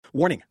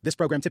Warning, this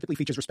program typically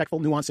features respectful,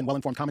 nuanced, and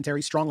well-informed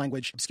commentary, strong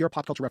language, obscure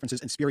pop culture references,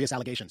 and spurious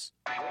allegations.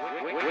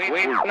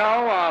 We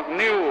know of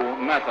new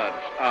methods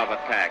of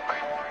attack.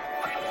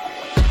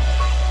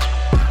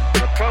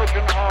 The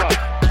Trojan horse,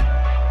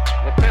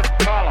 the fifth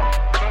column.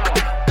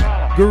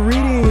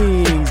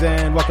 Greetings,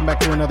 and welcome back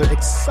to another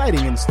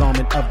exciting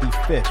installment of the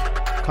Fifth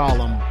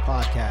Column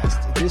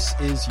Podcast. This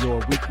is your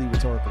weekly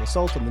rhetorical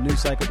assault on the news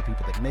cycle, the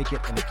people that make it,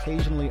 and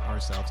occasionally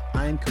ourselves.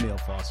 I'm Camille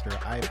Foster.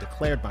 I have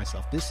declared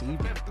myself this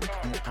evening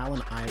the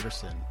Allen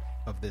Iverson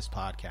of this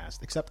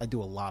podcast, except I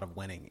do a lot of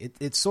winning.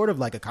 It's sort of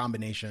like a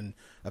combination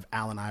of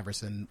Allen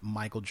Iverson,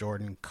 Michael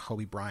Jordan,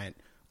 Kobe Bryant,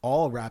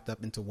 all wrapped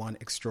up into one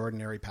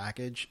extraordinary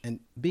package, and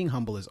being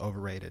humble is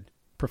overrated.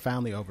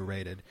 Profoundly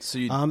overrated. So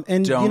you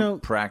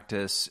don't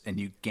practice and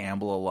you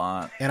gamble a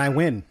lot. And I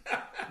win.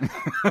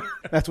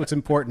 That's what's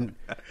important.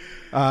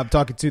 I'm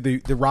talking to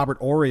the Robert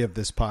Ory of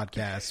this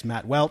podcast,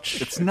 Matt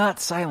Welch. It's not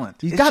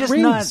silent. He's got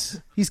rings.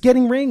 He's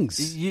getting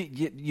rings.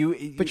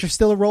 But you're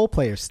still a role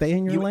player. Stay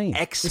in your lane.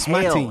 Exhale. It's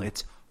my team.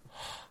 It's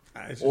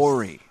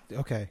Ory.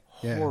 Okay.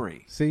 Yeah.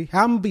 Ory. See,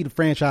 how I'm going to be the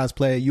franchise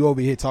player, you over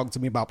here talking to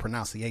me about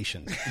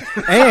pronunciations.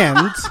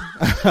 And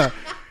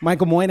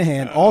Michael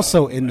Moynihan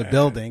also in the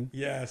building.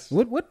 Yes.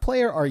 What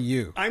player are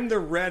you? I'm the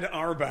Red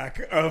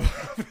Auerbach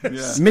of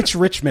this. Yeah. Mitch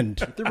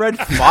Richmond. The Red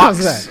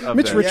Fox.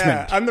 Mitch Richmond.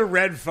 Yeah, I'm the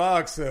Red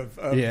Fox of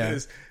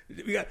this.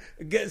 We got,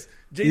 guess,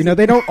 Jason,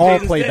 they don't all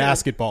Jason play Stanley.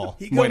 basketball,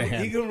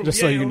 Moynihan, just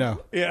so you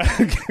know. Yeah.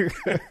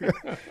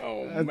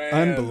 Oh, man.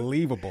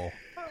 Unbelievable.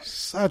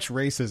 Such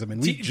racism,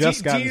 and we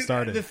just gotten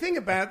started. The thing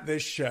about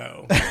this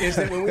show is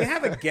that when we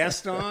have a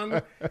guest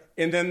on,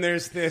 and then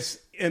there's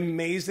this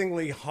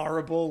amazingly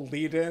horrible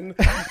lead-in,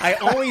 I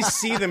always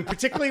see them,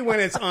 particularly when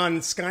it's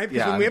on Skype,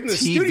 because when we have them in the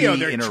studio,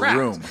 they're trapped.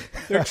 Room.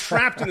 They're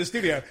trapped in the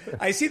studio.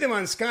 I see them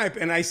on Skype,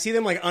 and I see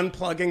them like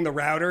unplugging the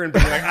router and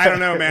being like, I don't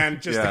know, man,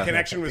 just the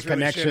connection was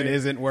really shitty. Connection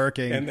isn't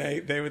working. And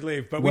they would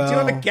leave. But we do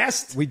have a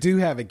guest. We do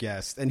have a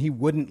guest, and he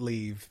wouldn't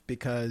leave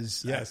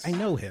because Yes. I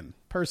know him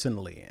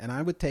personally, and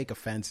I would take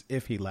offense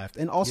if he left.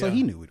 And also,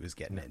 he knew what he was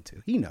getting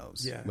into. He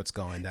knows what's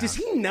going down. Does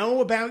he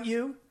know about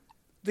you?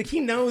 Like, he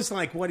knows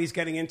like what he's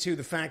getting into,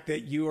 the fact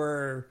that you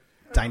are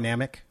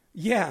dynamic?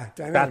 Yeah,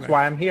 dynamic. That's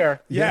why I'm here.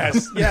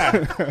 Yes,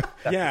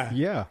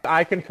 yeah.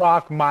 I can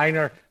talk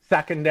minor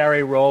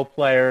secondary role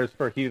players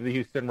for the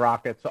Houston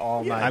Rockets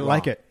all night I long.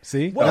 like it.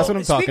 See? Well, that's what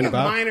I'm talking about.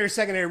 Speaking of minor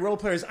secondary role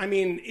players, I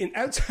mean,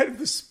 outside of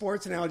the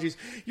sports analogies,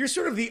 you're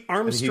sort of the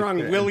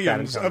Armstrong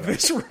Williams of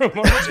this room,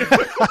 aren't you?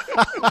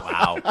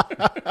 Wow.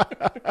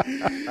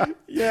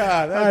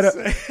 Yeah, that's...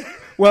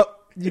 Well,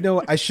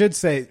 I should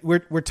say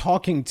we're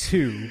talking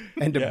to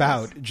and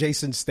about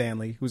Jason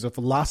Stanley, who's a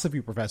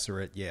philosophy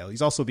professor at Yale.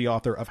 He's also the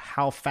author of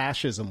How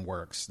Fascism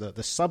Works.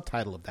 The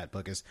subtitle of that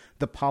book is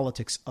The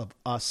Politics of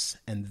Us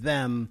and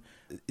Them.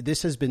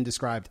 This has been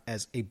described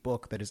as a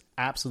book that is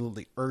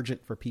absolutely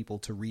urgent for people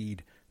to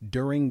read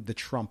during the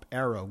Trump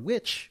era,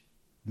 which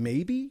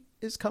maybe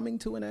is coming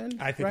to an end.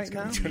 I think right it's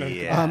coming now. to an end.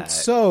 Yeah.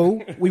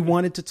 So we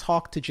wanted to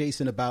talk to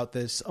Jason about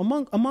this.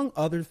 Among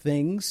other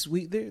things,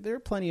 there are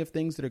plenty of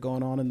things that are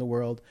going on in the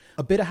world.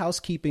 A bit of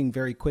housekeeping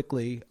very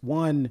quickly.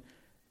 One,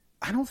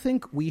 I don't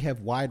think we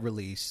have wide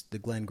released the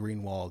Glenn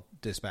Greenwald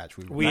dispatch.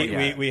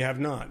 We have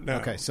not. No.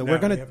 Okay, so No,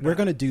 we're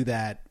gonna do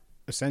that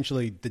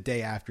essentially the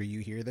day after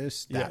you hear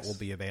this. That Yes. will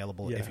be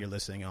available Yeah. if you're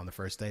listening on the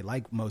first day,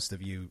 like most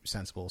of you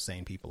sensible,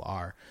 sane people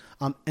are.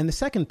 And the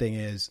second thing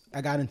is,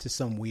 I got into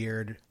some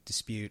weird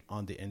dispute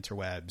on the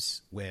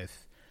interwebs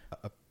with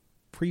a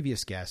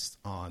previous guest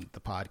on the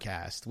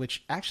podcast,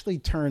 which actually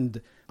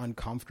turned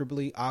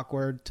uncomfortably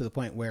awkward to the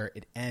point where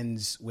it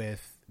ends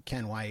with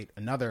Ken White,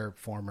 another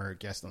former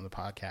guest on the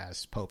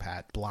podcast, Pope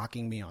Hat,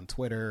 blocking me on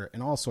Twitter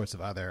and all sorts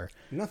of other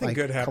Nothing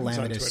good happens on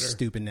calamitous Twitter.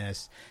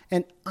 stupidness.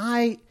 And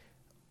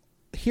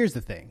here's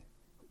the thing.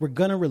 We're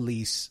going to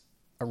release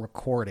a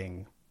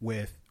recording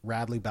with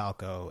Radley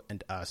Balco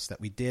and us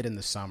that we did in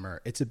the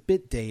summer. It's a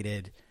bit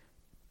dated,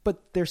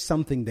 but there's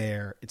something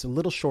there. It's a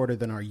little shorter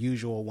than our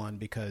usual one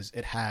because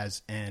it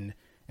has and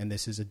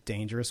this is a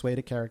dangerous way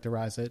to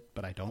characterize it,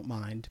 but I don't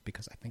mind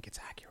because I think it's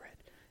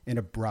accurate, an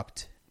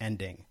abrupt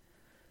ending.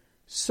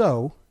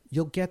 So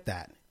you'll get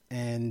that,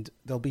 and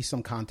there'll be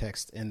some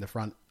context in the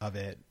front of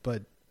it,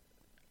 but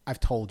I've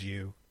told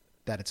you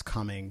that it's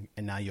coming,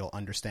 and now you'll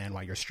understand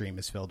why your stream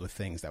is filled with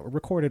things that were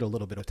recorded a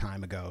little bit of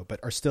time ago, but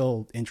are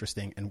still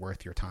interesting and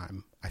worth your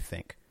time, I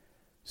think.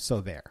 So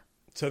there.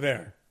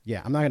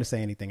 Yeah, I'm not going to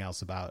say anything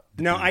else about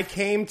the No, beef. I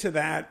came to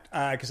that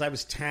because I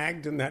was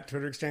tagged in that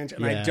Twitter exchange,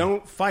 and I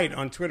don't fight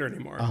on Twitter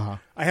anymore.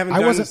 I haven't. I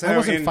done wasn't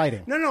so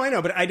fighting. No, I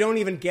know, but I don't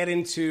even get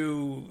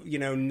into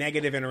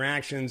negative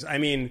interactions. I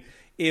mean,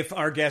 if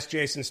our guest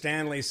Jason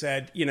Stanley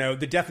said,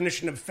 the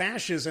definition of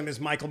fascism is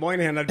Michael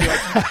Moynihan, I'd be like,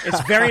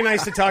 it's very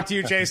nice to talk to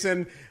you,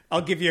 Jason.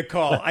 I'll give you a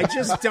call. I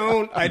just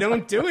don't. I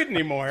don't do it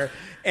anymore.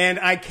 And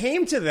I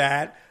came to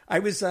that. I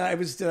was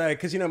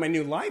because my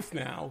new life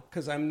now,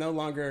 because I'm no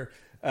longer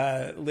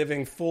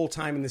living full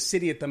time in the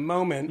city at the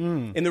moment.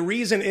 And the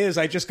reason is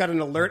I just got an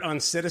alert on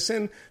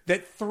Citizen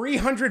that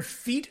 300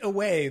 feet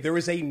away there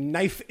was a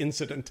knife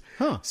incident.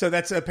 So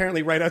that's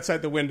apparently right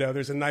outside the window.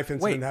 There's a knife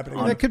incident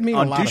happening. That could mean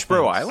on a lot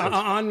Doucheboro of things.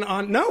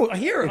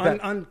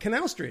 Island. On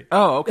Canal Street.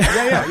 Oh, okay.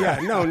 Yeah.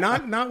 No,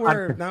 not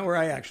where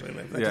I actually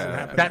live. That doesn't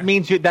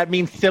happen. That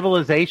means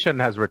civilization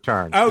has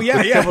returned. Oh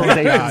yeah.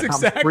 Civilization That's comes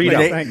exactly.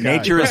 freedom.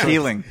 Nature is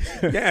healing.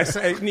 Yes,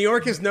 New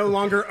York is no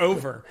longer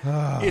over.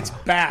 It's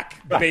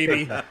back,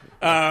 baby.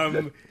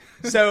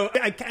 So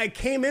I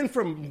came in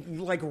from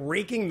like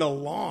raking the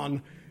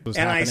lawn,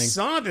 and I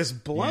saw this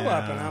blow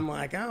up, and I'm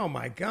like, oh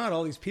my god,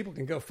 all these people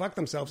can go fuck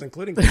themselves,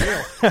 including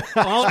Camille.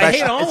 I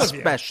hate all of you,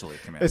 especially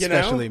Camille.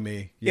 Especially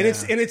me. Yeah.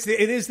 And it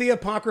is the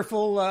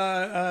apocryphal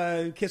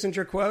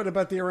Kissinger quote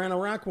about the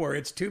Iran-Iraq war.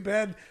 It's too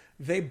bad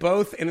they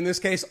both, and in this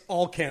case,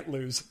 all can't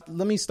lose.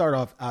 Let me start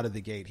off out of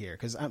the gate here,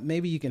 because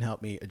maybe you can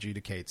help me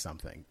adjudicate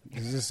something.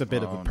 This is a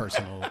bit of a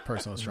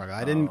personal struggle.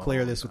 I didn't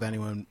clear this with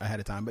anyone ahead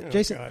of time. But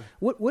Jason,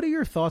 what are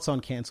your thoughts on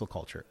cancel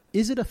culture?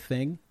 Is it a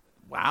thing?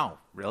 Wow,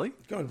 really?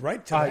 Going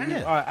right to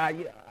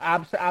that.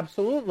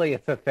 Absolutely,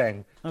 it's a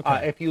thing.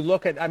 Okay. If you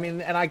look at,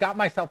 and I got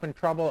myself in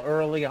trouble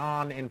early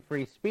on in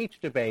free speech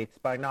debates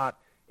by not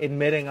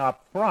admitting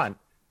up front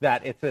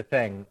that it's a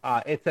thing.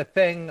 It's a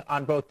thing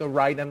on both the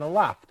right and the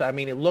left. I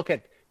mean, look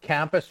at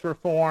campus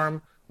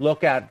reform,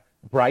 look at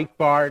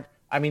Breitbart.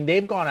 I mean,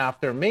 they've gone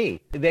after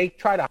me. They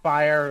try to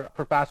fire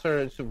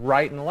professors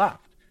right and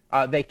left.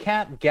 They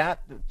can't get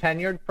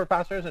tenured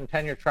professors and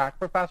tenure track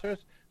professors,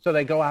 so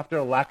they go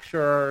after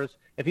lecturers.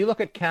 If you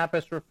look at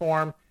campus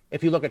reform,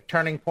 if you look at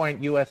Turning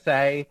Point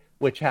USA,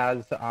 which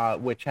had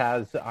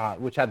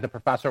the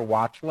professor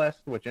watch list,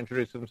 which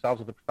introduced themselves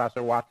with the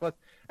professor watch list,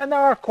 and there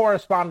are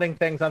corresponding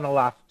things on the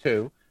left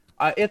too.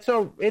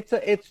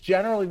 It's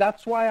generally,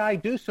 that's why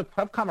I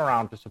have come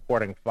around to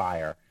supporting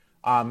FIRE.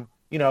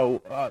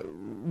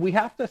 We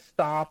have to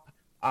stop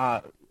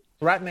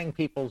threatening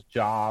people's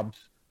jobs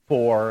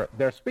for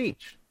their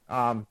speech.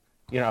 I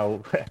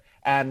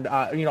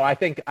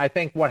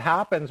think what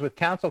happens with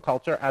cancel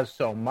culture, as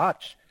so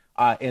much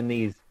in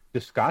these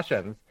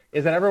discussions,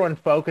 is that everyone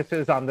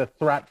focuses on the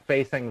threat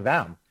facing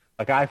them.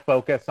 Like I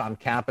focus on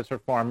campus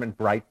reform and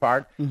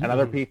Breitbart, and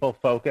other people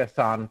focus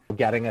on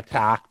getting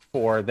attacked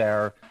for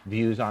their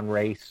views on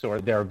race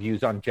or their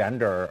views on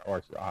gender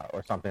or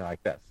something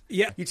like this.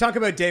 Yeah, you talk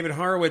about David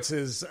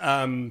Horowitz's,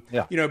 book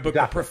exactly.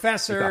 of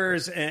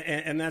Professors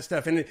and that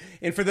stuff. And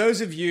for those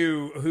of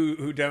you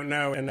who don't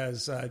know, and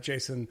as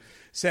Jason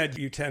said,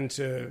 you tend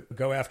to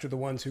go after the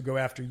ones who go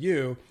after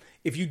you.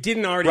 If you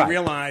didn't already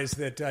realize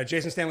that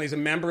Jason Stanley is a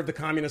member of the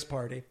Communist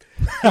Party,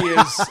 he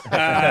is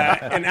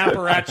an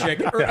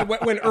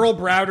apparatchik. When Earl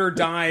Browder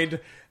died,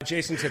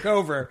 Jason took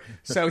over.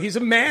 So he's a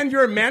man.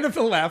 You're a man of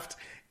the left.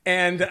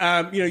 And,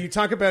 you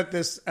talk about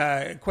this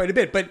quite a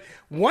bit. But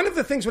one of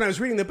the things when I was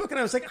reading the book, and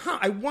I was like,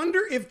 I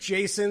wonder if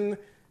Jason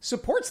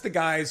supports the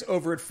guys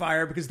over at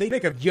FIRE, because they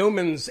make a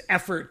yeoman's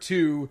effort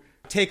to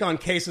take on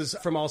cases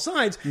from all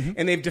sides,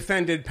 and they've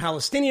defended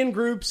Palestinian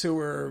groups who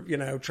are,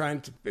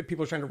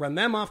 people are trying to run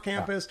them off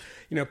campus.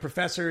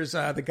 Professors,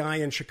 the guy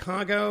in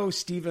Chicago,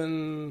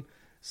 Stephen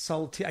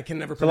Salti, I can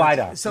never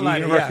pronounce Salida,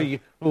 University,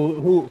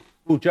 who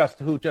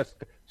just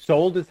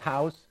sold his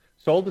house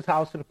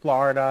in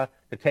Florida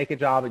to take a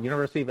job at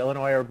University of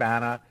Illinois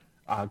Urbana,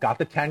 got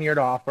the tenured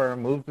offer,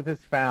 moved with his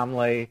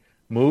family,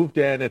 moved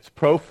in. It's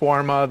pro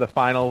forma, the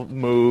final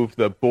move.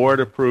 The board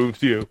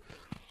approves you.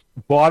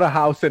 Bought a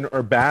house in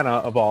Urbana,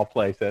 of all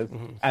places,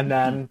 and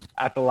then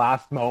at the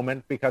last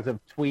moment, because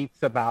of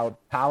tweets about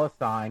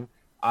Palestine,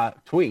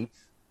 they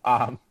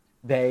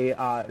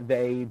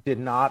did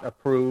not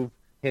approve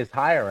his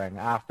hiring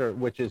after,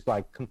 which is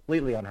like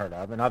completely unheard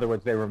of. In other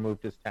words, they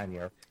removed his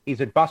tenure.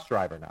 He's a bus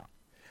driver now.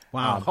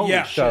 Wow!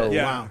 Holy shit!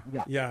 Wow!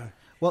 Yeah.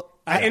 Well,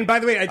 and by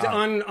the way,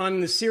 on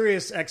the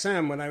Sirius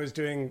XM, when I was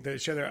doing the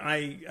show there,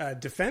 I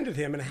defended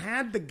him and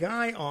had the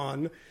guy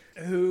on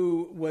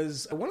who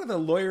was one of the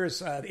lawyers,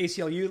 the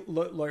ACLU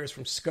lawyers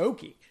from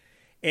Skokie.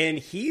 And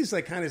he's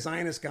like kind of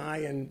Zionist guy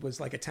and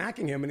was like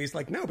attacking him. And he's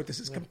like, no, but this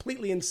is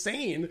completely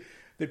insane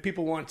that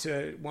people want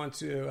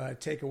to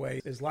take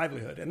away his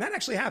livelihood. And that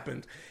actually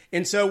happened.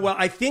 And so,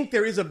 I think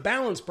there is a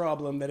balance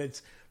problem that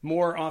it's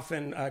more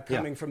often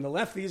coming from the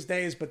left these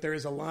days, but there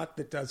is a lot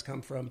that does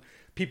come from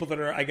people that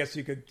are, I guess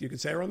you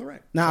could say, are on the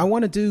right. Now, I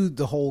want to do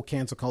the whole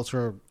cancel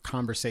culture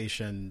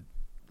conversation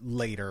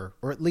later,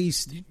 or at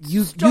least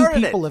you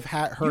people have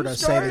heard us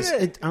say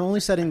this. I'm only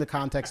setting the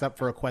context up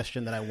for a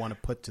question that I want to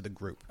put to the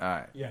group. All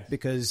right. Yes.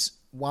 Because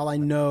while I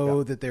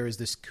know that there is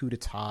this coup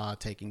d'etat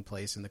taking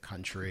place in the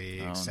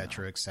country, et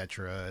cetera,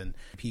 and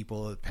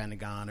people at the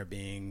Pentagon are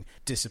being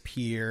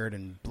disappeared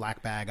and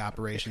black bag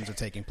operations are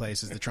taking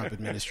place as the Trump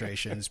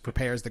administration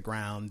prepares the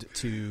ground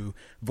to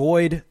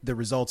void the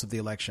results of the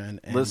election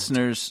and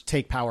listeners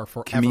take power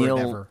forever Camille,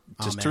 and ever.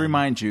 Just Amen. to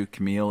remind you,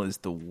 Camille is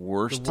the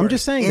worst I'm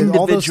just saying that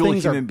all those individual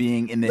things human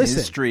being in the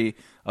history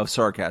of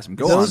sarcasm.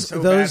 Go those,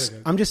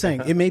 on. I'm just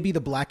saying, it may be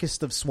the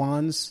blackest of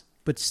swans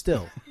but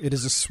still, it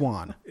is a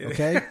swan,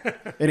 okay?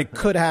 And it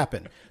could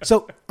happen.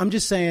 So I'm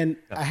just saying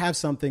I have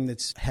something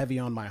that's heavy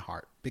on my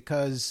heart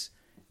because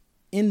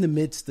in the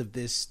midst of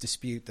this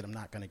dispute that I'm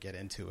not going to get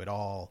into at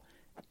all,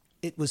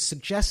 it was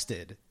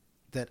suggested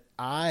that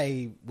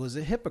I was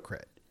a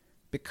hypocrite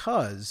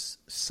because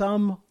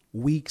some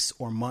weeks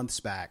or months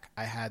back,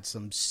 I had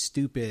some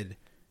stupid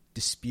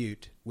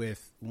dispute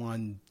with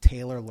one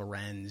Taylor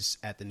Lorenz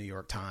at the New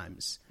York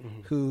Times,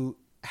 who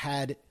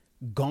had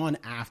gone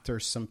after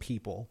some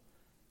people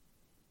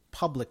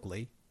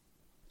publicly,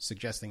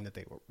 suggesting that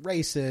they were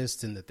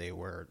racist and that they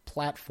were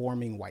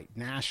platforming white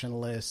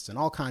nationalists and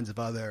all kinds of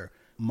other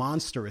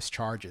monstrous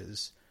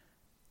charges,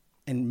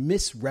 and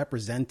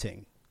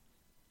misrepresenting,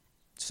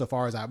 so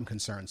far as I'm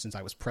concerned, since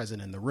I was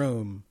present in the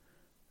room,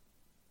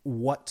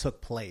 what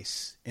took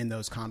place in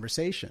those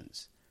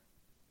conversations.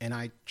 And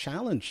I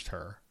challenged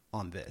her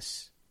on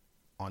this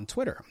on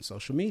Twitter, on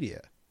social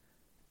media.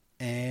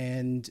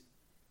 And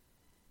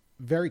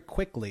very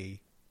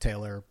quickly,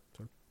 Taylor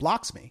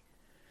blocks me.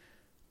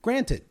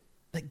 Granted,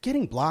 like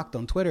getting blocked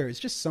on Twitter is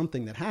just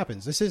something that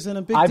happens. This isn't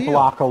a big deal. I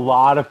block a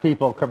lot of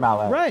people,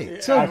 Carmela.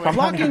 Right. So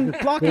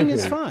blocking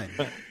is fine,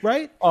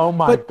 right? Oh,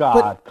 my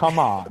God. Come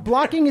on.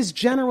 Blocking is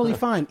generally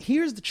fine.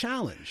 Here's the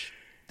challenge,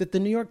 that the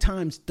New York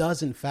Times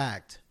does, in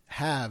fact,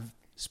 have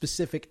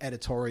specific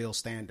editorial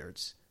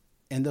standards.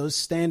 And those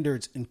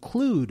standards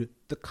include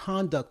the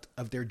conduct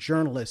of their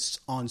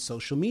journalists on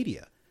social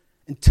media.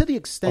 And to the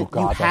extent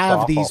you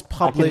have these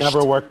published... I can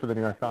never work for the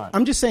New York Times.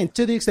 I'm just saying,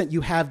 to the extent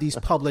you have these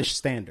published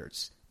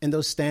standards, and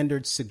those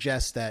standards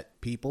suggest that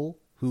people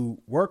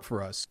who work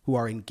for us, who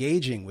are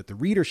engaging with the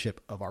readership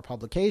of our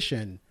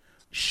publication,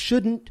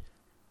 shouldn't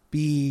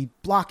be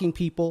blocking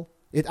people.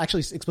 It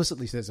actually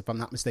explicitly says, if I'm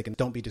not mistaken,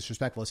 don't be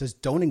disrespectful. It says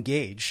don't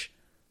engage.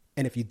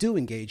 And if you do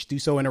engage, do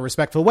so in a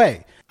respectful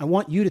way. I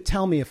want you to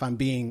tell me if I'm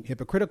being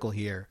hypocritical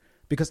here,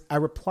 because I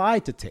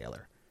replied to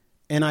Taylor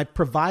and I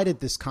provided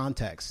this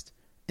context,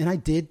 and I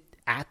did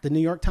at the New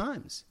York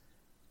Times.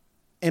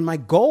 And my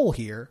goal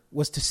here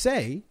was to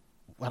say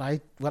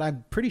what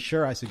I'm pretty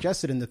sure I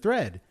suggested in the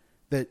thread,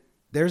 that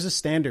there's a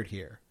standard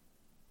here.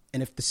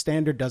 And if the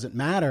standard doesn't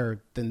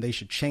matter, then they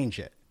should change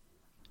it.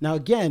 Now,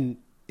 again,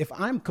 if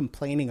I'm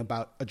complaining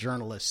about a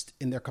journalist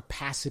in their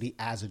capacity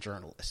as a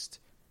journalist,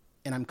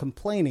 and I'm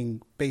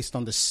complaining based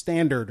on the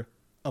standard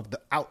of the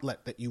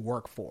outlet that you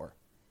work for,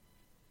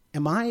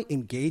 am I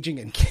engaging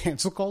in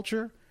cancel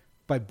culture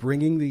by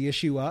bringing the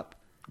issue up?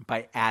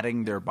 By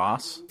adding their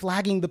boss?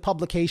 Flagging the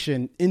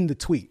publication in the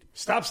tweet.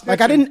 Stop snitching.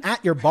 Like, I didn't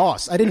at your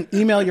boss. I didn't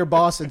email your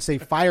boss and say,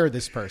 fire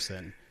this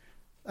person.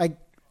 Like,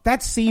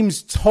 that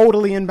seems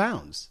totally in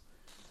bounds.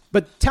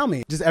 But tell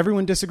me, does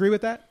everyone disagree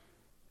with that?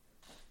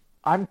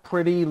 I'm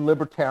pretty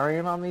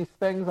libertarian on these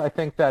things. I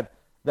think that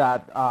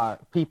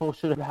people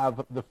should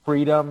have the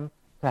freedom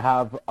to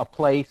have a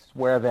place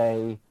where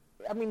they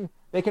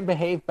can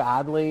behave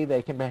badly,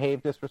 they can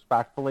behave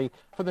disrespectfully.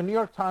 For the New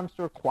York Times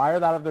to require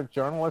that of their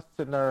journalists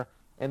in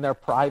their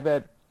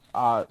private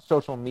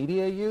social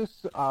media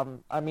use,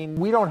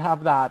 we don't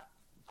have that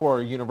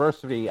for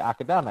university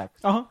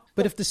academics.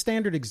 But if the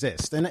standard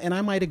exists, and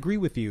I might agree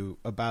with you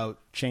about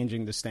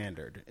changing the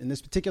standard. In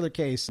this particular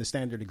case, the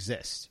standard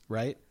exists,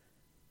 right?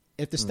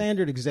 If the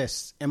standard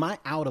exists, am I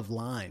out of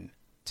line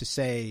to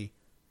say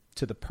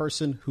to the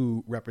person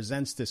who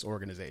represents this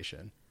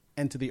organization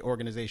and to the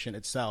organization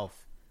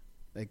itself,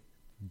 like,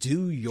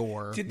 do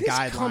your guidelines matter? Did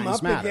this come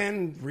up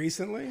again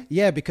recently?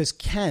 Yeah, because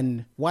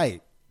Ken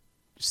White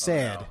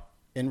said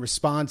in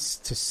response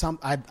to some,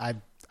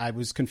 I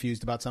was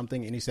confused about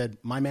something, and he said,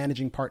 my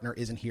managing partner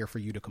isn't here for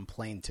you to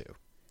complain to.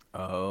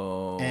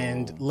 Oh.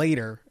 And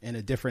later, in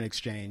a different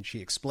exchange, he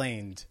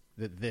explained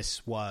that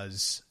this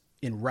was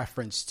in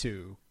reference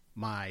to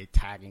my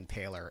tagging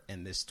Taylor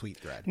in this tweet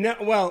thread. No,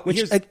 well,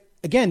 which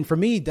again, for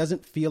me,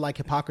 doesn't feel like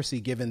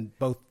hypocrisy given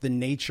both the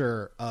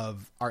nature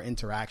of our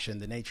interaction,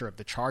 the nature of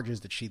the charges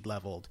that she'd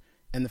leveled,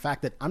 and the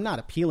fact that I'm not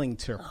appealing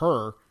to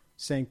her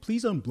saying,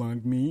 please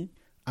unblind me.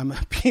 I'm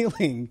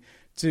appealing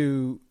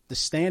to the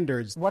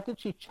standards. What did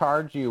she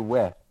charge you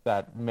with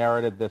that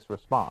merited this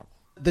response?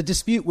 The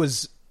dispute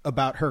was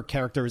about her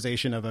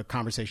characterization of a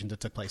conversation that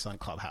took place on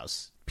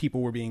Clubhouse.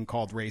 People were being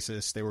called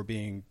racist. They were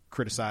being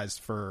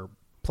criticized for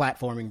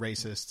platforming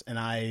racists, and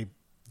I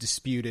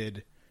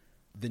disputed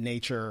the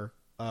nature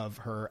of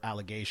her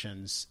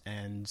allegations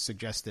and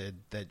suggested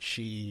that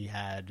she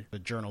had a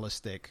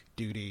journalistic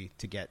duty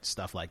to get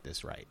stuff like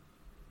this right.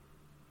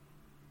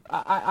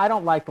 I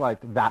don't like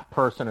that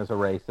person is a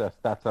racist.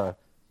 That's a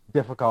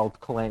difficult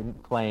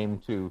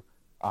claim to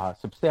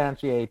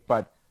substantiate,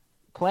 but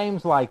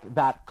claims like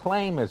that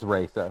claim is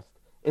racist,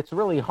 it's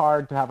really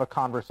hard to have a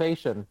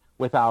conversation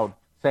without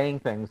saying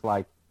things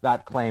like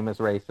that claim is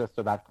racist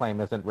or that claim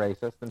isn't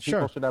racist, and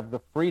people should have the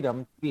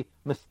freedom to be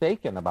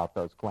mistaken about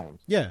those claims.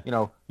 Yeah.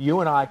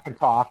 You and I can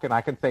talk, and I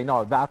can say,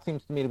 no, that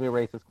seems to me to be a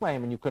racist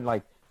claim, and you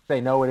can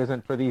say, no, it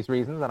isn't for these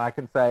reasons, and I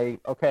can say,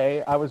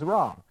 okay, I was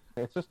wrong.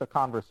 It's just a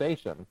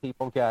conversation.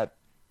 People get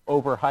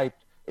overhyped,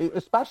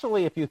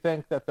 especially if you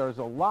think that there's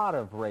a lot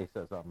of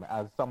racism,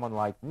 as someone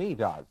like me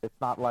does. It's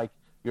not like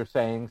you're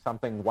saying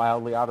something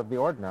wildly out of the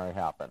ordinary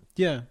happened.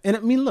 Yeah. And I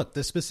mean, look,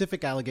 the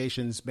specific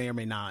allegations may or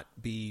may not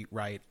be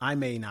right. I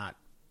may not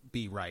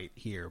be right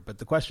here, but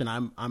the question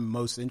I'm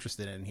most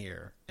interested in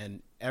here,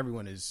 and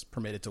everyone is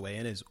permitted to weigh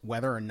in, is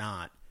whether or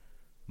not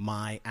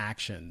my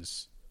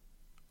actions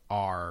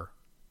are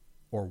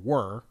or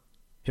were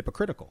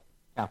hypocritical.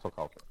 Cancel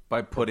culture.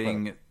 By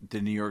putting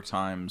the New York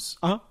Times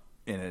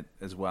in it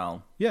as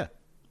well. Yeah.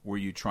 Were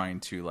you trying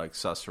to like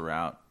suss her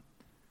out?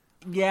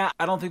 Yeah,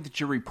 I don't think that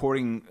you're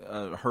reporting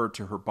her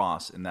to her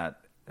boss in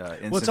that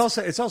instance.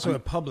 Well, it's also a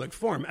public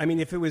forum. I mean,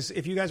 if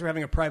you guys were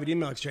having a private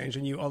email exchange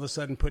and you all of a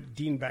sudden put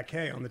Dean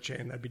Baquet on the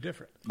chain, that'd be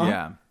different.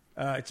 Yeah.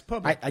 It's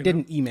public. I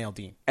didn't email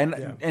Dean. And by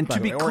to the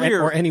be way,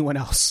 clear, or anyone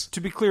else.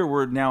 To be clear,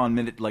 we're now on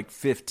minute like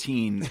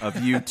 15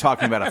 of you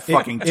talking about a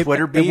fucking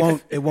Twitter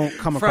beef. It won't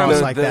come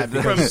across like that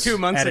from because 2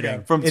 months editing.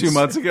 ago. From 2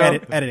 months ago?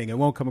 Editing. It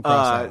won't come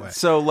across that way.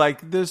 So,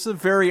 like, there's a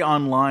very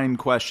online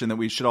question that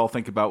we should all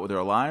think about with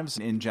our lives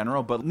in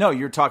general. But no,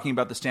 you're talking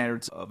about the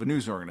standards of a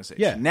news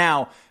organization. Yeah.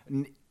 Now,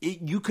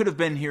 you could have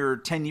been here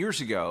 10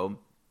 years ago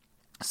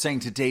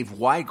saying to Dave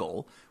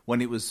Weigel, when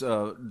it was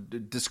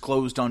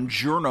disclosed on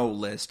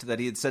Journalist that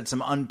he had said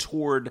some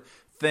untoward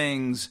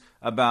things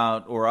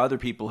about, or other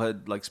people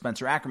had, like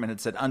Spencer Ackerman had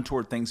said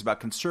untoward things about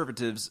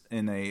conservatives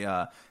in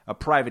a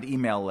private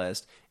email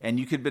list, and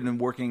you could have been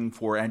working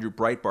for Andrew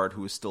Breitbart,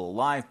 who was still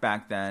alive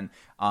back then,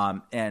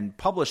 and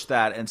published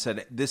that and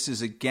said this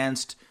is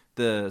against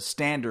the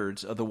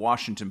standards of the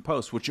Washington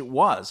Post, which it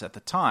was at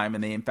the time,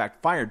 and they in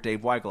fact fired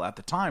Dave Weigel at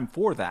the time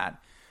for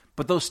that,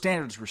 but those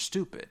standards were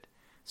stupid.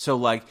 So,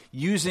 like,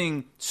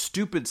 using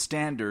stupid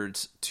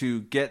standards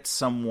to get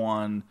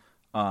someone,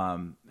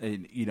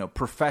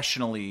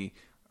 professionally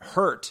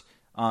hurt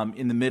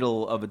in the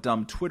middle of a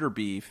dumb Twitter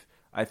beef,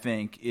 I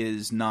think,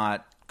 is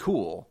not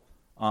cool.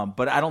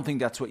 But I don't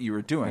think that's what you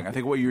were doing. I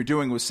think what you were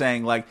doing was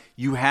saying, like,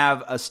 you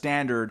have a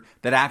standard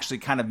that actually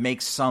kind of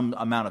makes some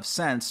amount of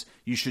sense.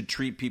 You should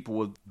treat people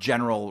with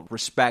general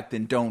respect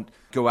and don't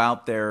go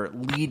out there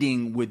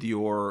leading with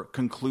your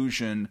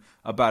conclusion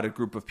about a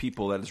group of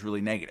people that is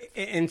really negative.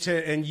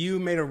 And you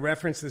made a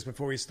reference to this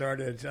before we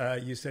started.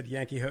 You said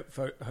Yankee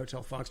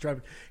Hotel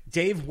Foxtrot.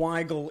 Dave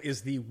Weigel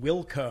is the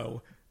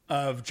Wilco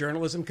of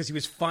journalism because he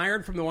was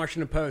fired from the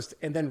Washington Post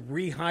and then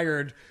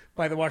rehired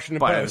by the Washington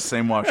Post. By the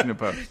same Washington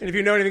Post. And if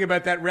you know anything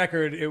about that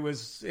record, it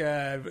was,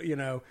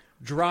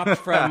 dropped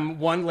from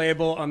one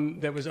label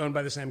that was owned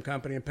by the same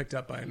company and picked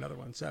up by another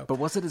one. So, But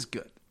was it as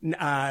good?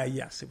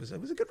 Yes, it was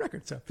a good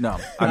record. So No,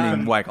 I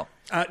mean Weigel.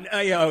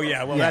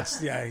 Well,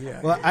 that's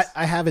Well,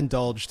 I have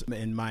indulged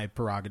in my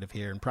prerogative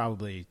here, and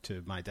probably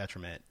to my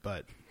detriment.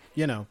 But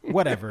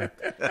whatever.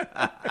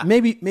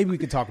 maybe we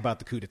could talk about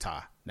the coup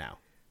d'état now.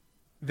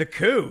 The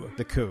coup.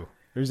 The coup.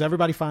 Is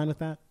everybody fine with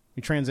that?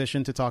 We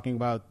transition to talking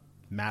about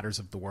matters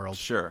of the world.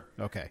 Sure.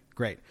 Okay,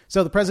 great.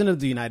 So the president of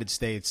the United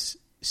States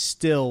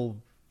still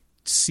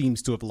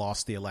seems to have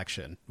lost the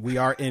election. We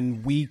are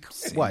in week,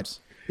 what?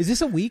 Is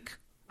this a week?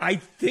 I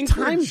think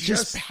time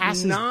just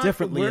passes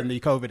differently in the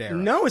COVID era.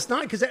 No, it's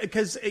not because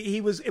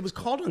it was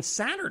called on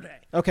Saturday.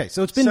 Okay,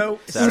 so it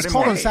was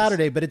called on days.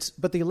 Saturday,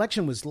 but the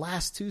election was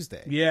last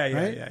Tuesday.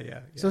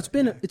 Yeah. So it's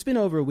been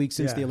over a week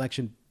since the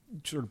election,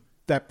 sort of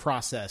that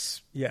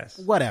process. Yes.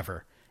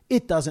 Whatever.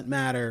 It doesn't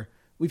matter.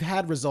 We've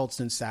had results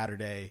since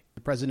Saturday.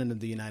 The president of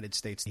the United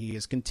States, he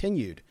has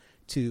continued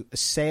to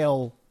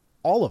assail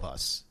all of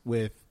us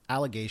with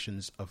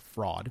allegations of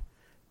fraud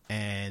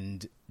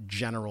and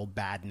general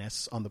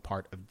badness on the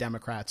part of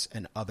Democrats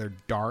and other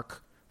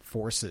dark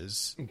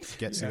forces.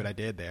 See what I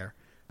did there?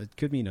 It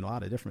could mean a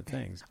lot of different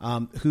things.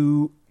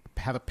 Who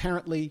have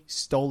apparently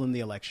stolen the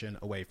election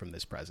away from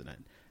this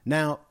president.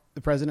 Now,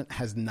 the president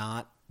has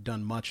not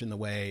done much in the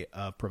way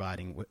of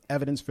providing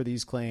evidence for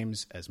these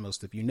claims, as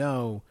most of you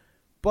know,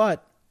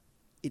 but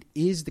it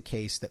is the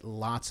case that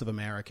lots of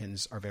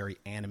Americans are very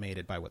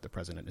animated by what the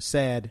president has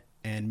said,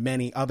 and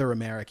many other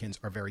Americans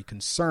are very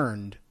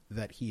concerned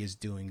that he is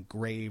doing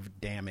grave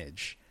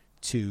damage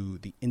to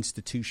the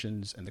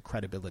institutions and the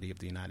credibility of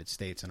the United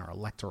States and our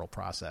electoral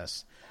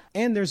process.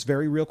 And there's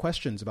very real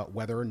questions about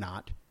whether or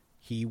not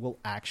he will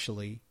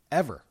actually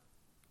ever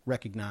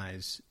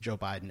recognize Joe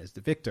Biden as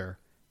the victor,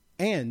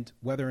 and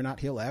whether or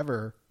not he'll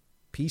ever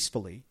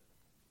peacefully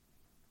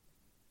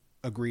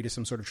agree to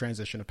some sort of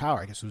transition of power.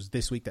 I guess it was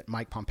this week that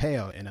Mike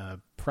Pompeo, in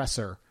a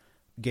presser,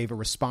 gave a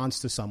response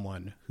to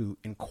someone who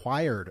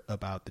inquired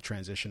about the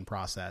transition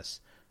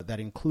process that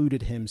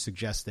included him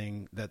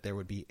suggesting that there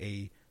would be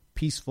a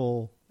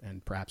peaceful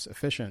and perhaps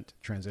efficient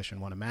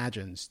transition, one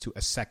imagines, to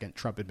a second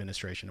Trump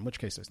administration, in which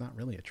case there's not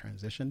really a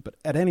transition. But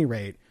at any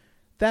rate,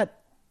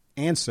 that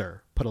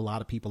answer put a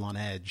lot of people on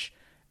edge.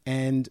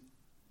 And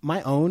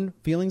my own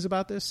feelings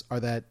about this are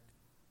that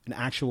an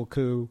actual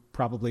coup,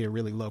 probably a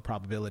really low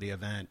probability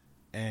event,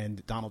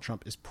 and Donald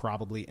Trump is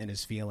probably in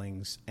his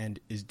feelings and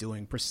is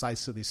doing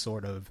precisely the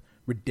sort of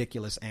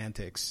ridiculous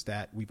antics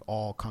that we've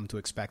all come to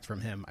expect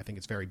from him. I think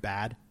it's very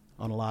bad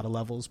on a lot of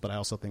levels, but I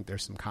also think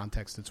there's some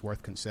context that's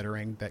worth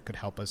considering that could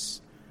help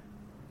us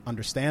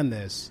understand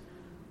this.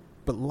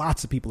 But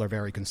lots of people are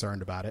very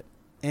concerned about it.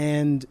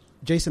 And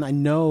Jason, I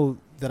know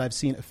that I've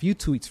seen a few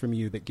tweets from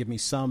you that give me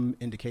some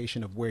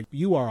indication of where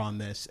you are on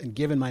this. And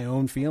given my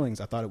own feelings,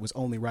 I thought it was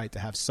only right to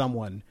have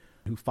someone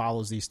who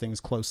follows these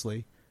things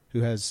closely,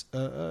 who has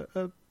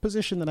a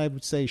position that I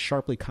would say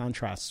sharply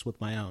contrasts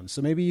with my own.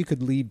 So maybe you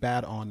could lead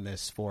bad on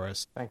this for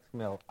us. Thanks,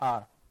 Camille.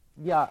 I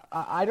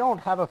don't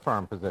have a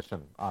firm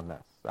position on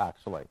this,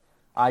 actually.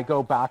 I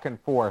go back and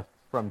forth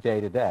from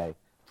day to day.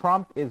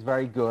 Trump is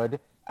very good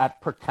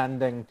at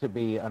pretending to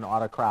be an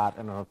autocrat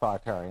and an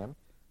authoritarian.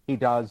 He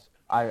does,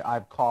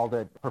 I've called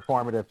it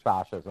performative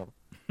fascism.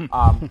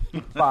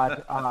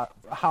 But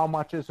how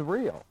much is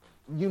real?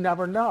 You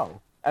never know.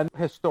 And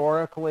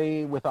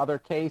historically, with other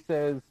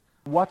cases,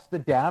 what's the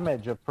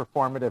damage of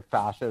performative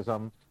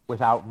fascism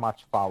without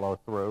much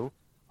follow-through?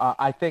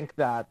 I think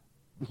that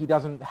he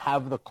doesn't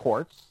have the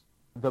courts.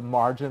 The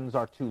margins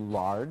are too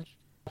large.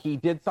 He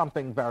did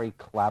something very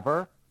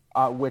clever,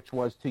 which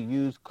was to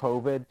use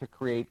COVID to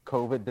create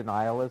COVID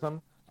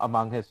denialism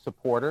among his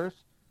supporters,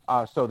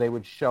 so they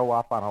would show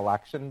up on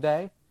election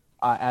day,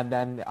 and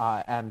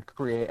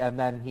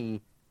then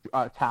he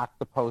attacked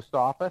the post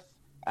office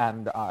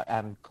and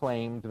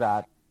claimed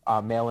that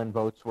mail-in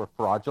votes were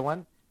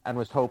fraudulent, and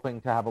was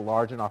hoping to have a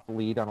large enough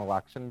lead on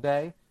election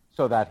day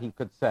so that he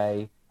could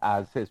say,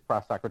 as his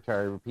press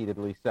secretary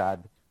repeatedly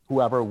said,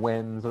 whoever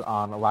wins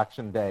on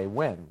election day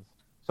wins.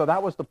 So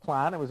that was the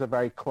plan. It was a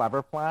very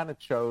clever plan. It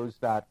shows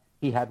that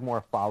he had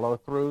more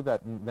follow-through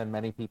than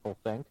many people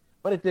think,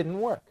 but it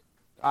didn't work.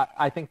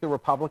 I think the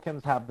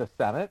Republicans have the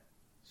Senate,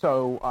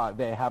 so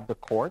they have the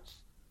courts.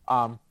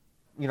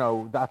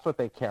 That's what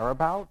they care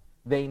about.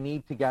 They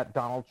need to get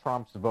Donald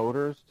Trump's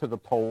voters to the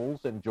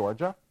polls in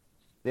Georgia.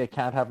 They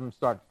can't have them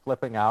start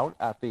flipping out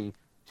at the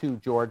two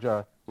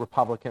Georgia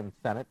Republican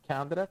Senate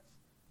candidates.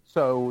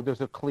 So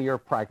there's a clear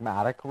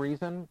pragmatic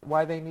reason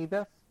why they need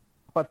this.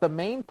 But the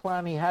main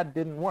plan he had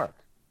didn't work.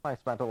 I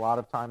spent a lot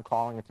of time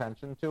calling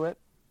attention to it.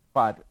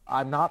 But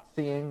I'm not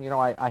seeing,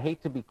 I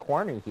hate to be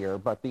corny here,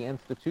 but the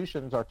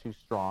institutions are too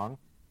strong.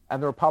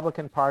 And the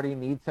Republican Party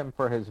needs him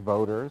for his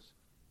voters.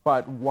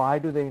 But why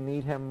do they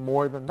need him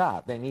more than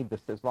that? They need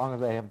this, as long as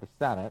they have the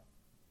Senate,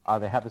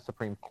 they have the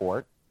Supreme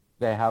Court,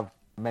 they have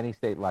many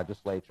state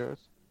legislatures.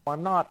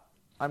 I'm not,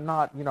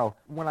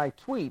 when I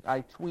tweet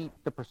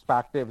the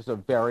perspectives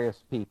of various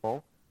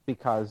people,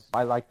 because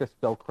I like this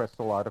Bill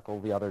Kristol article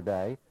the other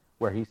day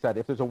where he said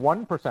if there's a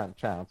 1%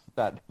 chance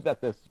that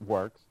this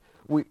works,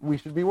 we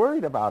should be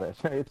worried about it.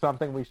 It's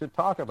something we should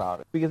talk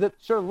about, because it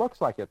sure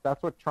looks like it.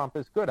 That's what Trump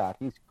is good at.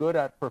 He's good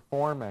at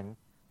performing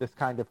this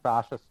kind of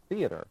fascist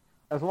theater.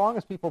 As long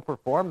as people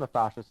perform the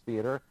fascist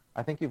theater,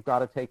 I think you've got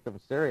to take them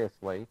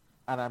seriously.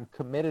 And I'm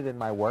committed in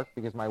my work,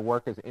 because my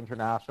work is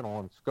international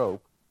in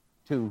scope,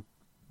 to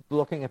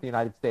looking at the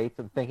United States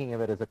and thinking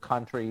of it as a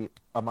country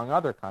among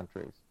other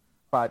countries.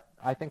 But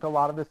I think a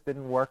lot of this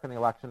didn't work, and the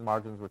election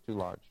margins were too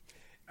large.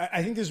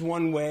 I think there's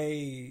one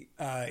way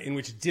in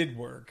which it did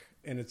work,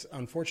 and it's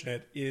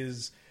unfortunate,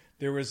 is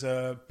there was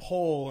a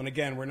poll, and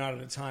again, we're not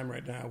at a time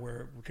right now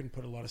where we can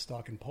put a lot of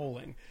stock in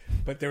polling,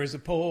 but there was a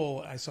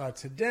poll I saw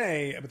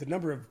today about the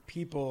number of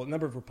people,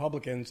 number of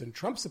Republicans and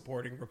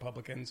Trump-supporting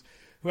Republicans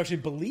who actually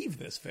believe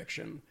this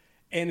fiction,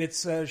 and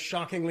it's a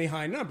shockingly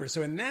high number.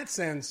 So in that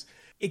sense,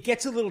 it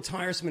gets a little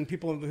tiresome, and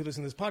people who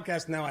listen to this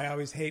podcast now, I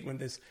always hate when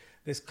this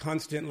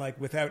constant, like,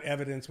 without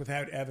evidence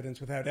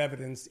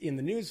in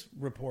the news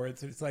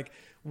reports. It's like,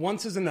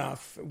 once is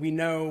enough. We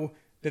know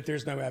that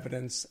there's no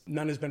evidence.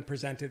 None has been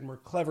presented, and we're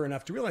clever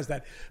enough to realize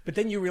that. But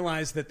then you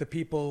realize that the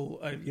people,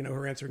 who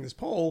are answering this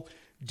poll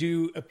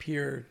do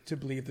appear to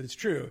believe that it's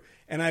true.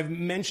 And I've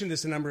mentioned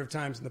this a number of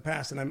times in the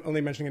past, and I'm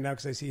only mentioning it now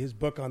because I see his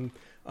book on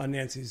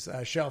Nancy's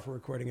shelf. We're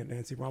recording at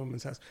Nancy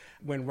Rommelman's house.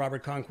 When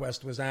Robert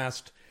Conquest was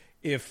asked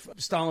if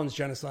Stalin's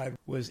genocide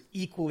was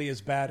equally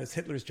as bad as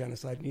Hitler's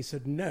genocide, and he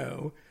said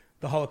no,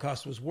 the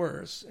Holocaust was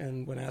worse.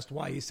 And when asked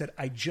why, he said,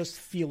 I just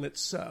feel it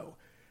so.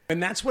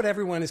 And that's what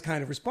everyone is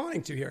kind of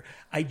responding to here.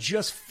 I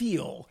just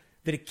feel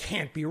that it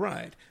can't be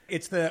right.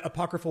 It's the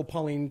apocryphal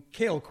Pauline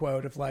Kael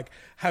quote of, like,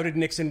 how did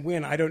Nixon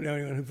win? I don't know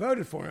anyone who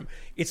voted for him.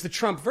 It's the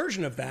Trump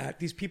version of that.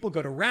 These people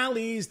go to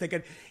rallies.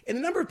 And a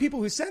number of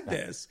people who said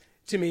this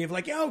to me of,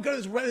 like,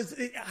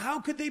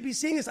 how could they be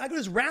seeing this? I go to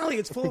this rally.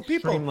 It's full of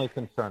people. Extremely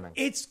concerning.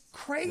 It's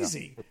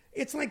crazy. Yeah.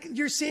 It's like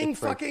you're seeing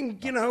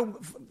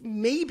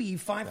maybe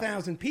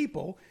 5,000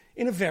 people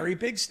in a very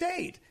big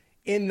state.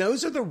 And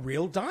those are the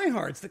real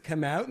diehards that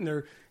come out, and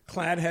they're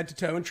clad head to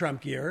toe in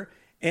Trump gear.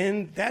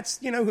 And that's,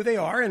 who they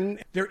are.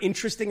 And they're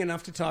interesting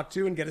enough to talk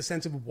to and get a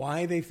sense of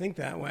why they think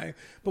that way.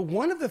 But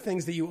one of the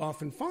things that you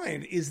often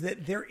find is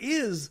that there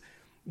is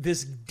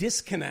this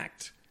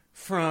disconnect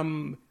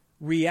from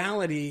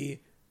reality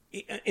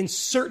in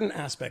certain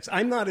aspects.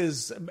 I'm not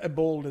as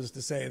bold as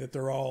to say that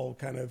they're all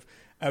kind of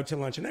out to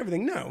lunch and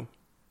everything. No.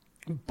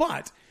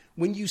 But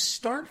when you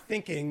start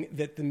thinking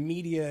that the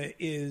media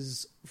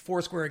is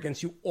foursquare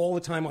against you all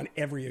the time on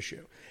every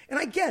issue, and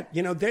I get,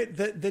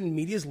 the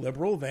media is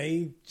liberal,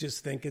 they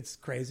just think it's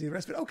crazy, the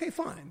rest of it, okay,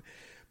 fine.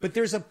 But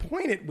there's a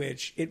point at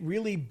which it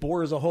really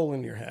bores a hole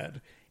in your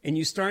head, and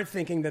you start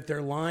thinking that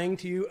they're lying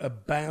to you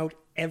about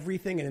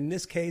everything. And in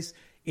this case,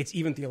 it's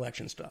even the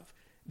election stuff.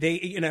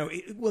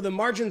 The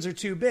margins are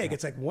too big.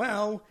 It's like,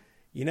 well,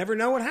 you never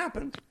know what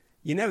happened.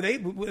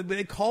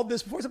 They called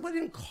this before. But they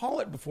didn't call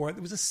it before.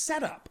 It was a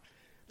setup.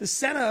 The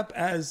setup,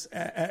 as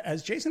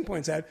Jason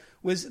points out,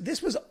 was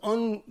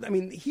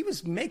he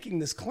was making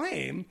this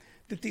claim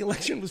that the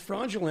election was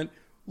fraudulent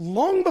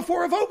long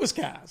before a vote was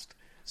cast.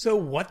 So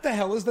what the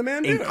hell is the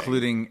man doing?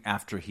 Including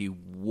after he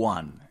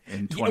won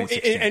in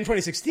 2016. In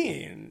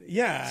 2016,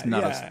 yeah.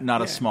 It's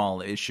not a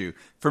small issue.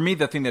 For me,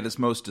 the thing that is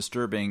most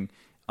disturbing,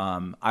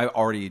 I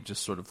already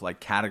just sort of like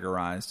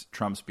categorized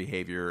Trump's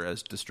behavior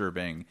as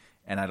disturbing,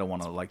 and I don't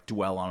want to like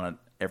dwell on it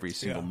every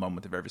single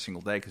moment of every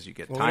single day because you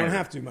get tired. We don't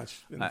have too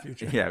much in the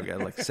future. We've got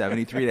like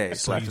 73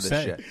 days left of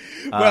this shit.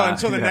 Well,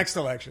 until the next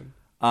election.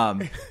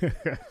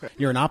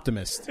 You're an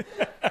optimist.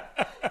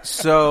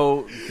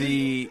 So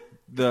the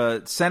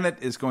Senate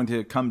is going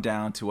to come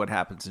down to what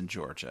happens in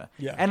Georgia.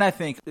 Yeah. And I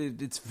think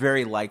it's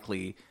very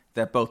likely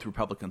that both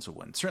Republicans will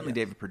win. Certainly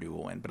David Perdue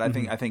will win, but I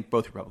think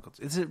both Republicans.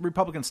 It's a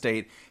Republican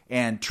state,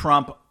 and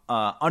Trump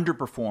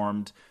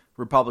underperformed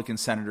Republican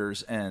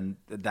senators and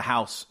the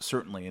House,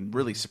 certainly, in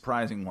really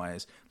surprising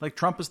ways. Like,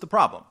 Trump is the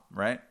problem,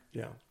 right?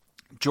 Yeah.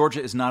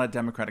 Georgia is not a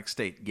Democratic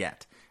state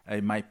yet.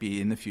 It might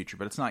be in the future,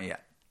 but it's not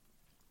yet.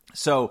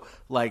 So,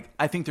 like,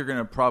 I think they're going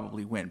to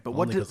probably win. But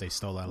only because they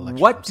stole that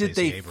election what from did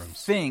Stacey they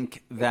Abrams.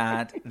 think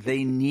that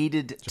they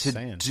needed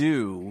to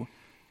do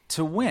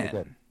to win?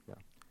 Yeah.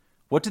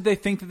 What did they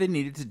think that they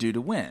needed to do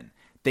to win?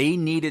 They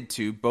needed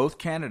to, both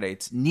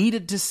candidates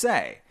needed to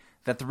say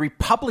that the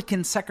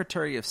Republican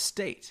Secretary of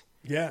State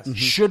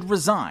should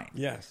resign.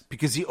 Yes.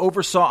 Because he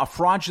oversaw a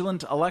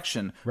fraudulent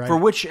election for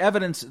which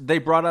evidence they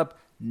brought up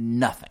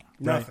nothing.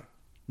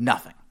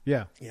 Nothing.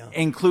 Yeah.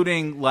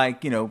 Including,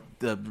 like,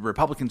 the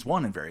Republicans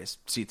won in various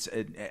seats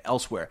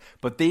elsewhere.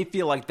 But they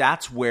feel like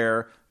that's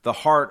where the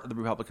heart of the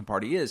Republican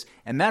Party is.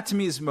 And that, to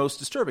me, is most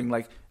disturbing.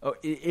 Like,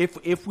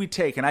 if we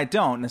take, and I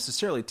don't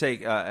necessarily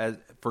take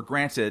for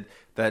granted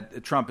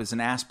that Trump is an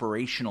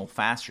aspirational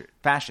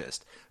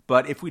fascist,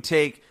 but if we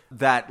take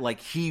that, like,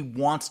 he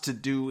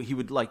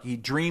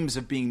dreams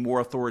of being more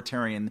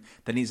authoritarian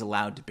than he's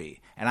allowed to be.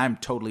 And I'm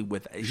totally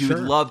with it. He would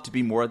love to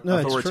be more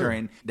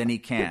authoritarian than he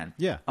can.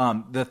 Yeah.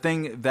 The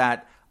thing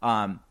that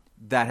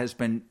has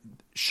been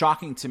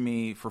shocking to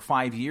me for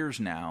 5 years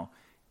now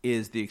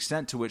is the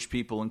extent to which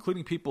people,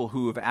 including people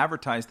who have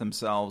advertised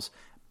themselves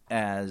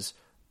as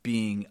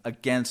being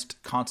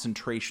against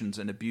concentrations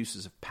and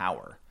abuses of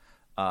power,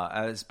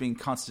 as being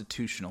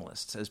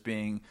constitutionalists, as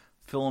being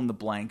fill in the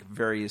blank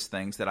various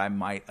things that I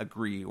might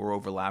agree or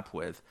overlap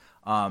with,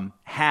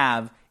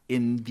 have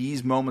in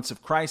these moments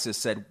of crisis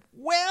said,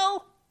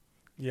 well,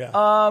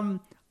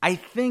 I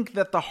think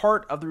that the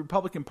heart of the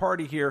Republican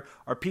Party here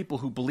are people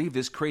who believe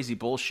this crazy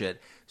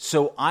bullshit.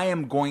 So I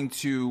am going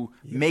to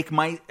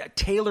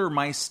tailor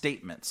my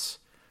statements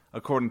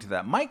according to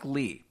that. Mike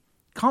Lee,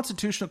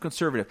 constitutional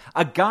conservative,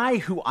 a guy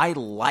who I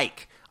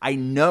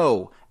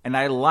know, and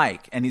I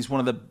like, and he's one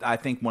of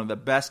the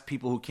best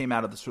people who came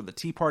out of the sort of the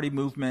Tea Party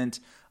movement.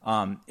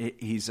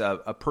 He's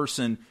a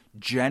person,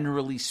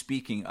 generally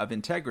speaking, of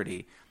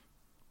integrity.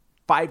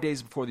 5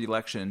 days before the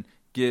election,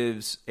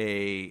 gives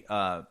a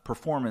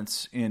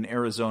performance in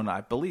Arizona.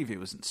 I believe it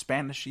was in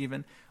Spanish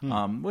even,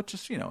 which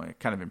is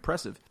kind of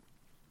impressive.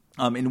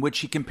 In which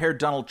he compared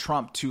Donald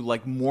Trump to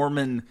like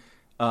Mormon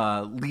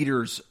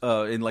leaders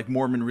and like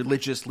Mormon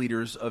religious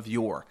leaders of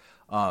yore.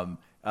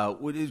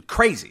 It's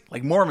crazy.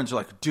 Like, Mormons are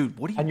like, dude,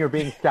 what are you? And you're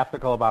being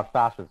skeptical about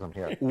fascism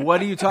here.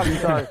 What are you talking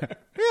about?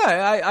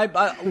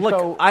 Yeah,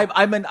 look,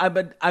 I'm an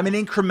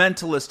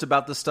incrementalist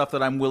about the stuff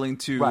that I'm willing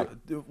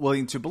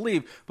to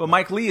believe. But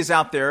Mike Lee is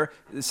out there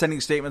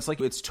sending statements like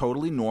it's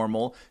totally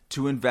normal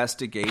to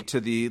investigate to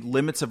the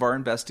limits of our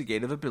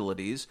investigative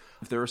abilities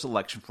if there is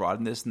election fraud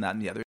and this and that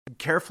and the other.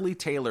 Carefully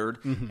tailored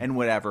and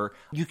whatever.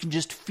 You can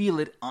just feel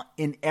it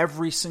in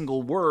every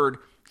single word.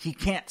 He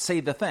can't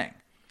say the thing.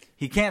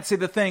 He can't say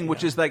the thing,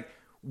 which is like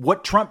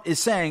what Trump is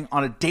saying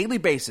on a daily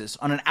basis,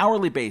 on an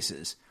hourly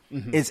basis,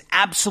 is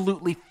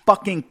absolutely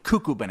fucking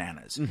cuckoo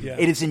bananas. Yeah.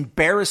 It is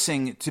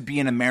embarrassing to be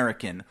an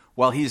American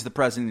while he's the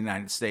president of the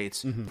United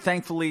States.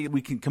 Thankfully,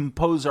 we can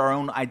compose our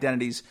own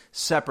identities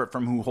separate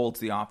from who holds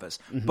the office.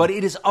 But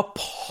it is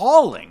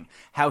appalling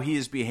how he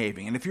is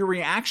behaving. And if your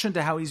reaction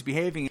to how he's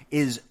behaving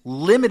is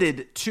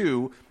limited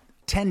to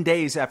 10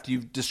 days after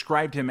you've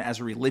described him as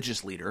a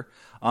religious leader,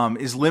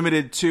 is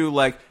limited to,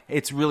 like,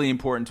 it's really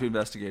important to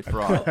investigate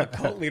fraud. A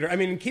cult leader. I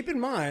mean, keep in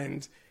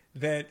mind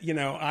that,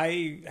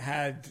 I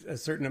had a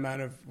certain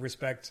amount of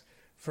respect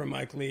for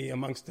Mike Lee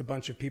amongst a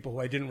bunch of people who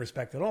I didn't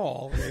respect at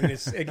all. I mean,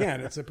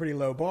 it's a pretty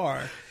low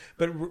bar.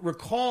 But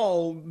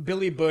recall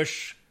Billy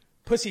Bush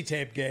Pussy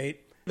Tape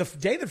Gate. The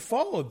day that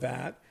followed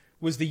that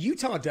was the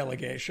Utah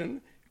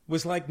delegation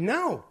was like,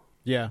 no.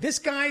 Yeah, this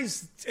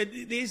guy's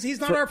he's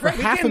not our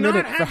president.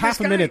 For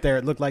half a minute there,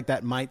 it looked like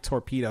that might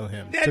torpedo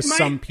him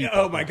some people.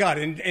 Oh my god!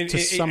 And to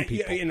some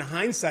people, in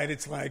hindsight,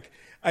 it's like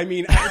I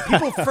mean,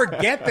 people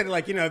forget that,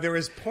 like, there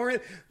was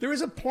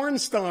a porn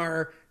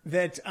star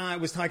that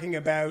was talking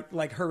about,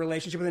 like, her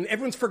relationship, and then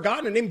everyone's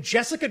forgotten her name,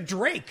 Jessica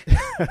Drake.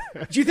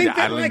 Do you think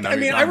that, like,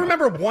 I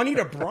remember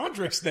Juanita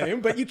Broderick's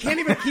name, but you can't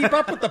even keep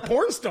up with the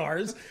porn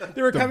stars that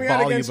were coming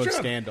out against Trump.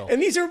 Scandal.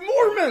 And these are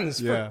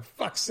Mormons, for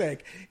fuck's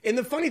sake. And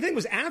the funny thing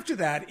was, after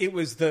that, it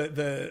was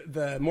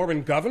the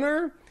Mormon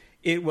governor.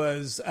 It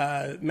was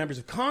members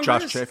of Congress.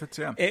 Josh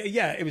Chaffetz,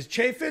 it was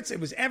Chaffetz. It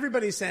was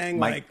everybody saying,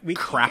 Mike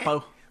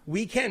Crapo.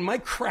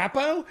 Mike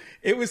Crapo.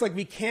 It was like,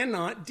 we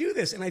cannot do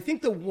this. And I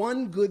think the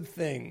one good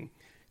thing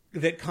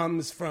that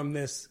comes from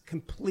this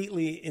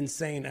completely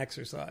insane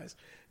exercise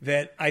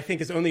that I think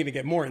is only going to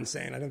get more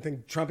insane. I don't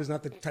think Trump is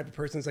not the type of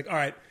person that's like, all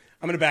right,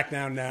 I'm going to back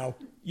down now.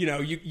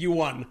 You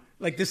won.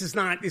 Like, this is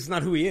not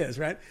who he is,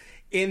 right?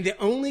 And the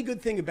only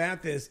good thing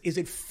about this is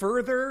it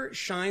further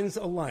shines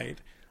a light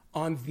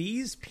on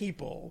these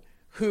people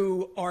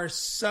who are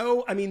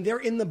so, I mean, they're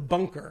in the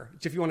bunker,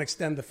 if you want to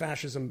extend the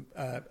fascism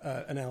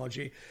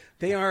analogy.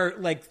 They are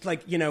like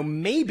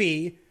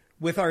maybe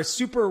with our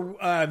super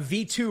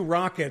V2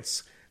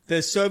 rockets,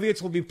 the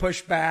Soviets will be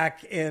pushed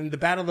back and the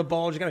Battle of the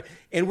Bulge,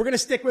 and we're going to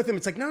stick with them.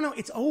 It's like, no,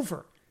 it's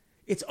over.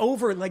 It's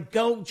over. Like,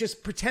 go,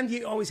 just pretend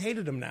you always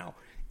hated them now.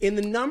 And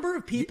the number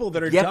of people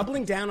that are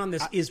doubling down on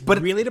this is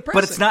really depressing.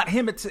 But it's not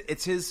him.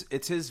 It's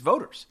his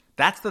voters.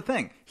 That's the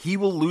thing. He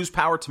will lose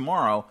power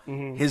tomorrow.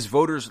 Mm-hmm. His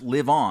voters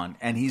live on,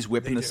 and he's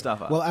whipping this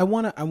stuff up. Well, I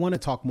want to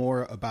talk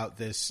more about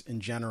this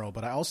in general,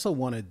 but I also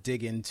want to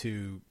dig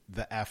into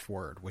the F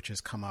word, which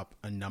has come up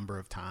a number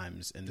of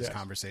times in this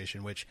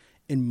conversation, which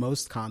in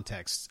most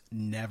contexts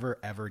never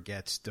ever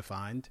gets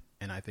defined.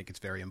 And I think it's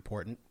very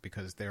important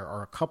because there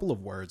are a couple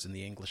of words in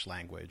the English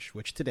language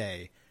which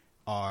today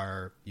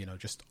are,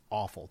 just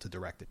awful to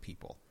direct at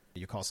people.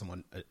 You call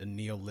someone a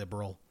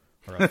neoliberal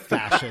or a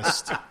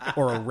fascist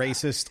or a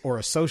racist or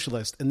a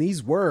socialist. And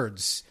these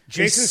words...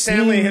 Jason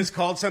Stanley has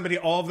called somebody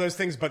all of those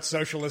things but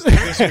socialist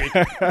this week.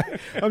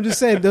 I'm just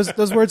saying,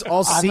 those words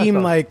all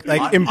seem like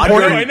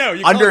important. I know.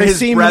 Under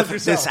his breath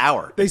this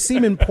hour. They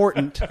seem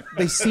important.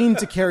 They seem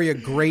to carry a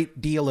great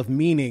deal of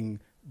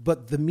meaning.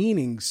 But the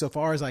meaning, so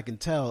far as I can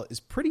tell, is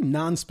pretty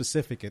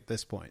non-specific at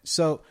this point.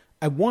 So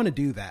I want to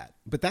do that.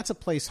 But that's a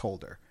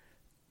placeholder.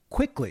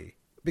 Quickly,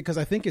 because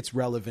I think it's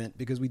relevant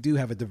because we do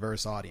have a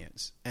diverse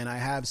audience. And I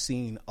have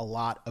seen a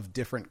lot of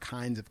different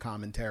kinds of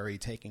commentary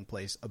taking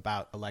place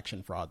about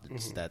election fraud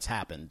that's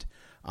happened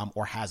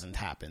or hasn't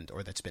happened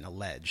or that's been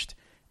alleged.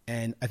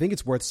 And I think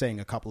it's worth saying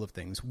a couple of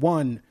things.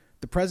 One,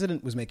 the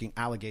president was making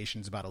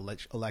allegations about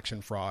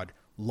election fraud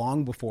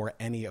long before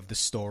any of the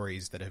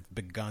stories that have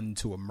begun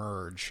to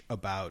emerge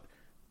about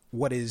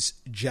what is,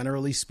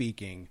 generally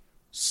speaking,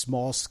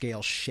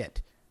 small-scale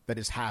shit that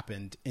has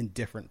happened in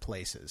different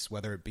places,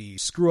 whether it be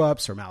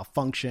screw-ups or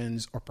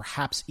malfunctions or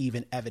perhaps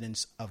even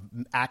evidence of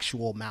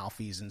actual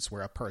malfeasance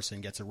where a person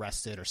gets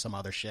arrested or some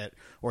other shit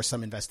or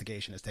some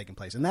investigation has taken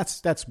place. And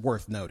that's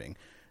worth noting.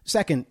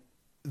 Second,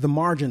 the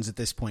margins at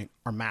this point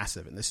are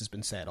massive, and this has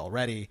been said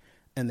already,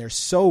 and they're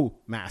so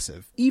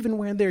massive. Even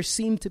when there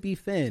seem to be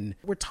thin,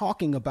 we're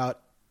talking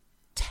about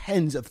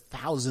tens of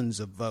thousands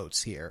of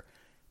votes here.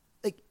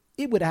 Like,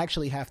 it would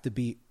actually have to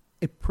be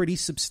a pretty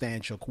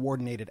substantial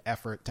coordinated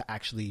effort to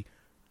actually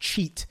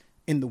cheat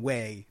in the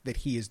way that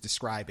he is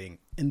describing.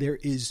 And there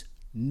is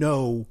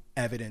no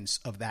evidence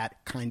of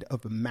that kind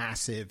of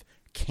massive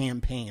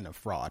campaign of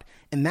fraud.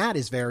 And that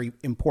is very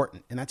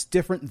important. And that's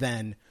different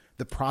than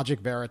the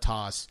Project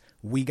Veritas.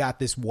 We got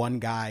this one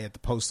guy at the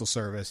Postal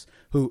Service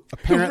who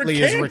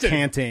apparently is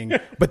recanting,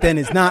 but then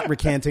is not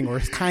recanting or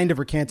is kind of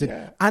recanted.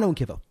 Yeah. I don't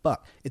give a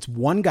fuck. It's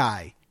one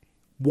guy,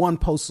 one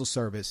Postal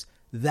Service.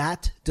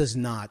 That does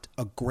not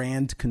a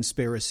grand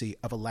conspiracy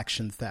of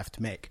election theft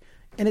make.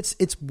 And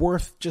it's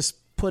worth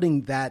just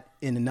putting that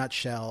in a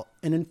nutshell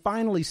and then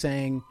finally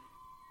saying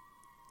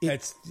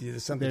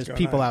there's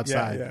people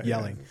outside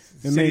yelling.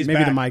 And maybe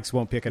the mics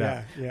won't pick it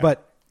up. Yeah.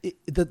 But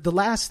the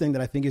last thing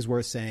that I think is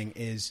worth saying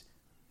is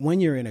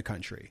when you're in a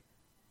country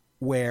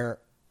where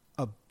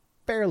a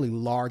fairly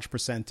large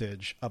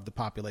percentage of the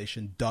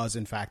population does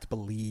in fact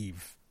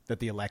believe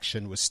that the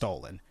election was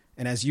stolen.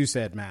 And as you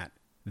said, Matt,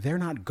 they're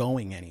not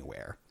going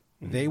anywhere.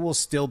 Mm-hmm. They will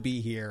still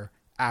be here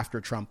after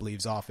Trump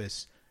leaves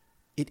office.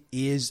 It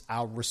is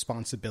our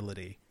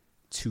responsibility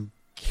to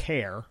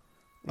care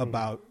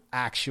about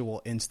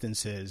actual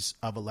instances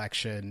of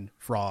election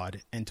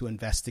fraud and to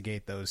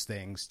investigate those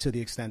things to the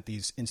extent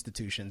these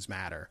institutions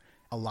matter.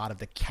 A lot of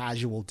the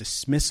casual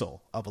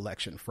dismissal of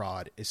election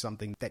fraud is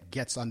something that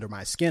gets under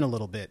my skin a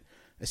little bit,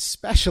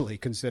 especially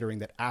considering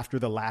that after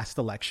the last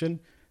election,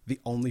 the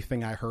only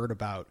thing I heard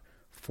about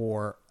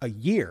for a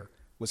year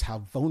was how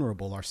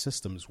vulnerable our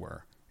systems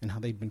were and how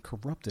they'd been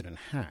corrupted and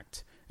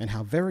hacked and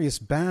how various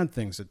bad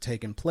things had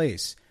taken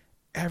place.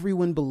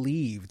 Everyone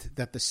believed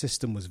that the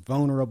system was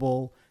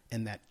vulnerable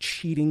and that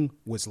cheating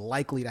was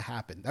likely to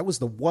happen. That was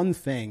the one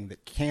thing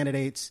that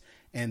candidates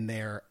and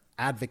their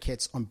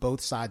advocates on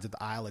both sides of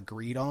the aisle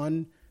agreed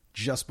on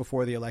just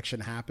before the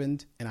election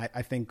happened. And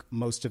I think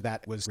most of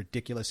that was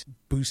ridiculous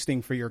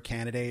boosting for your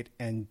candidate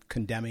and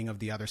condemning of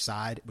the other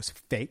side. It was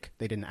fake.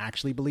 They didn't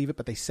actually believe it,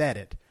 but they said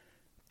it.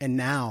 And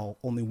now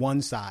only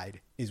one side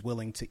is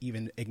willing to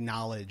even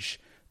acknowledge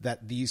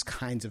that these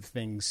kinds of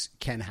things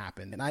can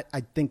happen. And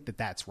I think that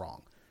that's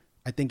wrong.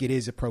 I think it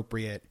is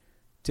appropriate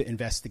to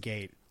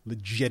investigate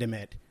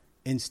legitimate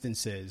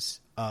instances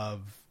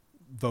of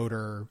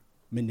voter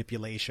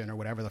manipulation or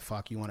whatever the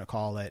fuck you want to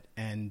call it.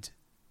 And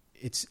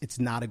it's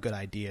not a good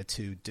idea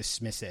to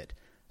dismiss it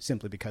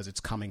simply because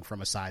it's coming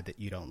from a side that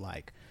you don't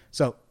like.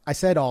 So I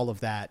said all of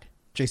that.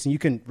 Jason, you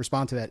can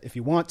respond to that if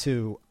you want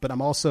to, but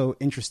I'm also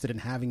interested in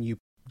having you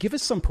give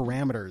us some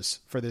parameters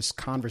for this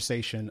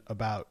conversation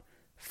about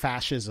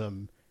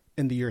fascism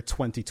in the year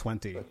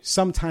 2020,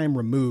 sometime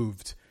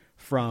removed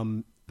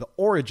from the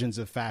origins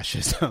of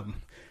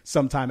fascism,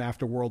 sometime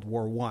after World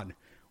War I,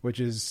 which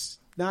is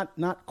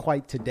not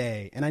quite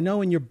today. And I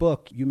know in your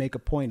book, you make a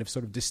point of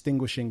sort of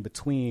distinguishing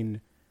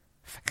between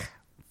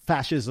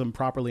fascism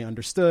properly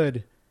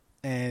understood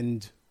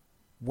and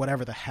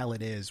whatever the hell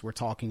it is we're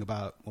talking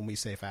about when we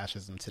say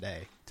fascism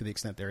today, to the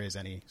extent there is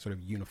any sort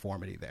of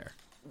uniformity there.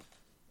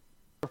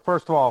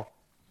 First of all,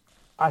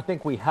 I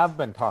think we have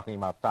been talking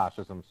about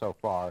fascism so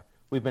far.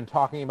 We've been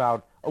talking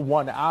about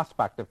one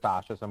aspect of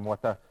fascism,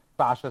 what the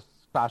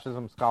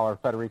fascism scholar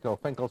Federico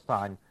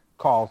Finkelstein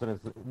calls in his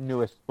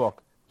newest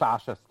book,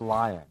 Fascist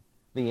Lying,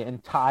 the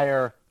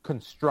entire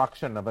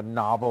construction of a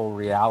novel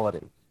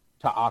reality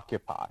to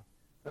occupy.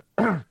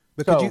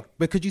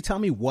 But could you tell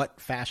me what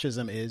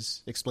fascism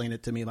is? Explain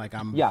it to me like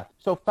I'm... Yeah.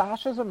 So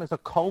fascism is a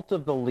cult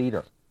of the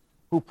leader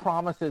who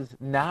promises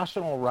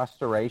national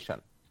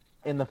restoration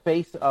in the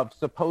face of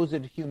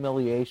supposed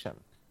humiliation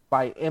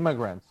by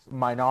immigrants,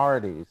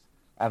 minorities,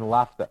 and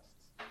leftists.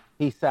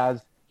 He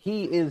says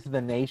he is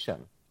the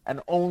nation, and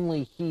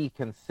only he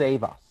can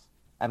save us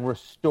and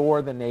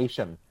restore the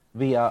nation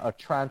via a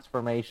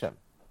transformation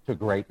to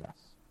greatness.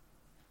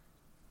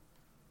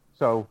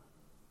 So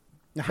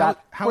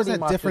how is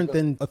that different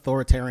than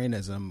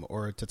authoritarianism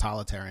or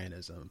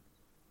totalitarianism?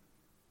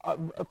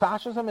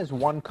 Fascism is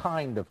one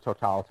kind of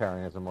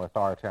totalitarianism or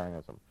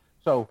authoritarianism.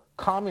 So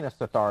communist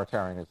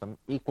authoritarianism,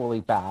 equally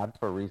bad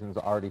for reasons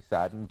already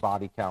said, and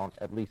body count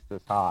at least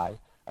as high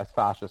as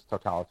fascist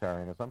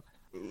totalitarianism,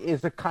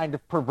 is a kind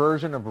of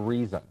perversion of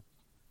reason.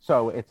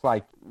 So it's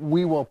like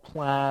we will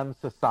plan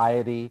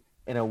society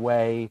in a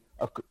way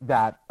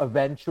that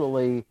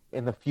eventually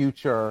in the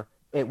future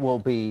it will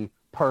be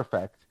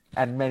perfect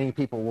and many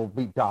people will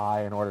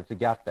die in order to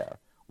get there.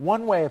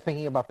 One way of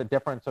thinking about the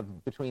difference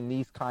between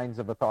these kinds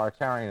of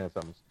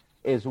authoritarianisms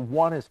is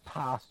one is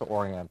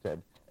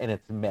past-oriented in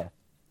its myth,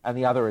 and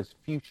the other is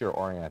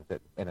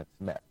future-oriented in its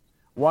myth.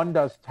 One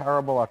does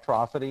terrible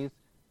atrocities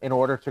in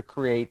order to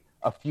create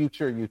a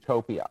future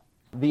utopia.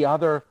 The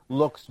other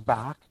looks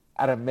back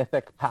at a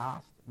mythic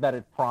past that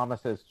it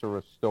promises to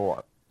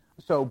restore.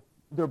 So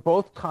they're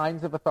both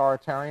kinds of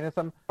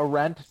authoritarianism.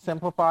 Arendt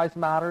simplifies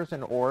matters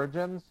in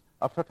origins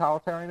of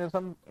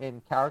totalitarianism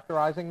in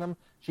characterizing them.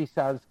 She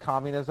says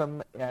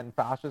communism and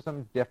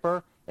fascism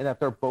differ in that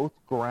they're both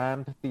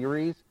grand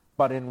theories,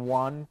 but in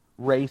one,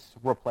 race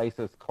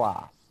replaces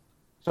class.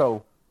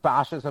 So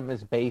fascism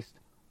is based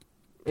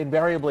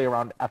invariably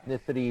around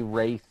ethnicity,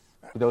 race.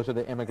 Those are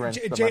the immigrants,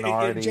 the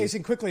minorities.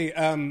 Jason, quickly,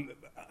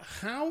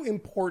 how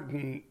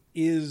important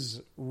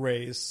is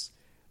race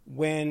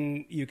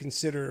when you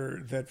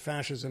consider that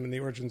fascism and the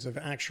origins of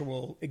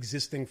actual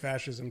existing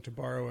fascism, to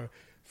borrow a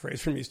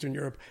phrase from Eastern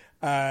Europe,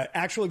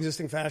 actual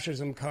existing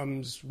fascism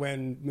comes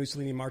when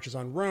Mussolini marches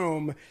on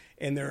Rome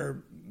and there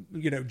are,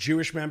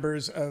 Jewish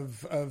members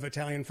of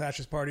Italian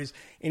fascist parties.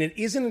 And it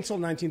isn't until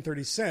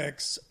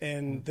 1936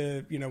 and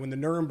when the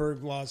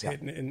Nuremberg laws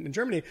hit in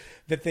Germany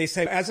that they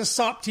say, as a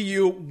sop to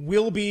you,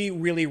 we'll be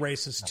really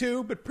racist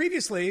too. But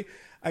previously,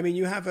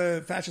 you have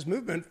a fascist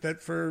movement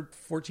that for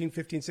 14,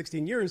 15,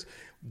 16 years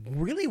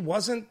really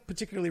wasn't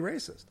particularly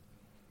racist.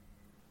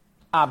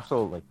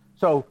 Absolutely.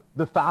 So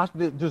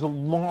there's a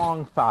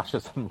long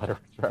fascism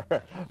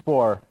literature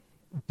for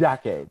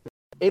decades.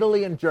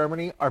 Italy and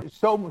Germany are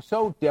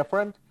so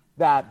different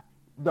that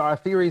there are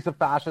theories of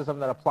fascism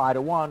that apply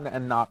to one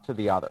and not to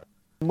the other.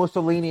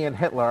 Mussolini and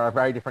Hitler are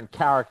very different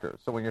characters.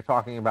 So when you're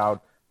talking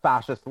about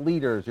fascist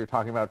leaders, you're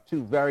talking about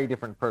two very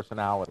different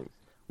personalities.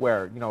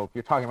 Where, if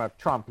you're talking about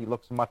Trump, he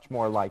looks much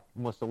more like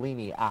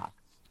Mussolini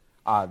acts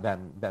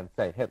than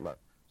say, Hitler.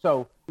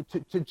 So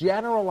to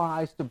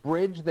generalize, to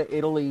bridge the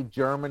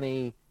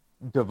Italy-Germany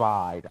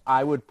divide,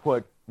 I would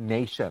put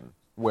nation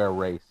where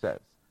race is.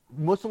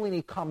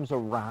 Mussolini comes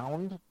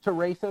around to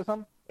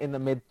racism in the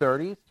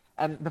mid-30s,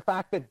 and the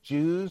fact that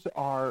Jews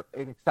are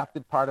an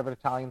accepted part of an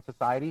Italian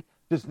society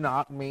does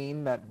not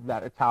mean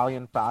that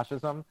Italian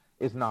fascism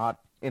is not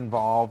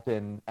involved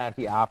in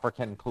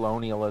anti-African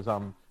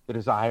colonialism, the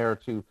desire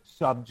to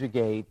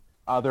subjugate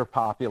other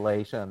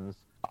populations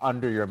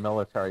under your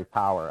military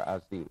power,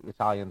 as the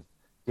Italians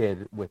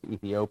did with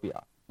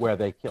Ethiopia, where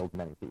they killed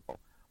many people.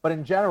 But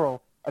in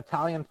general,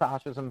 Italian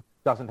fascism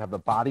doesn't have the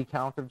body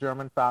count of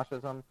German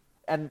fascism,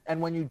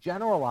 And when you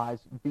generalize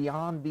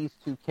beyond these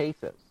two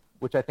cases,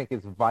 which I think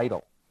is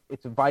vital,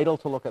 it's vital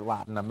to look at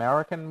Latin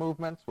American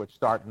movements, which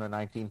start in the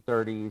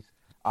 1930s.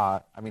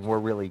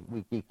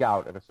 We geek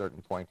out at a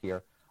certain point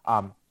here.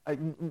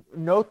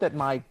 Note that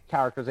my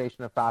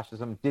characterization of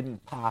fascism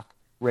didn't pack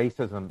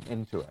racism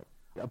into it.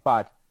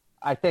 But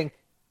I think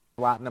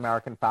Latin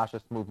American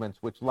fascist movements,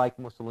 which, like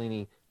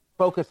Mussolini,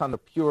 focus on the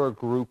pure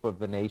group of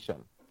the nation.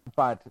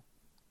 But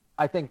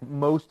I think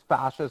most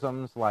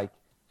fascisms, like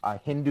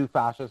Hindu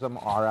fascism,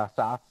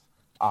 RSS,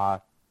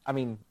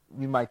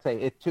 you might say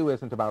it too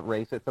isn't about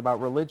race, it's about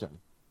religion.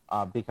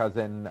 Because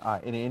in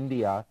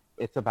India,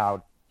 it's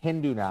about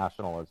Hindu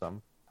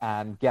nationalism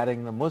and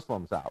getting the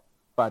Muslims out.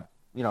 But,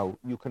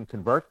 you can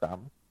convert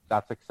them.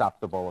 That's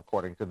acceptable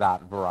according to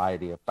that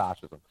variety of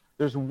fascism.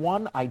 There's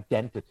one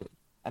identity,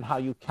 and how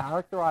you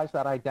characterize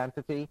that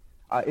identity,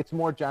 it's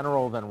more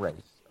general than race.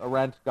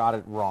 Arendt got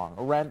it wrong.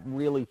 Arendt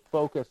really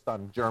focused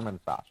on German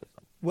fascism.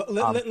 Well,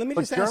 let me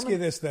just ask you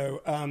this,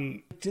 though.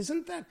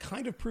 Doesn't that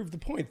kind of prove the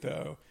point,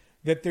 though,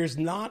 that there's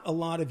not a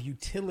lot of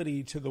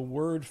utility to the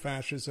word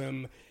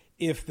fascism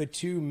if the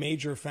two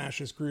major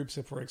fascist groups,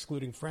 if we're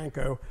excluding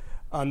Franco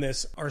on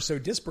this, are so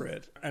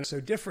disparate and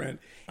so different?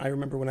 I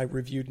remember when I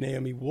reviewed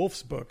Naomi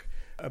Wolf's book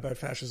about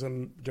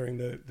fascism during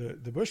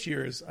the Bush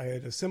years, I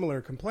had a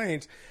similar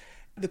complaint.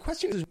 The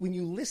question is, when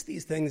you list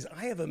these things,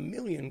 I have a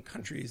million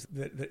countries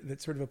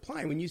that sort of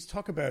apply. When you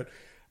talk about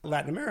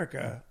Latin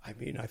America, I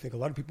think a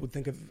lot of people would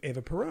think of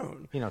Eva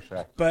Perón.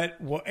 Pinochet.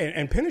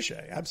 And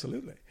Pinochet,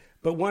 absolutely.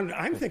 But one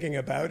I'm thinking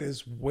about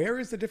is, where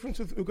is the difference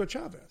with Hugo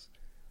Chavez?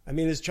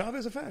 Is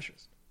Chavez a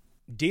fascist?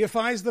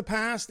 Deifies the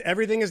past?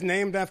 Everything is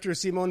named after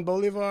Simon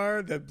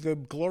Bolivar, the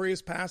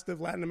glorious past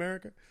of Latin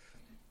America?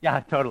 Yeah,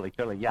 totally.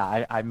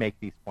 Yeah, I make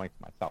these points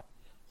myself.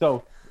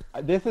 So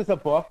this is a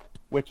book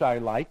which I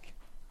like,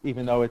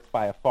 even though it's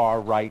by a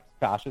far-right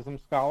fascism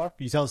scholar.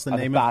 Can you tell us the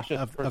name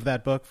of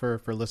that book for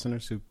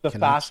listeners who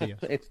cannot see us?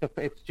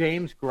 It's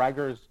James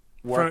Gregor's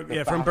work.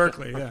 From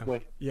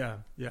Berkeley, yeah.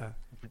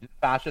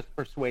 Fascist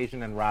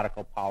Persuasion and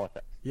Radical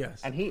Politics.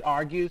 Yes. And he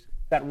argues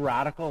that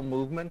radical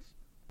movements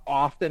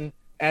often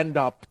end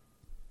up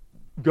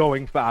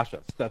going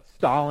fascist, that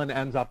Stalin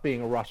ends up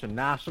being a Russian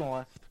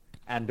nationalist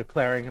and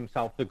declaring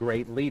himself the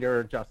great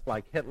leader, just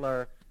like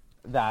Hitler,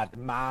 that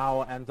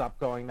Mao ends up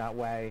going that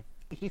way.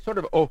 He sort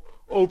of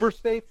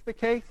overstates the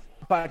case,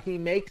 but he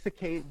makes a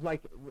case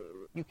like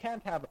you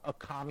can't have a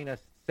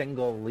communist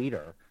single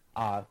leader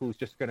who's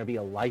just going to be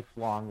a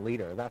lifelong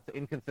leader. That's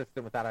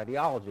inconsistent with that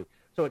ideology.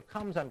 So it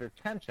comes under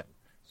tension.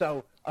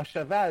 So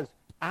Chavez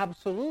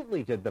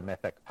absolutely did the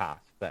mythic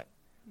past thing.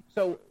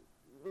 So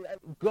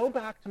go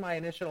back to my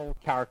initial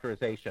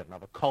characterization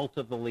of a cult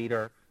of the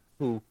leader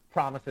who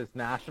promises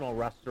national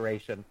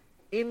restoration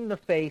in the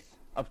face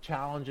of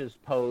challenges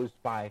posed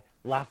by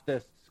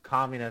leftists,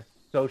 communists,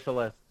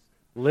 socialists.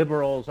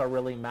 Liberals are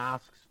really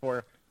masks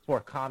for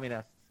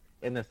communists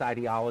in this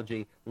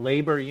ideology.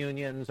 Labor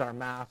unions are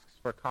masks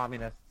for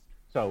communists.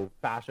 So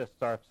fascists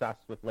are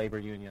obsessed with labor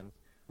unions.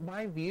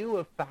 My view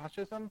of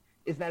fascism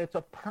is that it's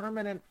a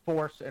permanent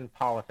force in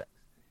politics.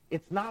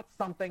 It's not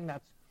something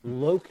that's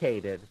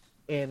located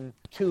in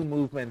two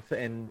movements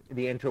in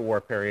the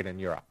interwar period in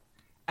Europe.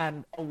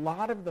 And a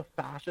lot of the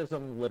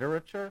fascism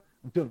literature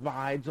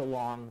divides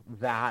along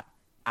that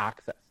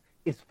axis.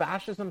 Is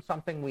fascism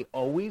something we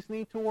always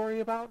need to worry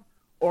about?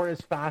 Or is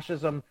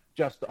fascism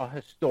just a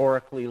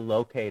historically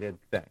located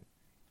thing?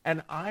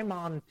 And I'm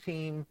on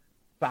team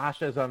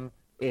fascism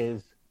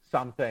is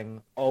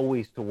something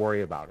always to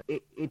worry about.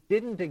 It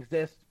didn't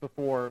exist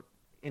before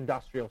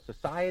industrial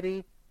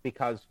society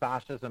because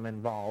fascism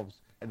involves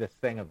this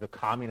thing of the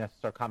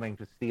communists are coming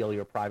to steal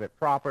your private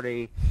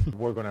property,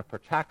 we're going to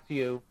protect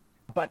you.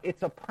 But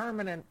it's a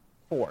permanent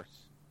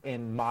force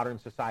in modern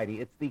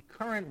society. It's the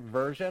current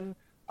version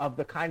of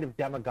the kind of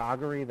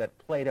demagoguery that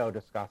Plato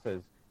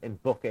discusses in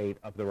Book 8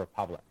 of the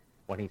Republic,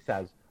 when he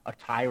says a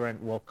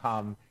tyrant will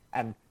come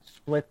and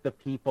split the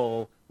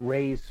people,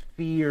 raise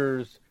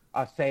fears,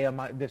 say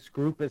this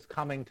group is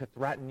coming to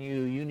threaten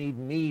you, you need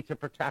me to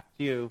protect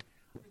you.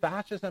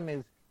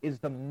 Fascism is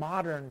the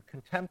modern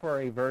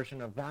contemporary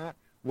version of that,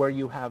 where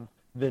you have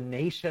the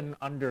nation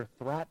under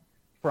threat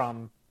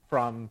from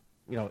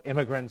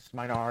immigrants,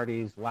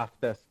 minorities,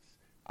 leftists.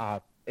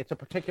 It's a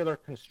particular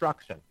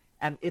construction,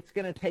 and it's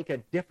going to take a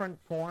different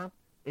form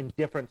in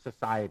different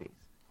societies.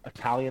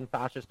 Italian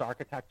fascist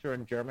architecture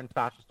and German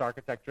fascist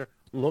architecture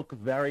look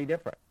very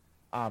different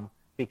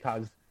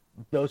because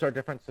those are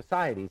different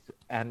societies,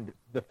 and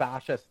the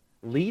fascist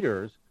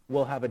leaders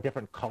will have a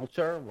different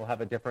culture, will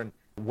have a different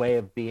way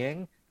of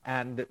being,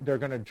 and they're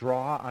going to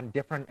draw on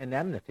different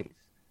indemnities.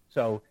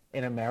 So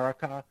in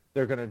America,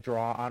 they're going to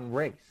draw on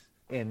race.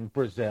 In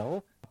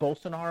Brazil,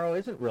 Bolsonaro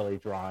isn't really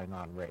drawing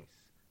on race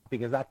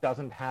because that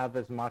doesn't have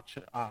as much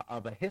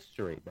of a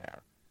history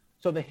there.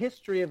 So the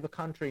history of the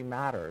country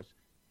matters.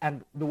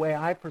 And the way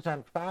I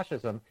present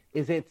fascism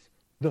is it's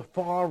the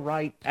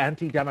far-right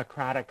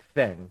anti-democratic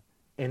thing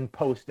in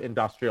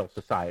post-industrial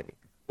society,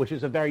 which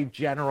is a very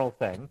general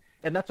thing.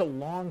 And that's a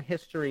long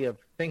history of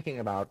thinking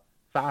about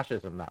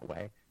fascism that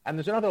way. And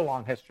there's another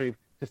long history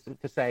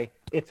to say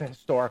it's a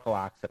historical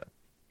accident.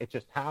 It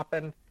just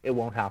happened. It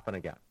won't happen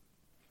again.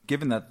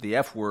 Given that the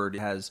F word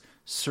has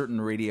certain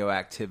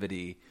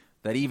radioactivity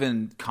that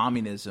even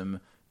communism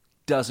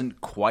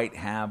doesn't quite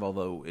have,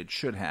 although it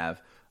should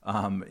have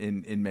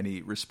in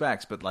many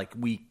respects, but like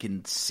we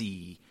can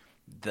see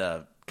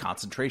the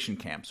concentration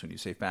camps when you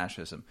say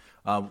fascism.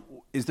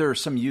 Is there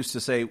some use to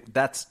say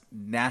that's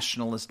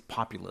nationalist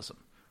populism,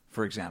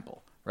 for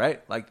example,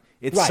 right? Like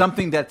it's Right.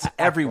 something that's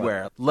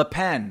everywhere. Le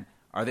Pen,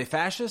 are they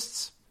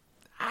fascists?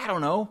 I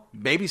don't know.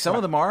 Maybe some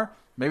of them are.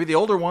 Maybe the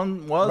older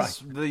one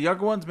was. Right. The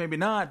younger ones, maybe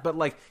not. But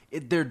like,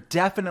 they're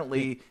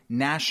definitely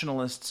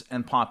nationalists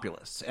and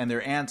populists, and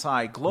they're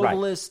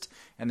anti-globalist,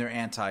 and they're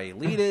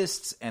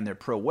anti-elitists, and they're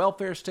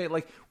pro-welfare state.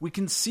 Like, we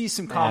can see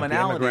some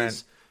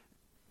commonalities.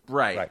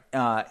 Right.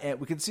 And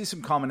we can see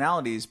some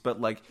commonalities, but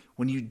like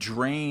when you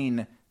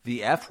drain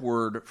the F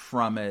word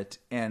from it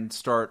and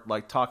start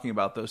like talking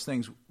about those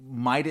things,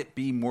 might it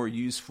be more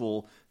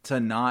useful to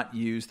not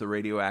use the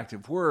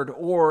radioactive word,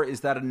 or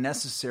is that a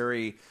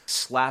necessary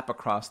slap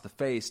across the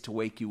face to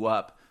wake you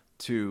up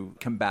to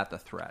combat the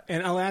threat?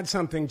 And I'll add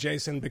something,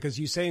 Jason, because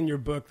you say in your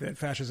book that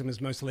fascism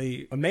is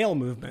mostly a male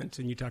movement,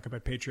 and you talk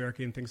about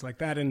patriarchy and things like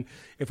that. And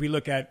if we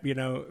look at,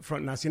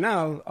 Front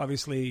National,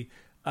 obviously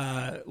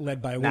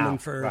led by a woman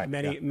for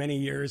many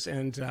years,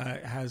 and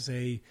has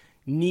a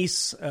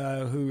niece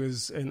who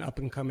is an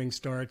up-and-coming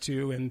star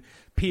too, and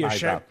Pia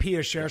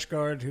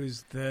Kjærsgaard,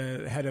 who's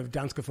the head of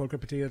Dansk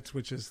Folkepartiet,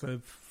 which is the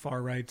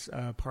far-right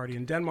party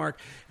in Denmark.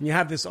 And you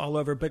have this all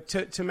over. But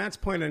to Matt's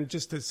point, and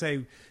just to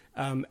say,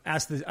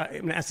 ask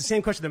the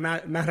same question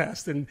that Matt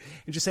asked, and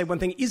just say one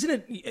thing: isn't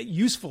it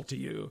useful to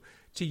you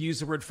to use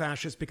the word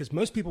fascist? Because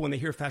most people, when they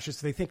hear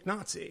fascist, they think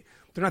Nazi.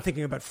 They're not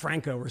thinking about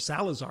Franco or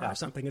Salazar or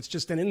something. It's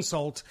just an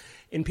insult.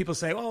 And people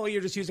say, oh,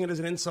 you're just using it as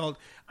an insult.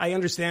 I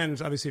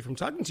understand, obviously, from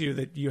talking to you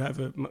that you have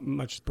a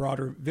much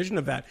broader vision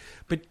of that.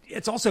 But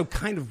it's also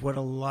kind of what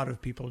a lot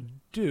of people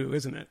do,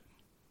 isn't it?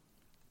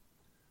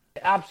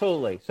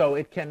 Absolutely. So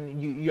it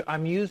can.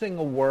 I'm using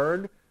a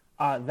word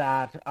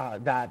that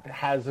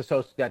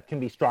can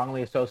be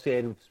strongly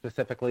associated with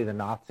specifically the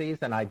Nazis,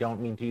 and I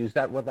don't mean to use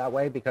that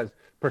way because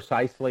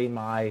precisely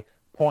my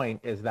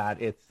point is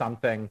that it's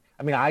something.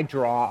 I mean, I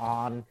draw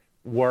on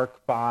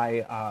work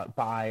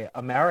by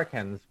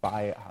Americans,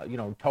 by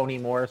Toni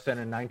Morrison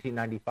in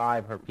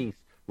 1995, her piece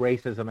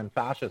 "Racism and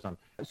Fascism."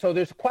 So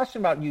there's a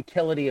question about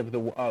utility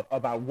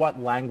about what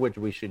language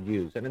we should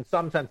use, and in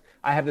some sense,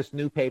 I have this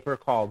new paper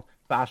called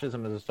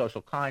Fascism is a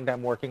Social Kind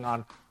I'm working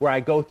on, where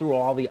I go through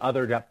all the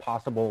other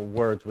possible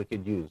words we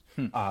could use.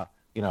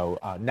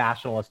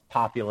 Nationalist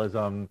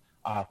populism,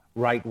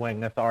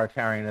 right-wing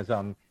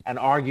authoritarianism, and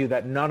argue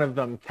that none of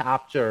them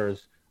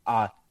captures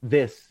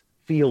this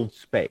field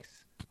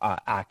space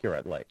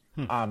accurately.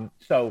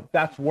 So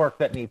that's work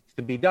that needs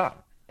to be done.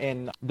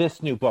 In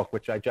this new book,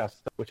 which I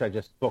just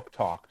book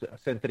talked,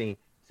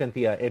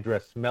 Cynthia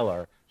Idris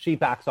Miller, she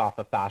backs off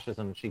of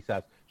fascism. She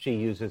says she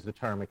uses the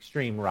term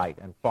extreme right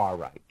and far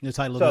right. The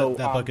title of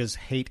that book is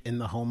Hate in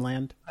the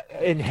Homeland?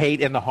 Hate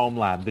in the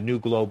Homeland, the new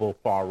global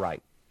far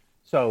right.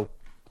 So,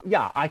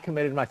 yeah, I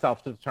committed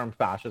myself to the term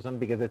fascism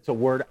because it's a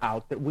word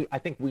out that I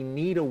think we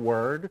need a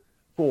word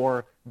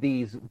for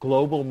these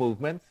global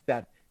movements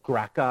that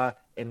Greca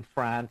in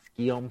France,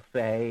 Guillaume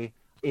Fay,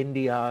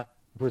 India,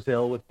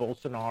 Brazil with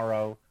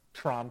Bolsonaro,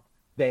 Trump,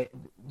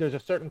 there's a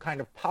certain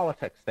kind of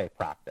politics they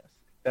practice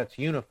that's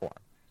uniform.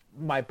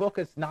 My book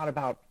is not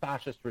about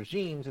fascist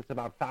regimes, it's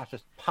about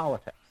fascist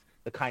politics,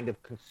 the kind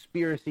of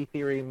conspiracy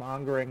theory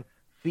mongering,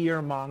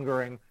 fear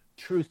mongering,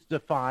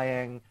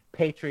 truth-defying,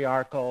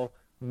 patriarchal,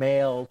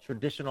 male,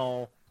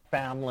 traditional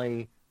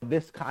family,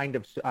 this kind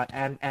of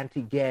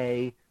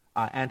anti-gay,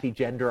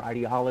 anti-gender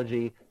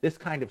ideology, this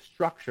kind of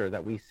structure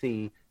that we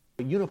see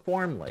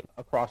uniformly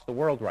across the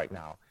world right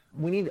now.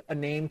 We need a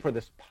name for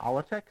this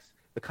politics,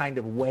 the kind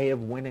of way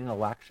of winning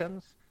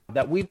elections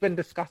that we've been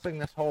discussing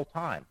this whole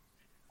time.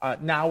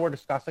 Now we're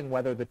discussing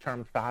whether the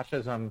term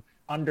fascism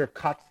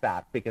undercuts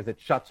that because it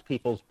shuts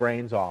people's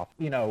brains off.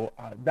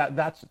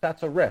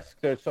 That's a risk.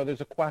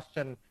 There's a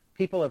question.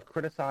 People have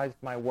criticized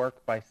my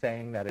work by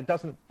saying that it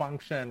doesn't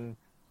function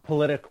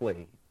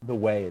politically the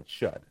way it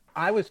should.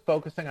 I was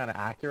focusing on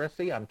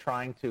accuracy. I'm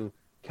trying to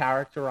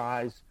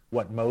characterize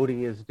what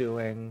Modi is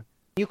doing.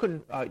 You can,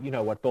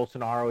 what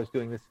Bolsonaro is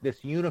doing,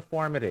 this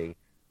uniformity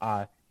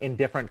in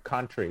different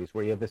countries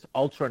where you have this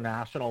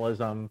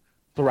ultra-nationalism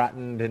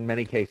threatened in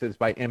many cases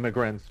by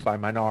immigrants, by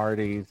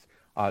minorities,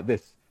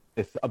 this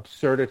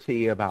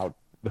absurdity about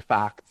the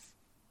facts.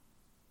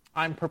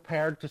 I'm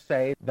prepared to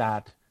say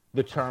that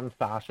the term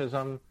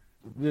fascism,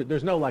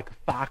 there's no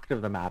fact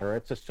of the matter.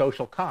 It's a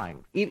social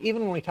kind.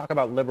 Even when we talk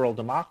about liberal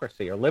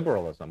democracy or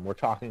liberalism,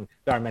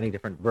 there are many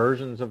different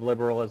versions of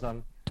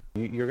liberalism.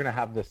 You're going to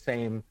have the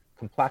same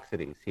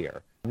complexities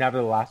here.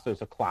 Nevertheless,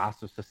 there's a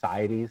class of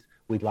societies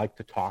we'd like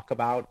to talk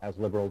about as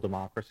liberal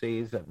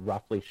democracies that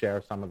roughly share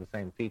some of the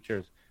same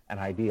features and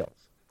ideals.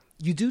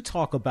 You do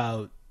talk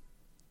about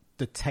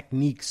the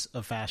techniques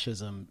of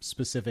fascism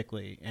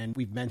specifically. And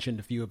we've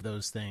mentioned a few of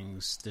those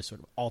things, this sort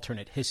of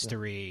alternate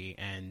history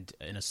and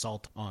an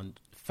assault on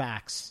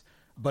facts.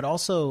 But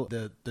also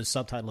the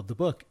subtitle of the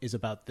book is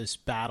about this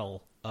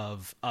battle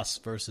of us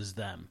versus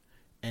them.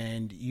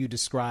 And you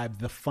describe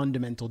the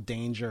fundamental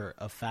danger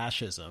of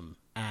fascism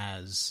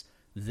as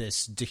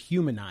this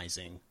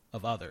dehumanizing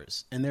of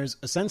others. And there's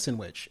a sense in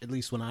which, at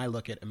least when I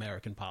look at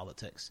American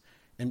politics,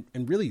 and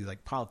really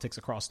like politics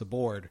across the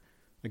board,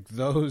 like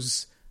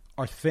those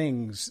are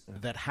things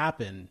that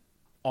happen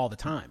all the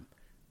time.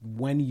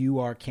 When you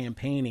are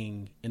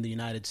campaigning in the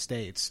United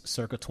States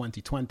circa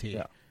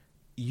 2020,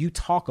 you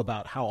talk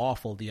about how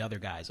awful the other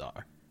guys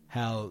are,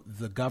 how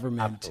the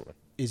government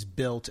is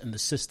built and the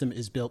system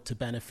is built to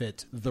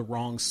benefit the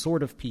wrong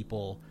sort of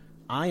people.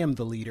 I am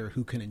the leader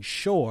who can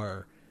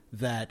ensure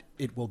that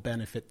it will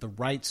benefit the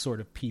right sort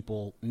of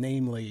people,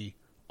 namely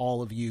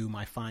all of you,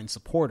 my fine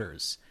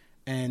supporters.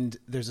 And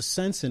there's a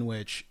sense in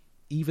which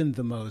even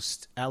the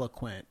most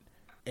eloquent,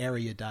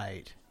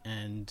 erudite,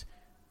 and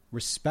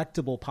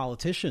respectable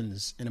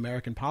politicians in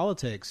American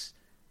politics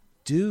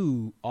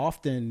do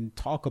often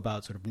talk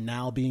about sort of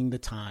now being the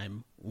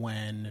time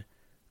when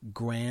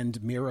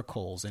grand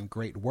miracles and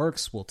great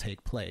works will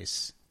take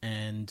place.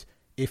 And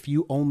if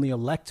you only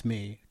elect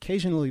me,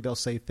 occasionally they'll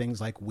say things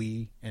like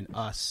we and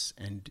us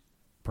and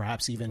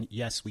perhaps even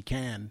yes, we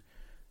can.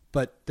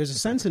 But there's a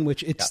sense in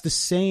which it's the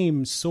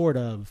same sort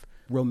of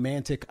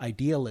romantic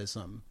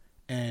idealism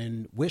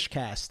and wish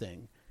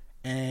casting.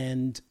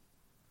 And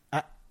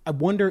I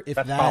wonder if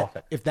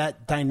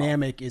that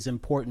dynamic is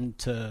important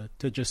to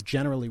just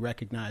generally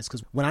recognize.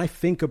 Because when I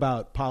think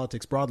about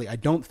politics broadly, I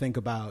don't think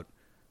about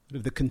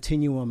the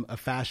continuum of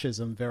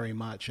fascism very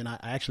much. And I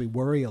actually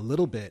worry a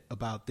little bit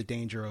about the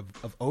danger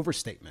of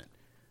overstatement.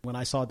 When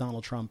I saw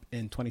Donald Trump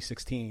in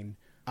 2016,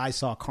 I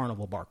saw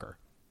Carnival Barker.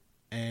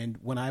 And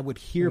when I would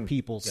hear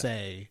people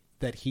say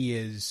that he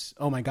is,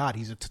 oh my God,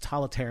 he's a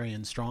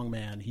totalitarian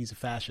strongman, he's a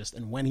fascist,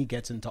 and when he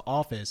gets into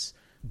office,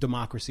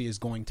 democracy is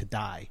going to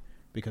die,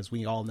 because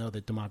we all know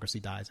that democracy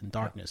dies in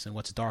darkness, and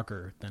what's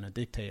darker than a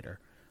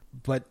dictator?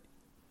 But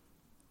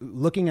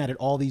looking at it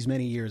all these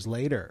many years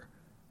later,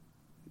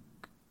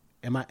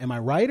 am I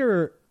right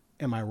or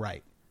am I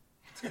right?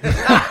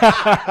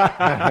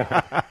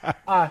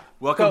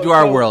 Welcome to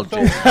our world,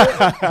 Jason.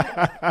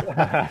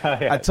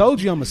 I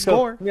told you I'm a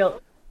score.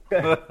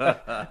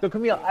 So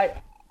Camille,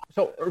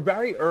 so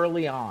very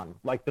early on,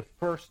 like the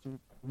first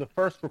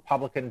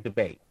Republican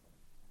debate,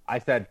 I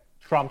said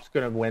Trump's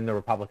going to win the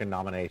Republican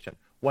nomination.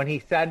 When he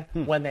said,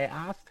 when they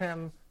asked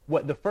him,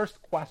 what the first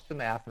question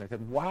they asked him, they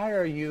said, "Why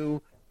are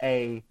you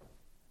a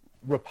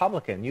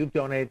Republican? You've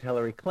donated to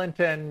Hillary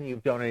Clinton.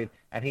 You've donated,"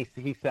 and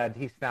he said,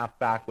 he snapped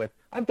back with,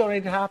 "I've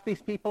donated to half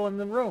these people in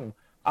the room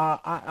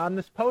on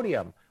this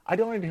podium. I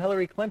donated to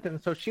Hillary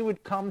Clinton so she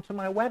would come to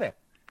my wedding.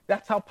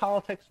 That's how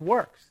politics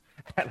works."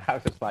 And I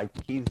was just like,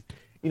 he's,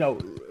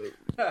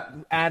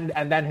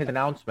 and then his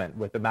announcement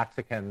with the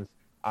Mexicans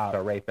are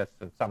rapists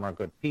and some are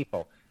good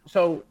people.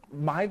 So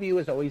my view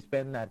has always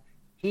been that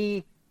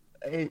he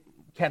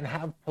can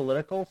have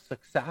political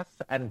success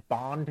and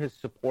bond his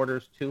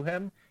supporters to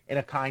him in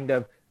a kind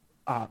of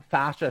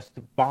fascist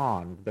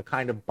bond, the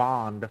kind of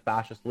bond a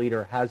fascist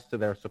leader has to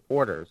their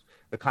supporters,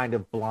 the kind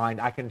of blind,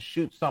 I can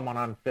shoot someone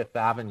on Fifth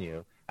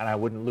Avenue and I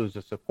wouldn't lose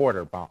a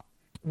supporter bond.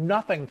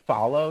 Nothing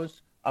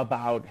follows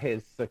about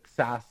his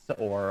success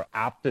or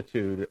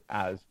aptitude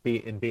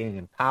in being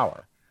in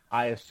power.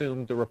 I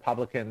assumed the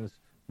Republicans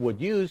would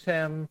use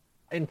him.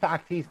 In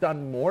fact, he's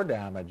done more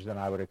damage than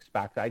I would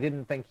expect. I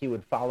didn't think he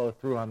would follow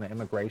through on the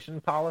immigration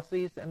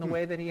policies in the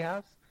way that he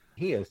has.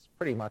 He has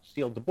pretty much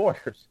sealed the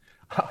borders.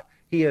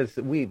 He's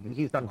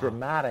done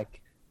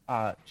dramatic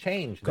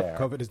change there.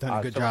 COVID has done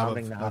a good job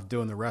of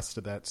doing the rest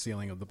of that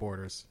sealing of the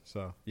borders.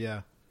 So,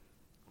 yeah.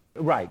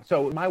 Right.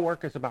 So my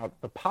work is about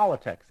the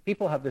politics.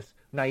 People have this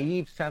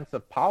naive sense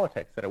of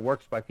politics, that it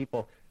works by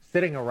people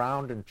sitting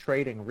around and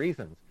trading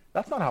reasons.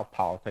 That's not how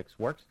politics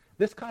works.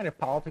 This kind of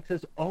politics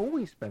has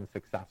always been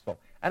successful,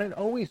 and it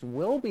always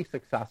will be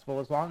successful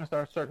as long as there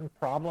are certain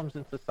problems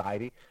in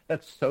society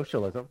that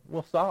socialism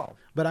will solve.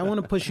 But I want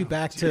to push you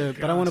back to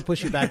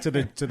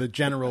the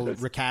general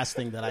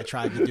recasting that I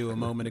tried to do a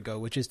moment ago,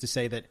 which is to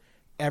say that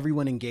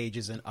everyone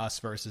engages in us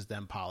versus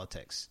them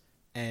politics.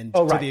 And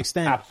to the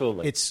extent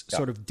it's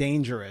sort of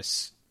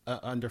dangerous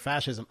under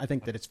fascism, I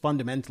think that it's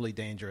fundamentally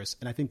dangerous.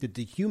 And I think the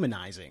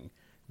dehumanizing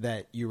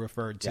that you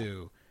referred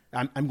to,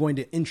 I'm going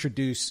to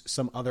introduce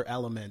some other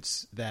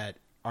elements that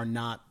are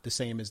not the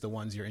same as the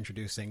ones you're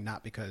introducing,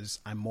 not because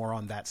I'm more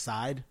on that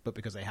side, but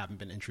because they haven't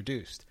been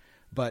introduced.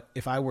 But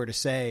if I were to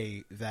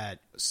say that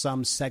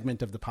some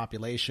segment of the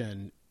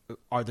population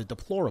are the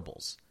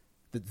deplorables,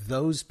 that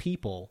those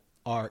people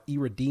are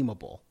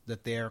irredeemable,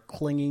 that they're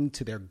clinging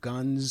to their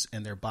guns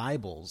and their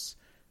Bibles,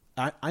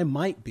 I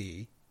might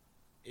be,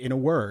 in a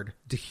word,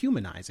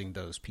 dehumanizing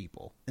those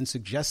people and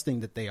suggesting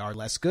that they are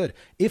less good.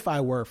 If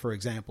I were, for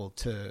example,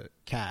 to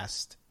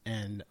cast,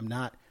 and I'm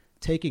not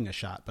taking a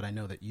shot, but I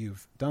know that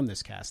you've done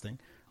this casting,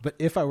 but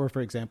if I were,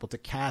 for example, to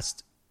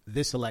cast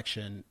this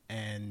election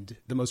and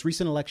the most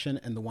recent election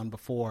and the one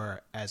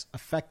before as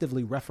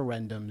effectively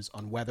referendums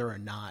on whether or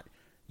not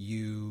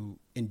you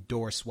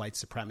endorse white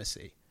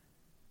supremacy,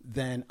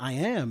 then I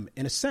am,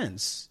 in a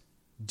sense,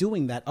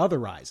 doing that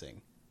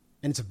otherizing.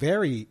 And it's a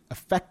very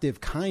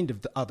effective kind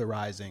of the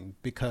otherizing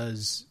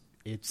because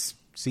it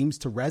seems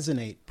to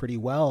resonate pretty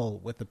well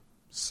with a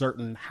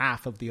certain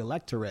half of the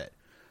electorate.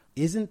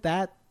 Isn't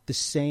that the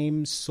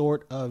same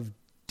sort of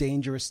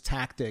dangerous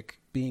tactic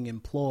being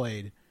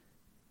employed?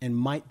 And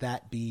might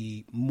that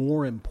be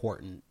more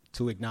important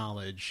to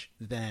acknowledge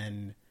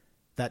than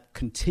that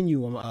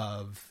continuum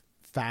of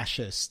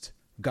fascist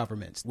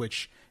governments,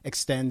 which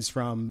extends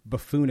from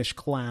buffoonish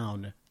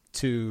clown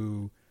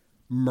to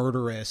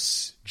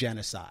murderous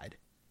genocide?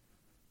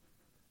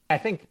 I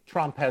think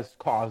Trump has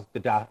caused the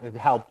death,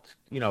 helped,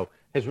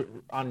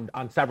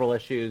 on several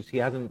issues. He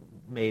hasn't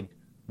made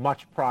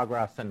much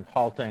progress in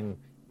halting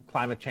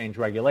climate change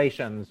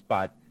regulations,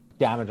 but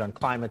damage on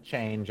climate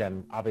change,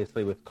 and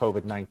obviously with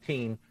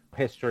COVID-19,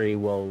 history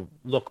will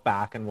look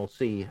back and we'll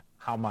see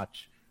how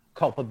much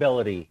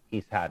culpability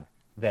he's had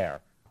there.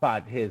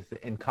 But his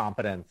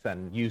incompetence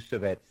and use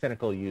of it,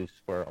 cynical use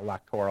for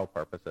electoral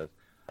purposes.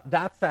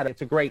 That said,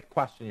 it's a great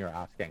question you're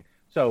asking.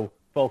 So,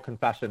 full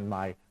confession,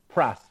 my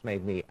press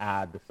made me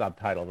add the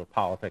subtitle, The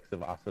Politics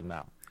of Us and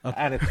Them. Okay.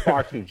 And it's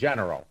far too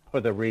general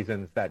for the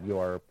reasons that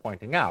you're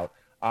pointing out.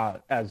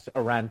 As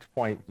Arendt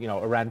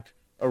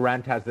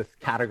Arendt has this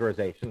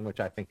categorization, which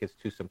I think is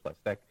too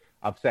simplistic,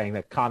 of saying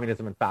that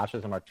communism and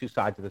fascism are two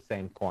sides of the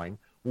same coin.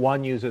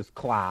 One uses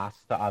class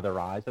to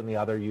otherize, and the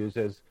other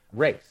uses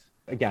race.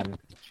 Again,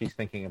 she's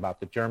thinking about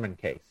the German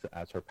case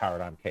as her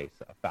paradigm case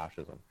of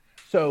fascism.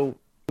 So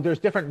there's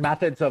different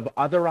methods of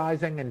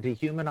otherizing and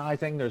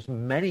dehumanizing. There's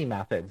many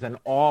methods, and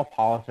all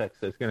politics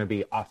is going to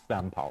be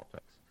us-them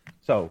politics.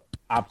 So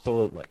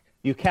absolutely.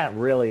 You can't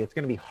really, it's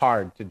going to be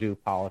hard to do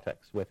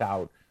politics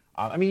without,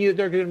 there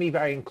are going to be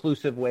very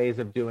inclusive ways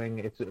of doing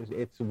it.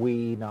 It's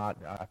we, not,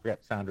 I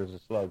forget Sanders'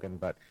 slogan,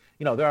 but,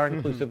 there are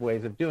inclusive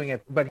ways of doing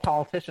it. But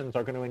politicians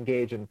are going to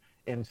engage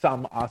in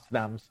some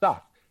us-them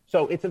stuff.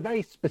 So it's a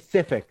very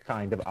specific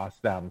kind of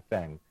us-them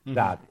thing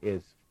that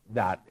is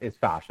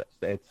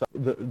fascist. It's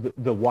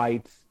the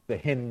whites, the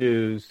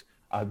Hindus,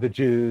 the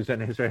Jews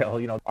in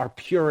Israel, our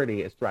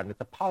purity is threatened.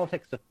 It's a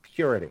politics of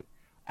purity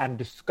and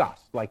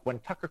disgust. Like when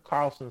Tucker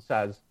Carlson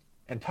says,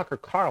 and Tucker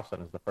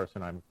Carlson is the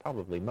person I'm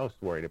probably most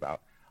worried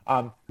about,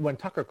 when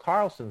Tucker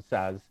Carlson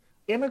says,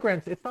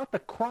 immigrants, it's not the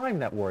crime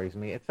that worries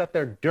me, it's that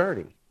they're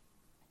dirty.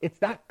 It's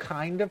that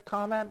kind of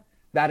comment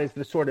that is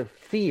the sort of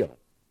feel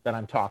that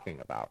I'm talking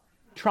about.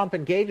 Trump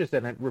engages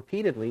in it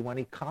repeatedly when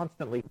he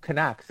constantly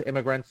connects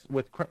immigrants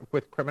with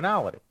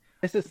criminality.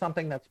 This is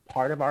something that's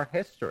part of our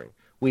history.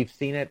 We've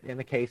seen it in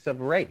the case of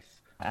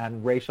race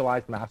and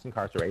racialized mass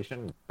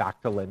incarceration,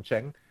 back to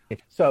lynching.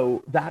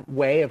 So that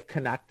way of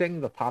connecting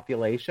the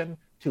population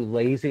to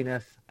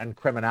laziness and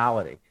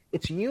criminality,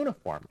 it's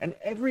uniform and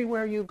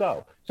everywhere you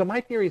go. So my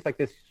theory is like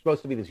this,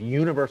 supposed to be this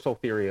universal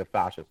theory of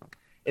fascism.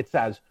 It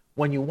says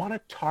when you want to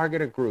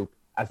target a group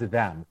as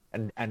them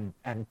and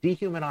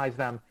dehumanize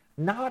them,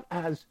 not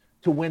as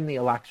to win the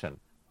election,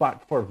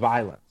 but for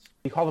violence.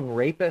 You call them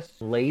rapists,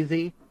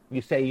 lazy.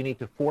 You say you need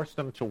to force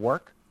them to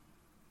work.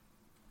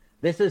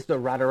 This is the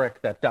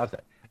rhetoric that does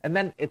it. And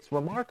then it's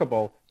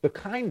remarkable the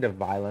kind of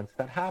violence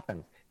that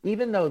happens.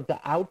 Even though the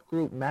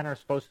outgroup men are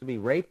supposed to be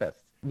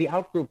rapists, the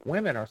outgroup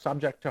women are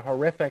subject to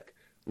horrific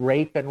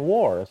rape and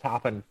war, as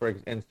happened, for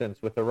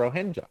instance, with the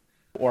Rohingya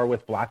or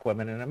with black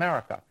women in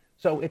America.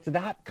 So it's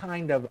that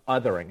kind of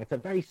othering. It's a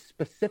very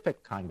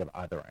specific kind of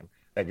othering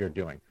that you're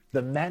doing.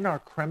 The men are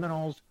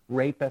criminals,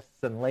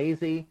 rapists, and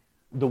lazy.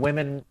 The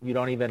women, you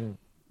don't even,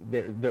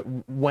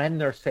 when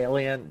they're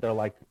salient, they're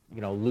like,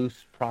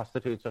 loose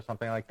prostitutes or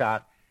something like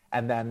that.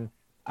 And then,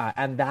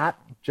 and that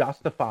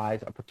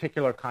justifies a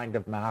particular kind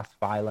of mass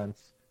violence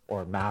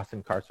or mass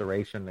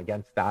incarceration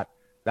against that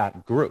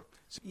group.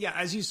 Yeah,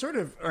 as you sort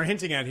of are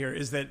hinting at here,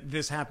 is that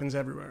this happens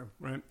everywhere,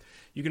 right?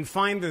 You can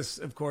find this,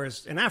 of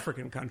course, in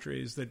African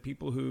countries, that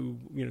people who,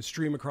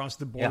 stream across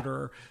the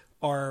border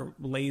are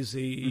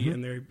lazy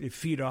and they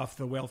feed off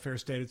the welfare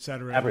state, et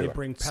cetera. Everywhere. They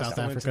bring South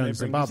pestilence Africa and and they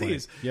bring Zimbabwe.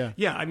 disease.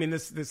 Yeah. I mean,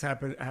 this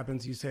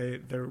happens. You say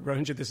the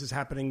Rohingya. This is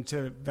happening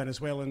to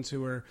Venezuelans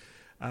who are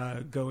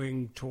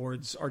going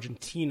towards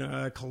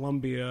Argentina,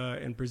 Colombia,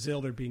 and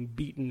Brazil. They're being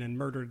beaten and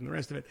murdered and the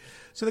rest of it.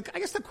 So I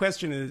guess the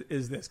question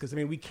is this, because,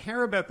 we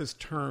care about this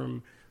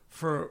term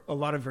for a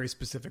lot of very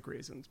specific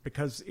reasons,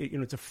 because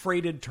it's a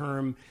freighted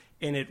term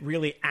and it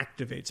really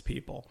activates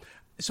people.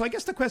 So I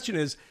guess the question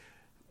is,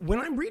 when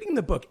I'm reading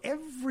the book,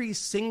 every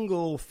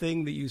single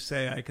thing that you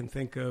say, I can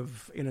think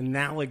of an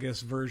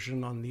analogous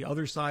version on the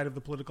other side of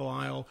the political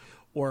aisle,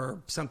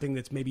 or something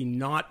that's maybe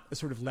not a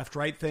sort of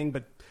left-right thing,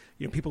 but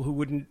people who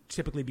wouldn't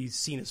typically be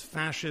seen as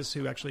fascists,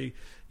 who actually,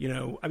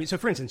 so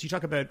for instance, you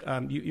talk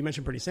about, you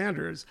mentioned Bernie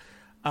Sanders.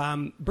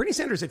 Bernie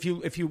Sanders, if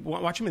you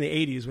watch him in the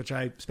 80s, which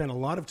I spent a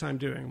lot of time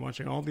doing,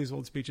 watching all these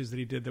old speeches that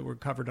he did that were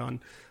covered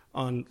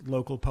on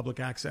local public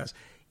access,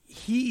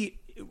 he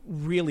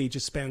really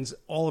just spends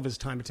all of his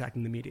time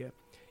attacking the media.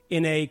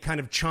 in a kind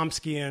of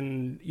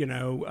Chomskyan,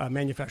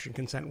 manufacturing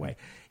consent way.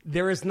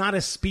 There is not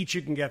a speech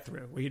you can get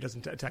through where he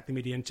doesn't attack the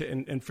media.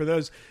 And for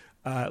those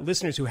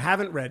listeners who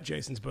haven't read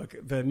Jason's book,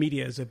 the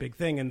media is a big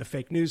thing, and the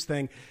fake news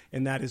thing,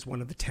 and that is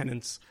one of the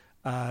tenets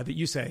that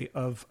you say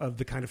of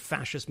the kind of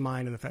fascist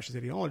mind and the fascist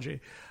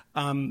ideology.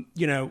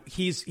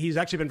 He's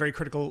actually been very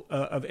critical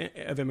of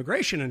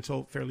immigration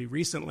until fairly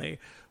recently,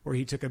 where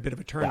he took a bit of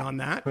a turn on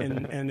that,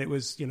 and it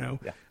was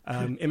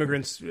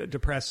immigrants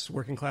depress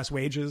working class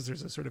wages.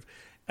 There's a sort of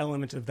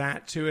element of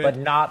that to it, but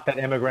not that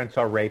immigrants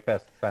are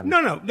rapists and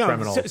no.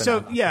 criminals.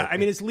 So I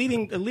mean, it's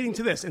leading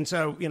to this, and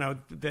so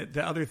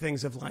the other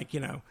things of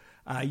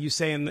you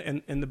say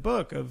in the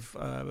book of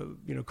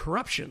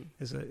corruption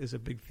is a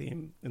big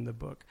theme in the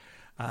book.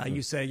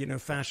 You say,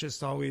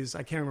 fascists always,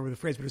 I can't remember the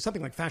phrase, but it was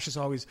something like fascists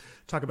always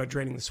talk about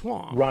draining the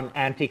swamp. Run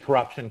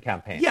anti-corruption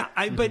campaigns. Yeah,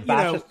 but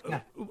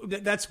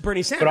that's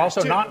Bernie Sanders. But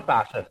also too.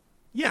 Non-fascist.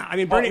 Yeah, I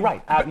mean, Bernie.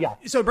 Right. Yeah.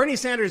 So Bernie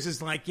Sanders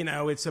is like,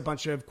 it's a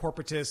bunch of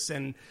corporatists,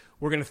 and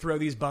we're going to throw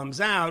these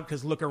bums out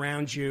because look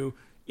around you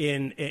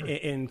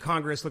in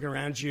Congress, look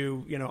around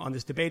you, on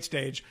this debate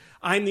stage.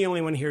 I'm the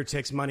only one here who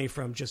takes money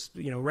from just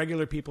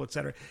regular people, et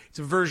cetera. It's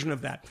a version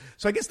of that.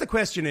 So I guess the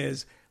question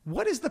is,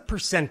 what is the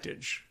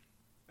percentage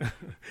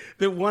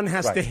that one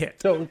has to hit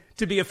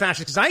to be a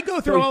fascist? Because I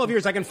go through all of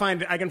yours, I can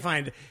find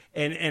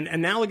an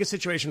analogous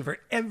situation for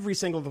every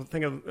single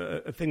thing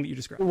that you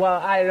described.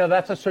 Well, I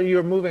know so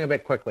you're moving a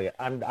bit quickly.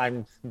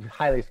 I'm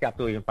highly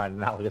skeptical you can find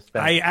an analogous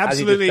thing. I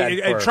absolutely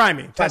try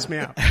me, test me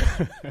out.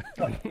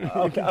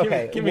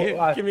 Okay. Give me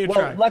a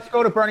try. Let's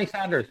go to Bernie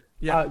Sanders.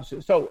 Yeah.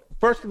 So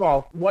first of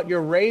all, what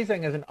you're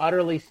raising is an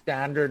utterly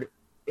standard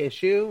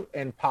issue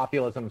in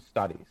populism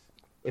studies.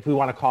 If we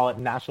want to call it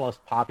nationalist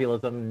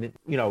populism,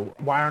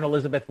 why aren't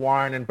Elizabeth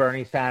Warren and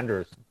Bernie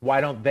Sanders? Why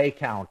don't they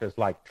count as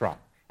like Trump?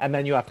 And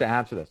then you have to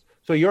answer this.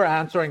 So you're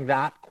answering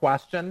that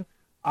question.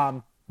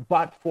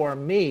 But for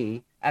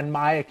me, and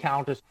my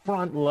account is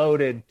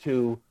front-loaded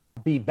to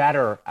be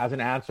better as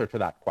an answer to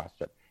that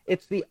question.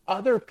 It's the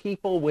other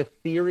people with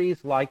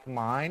theories like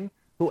mine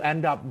who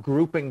end up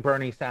grouping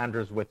Bernie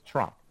Sanders with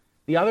Trump.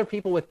 The other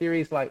people with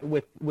theories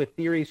with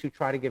theories who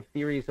try to give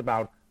theories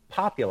about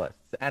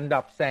populists end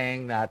up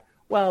saying that,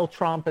 well,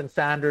 Trump and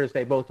Sanders,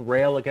 they both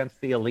rail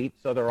against the elite,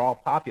 so they're all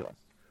populists.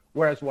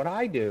 Whereas what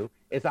I do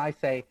is I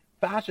say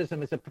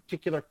fascism is a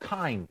particular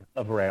kind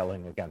of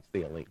railing against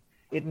the elite.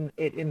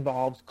 It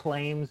involves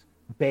claims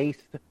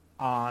based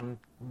on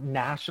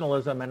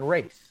nationalism and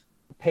race,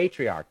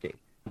 patriarchy.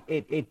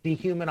 It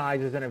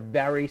dehumanizes in a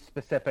very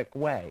specific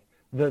way.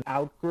 The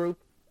outgroup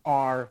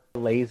are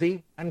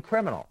lazy and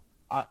criminal.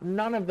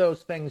 None of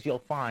those things you'll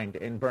find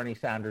in Bernie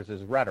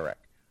Sanders' rhetoric.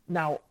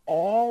 Now,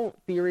 all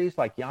theories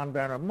like Jan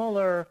Werner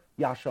Müller,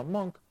 Yascha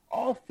Mounk,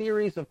 all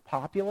theories of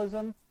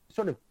populism,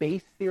 sort of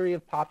base theory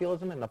of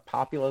populism in the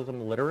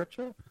populism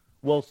literature,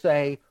 will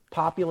say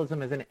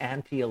populism is an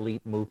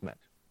anti-elite movement,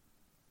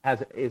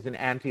 is an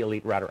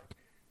anti-elite rhetoric.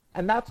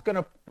 And that's going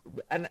to,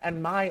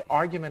 and my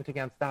argument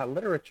against that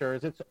literature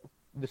is it's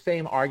the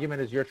same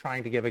argument as you're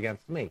trying to give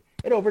against me.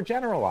 It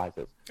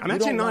overgeneralizes. I'm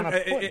actually not,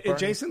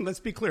 Jason, let's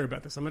be clear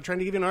about this. I'm not trying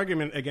to give you an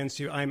argument against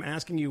you. I'm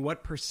asking you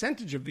what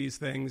percentage of these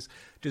things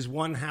does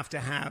one have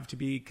to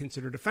be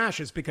considered a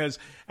fascist? Because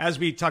as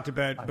we talked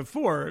about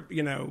before,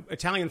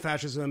 Italian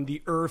fascism,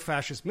 the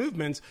fascist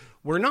movements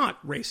were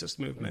not racist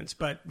movements,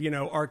 but,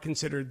 are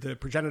considered the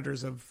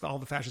progenitors of all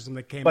the fascism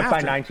that came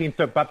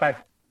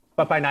after.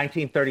 But by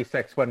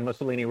 1936, when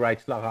Mussolini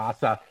writes La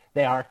Raza,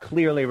 they are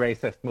clearly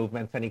racist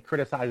movements, and he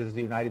criticizes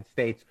the United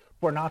States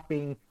for not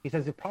being. He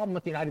says the problem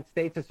with the United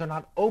States is they're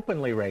not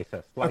openly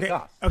racist like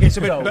us.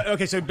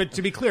 But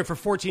to be clear, for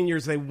 14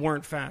 years they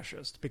weren't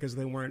fascist because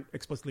they weren't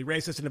explicitly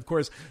racist, and of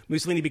course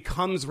Mussolini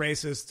becomes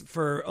racist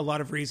for a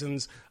lot of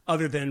reasons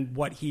other than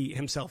what he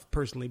himself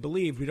personally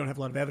believed. We don't have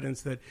a lot of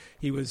evidence that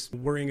he was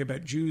worrying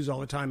about Jews all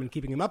the time and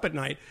keeping them up at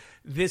night.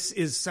 This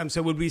is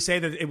so. Would we say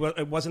that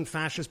it wasn't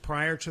fascist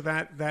prior to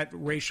that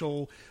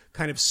racial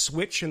kind of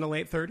switch in the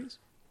late 30s?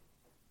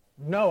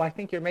 No, I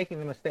think you're making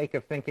the mistake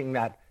of thinking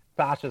that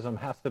fascism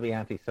has to be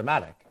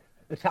anti-Semitic.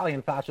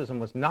 Italian fascism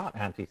was not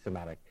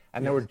anti-Semitic,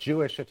 and there were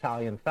Jewish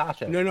Italian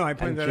fascists. No, I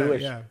pointed that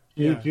out.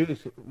 Yeah.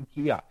 Jews.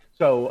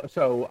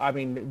 So I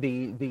mean,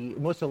 the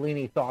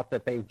Mussolini thought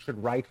that they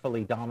should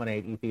rightfully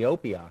dominate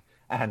Ethiopia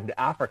and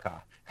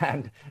Africa,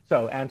 and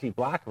so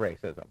anti-black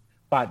racism.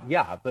 But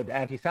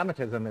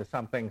anti-Semitism is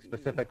something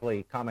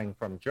specifically coming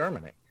from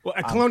Germany. Well,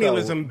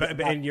 colonialism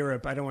in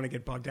Europe, I don't want to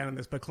get bogged down in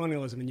this, but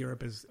colonialism in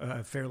Europe is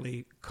a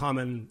fairly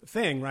common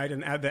thing, right?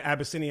 And the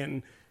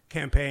Abyssinian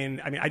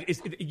campaign, I mean,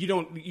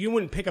 you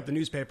wouldn't pick up the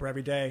newspaper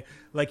every day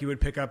like you would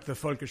pick up the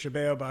Völkische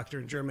Beobachter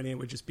in Germany. It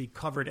would just be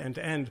covered end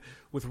to end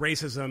with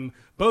racism,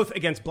 both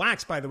against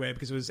blacks, by the way,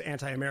 because it was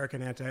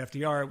anti-American,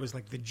 anti-FDR. It was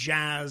like the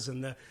jazz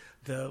and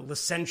the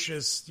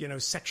licentious,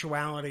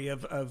 sexuality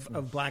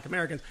of black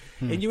Americans.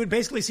 And you would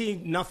basically see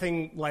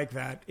nothing like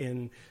that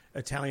in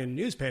Italian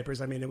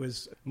newspapers. I mean, it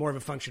was more of a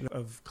function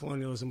of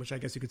colonialism, which I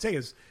guess you could say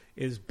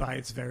is by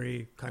its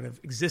very kind of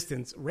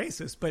existence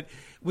racist. But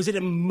was it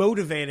a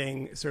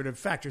motivating sort of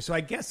factor? So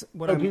I guess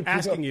what I'm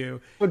asking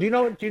you. So do you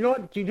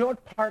know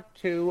what part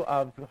 2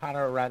 of Hannah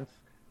Arendt's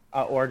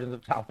Origins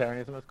of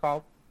Totalitarianism is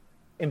called?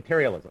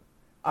 Imperialism.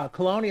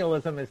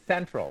 Colonialism is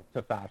central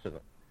to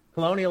fascism.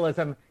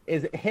 Colonialism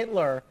is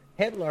Hitler,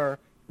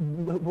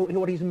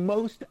 what he's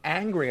most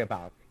angry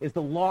about is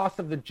the loss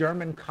of the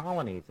German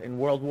colonies in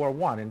World War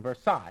I in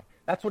Versailles.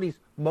 That's what he's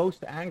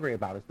most angry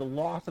about, is the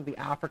loss of the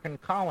African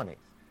colonies.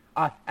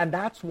 And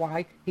that's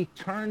why he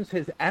turns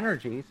his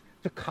energies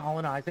to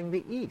colonizing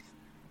the East,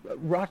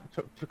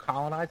 to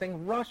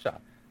colonizing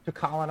Russia, to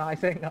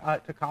colonizing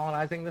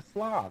the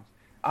Slavs.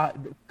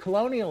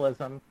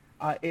 Colonialism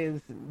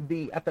is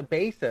at the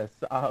basis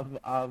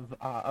of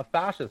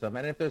fascism.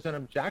 And if there's an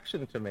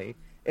objection to me,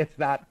 it's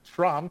that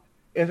Trump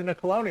isn't a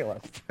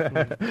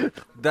colonialist.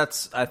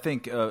 That's, I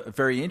think,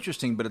 very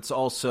interesting, but it's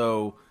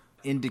also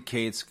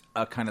indicates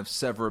a kind of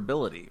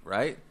severability,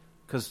 right?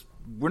 Because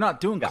we're not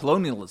doing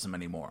colonialism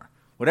anymore.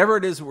 Whatever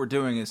it is that we're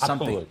doing is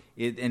something,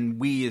 and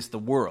we is the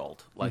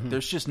world. Like,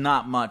 there's just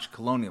not much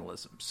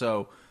colonialism.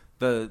 So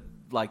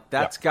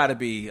that's got to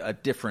be a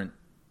different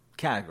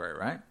category,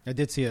 right? I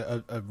did see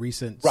a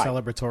recent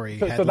celebratory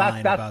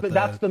headline about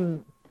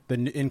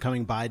the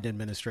incoming Biden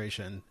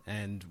administration,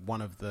 and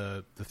one of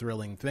the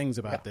thrilling things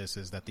about this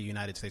is that the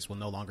United States will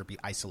no longer be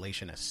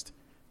isolationist,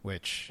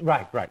 which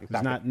exactly.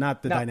 is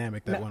not the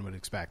dynamic that one would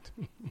expect.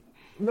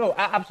 No,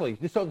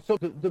 absolutely. So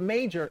the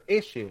major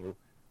issue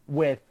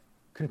with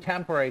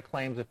contemporary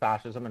claims of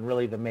fascism, and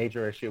really the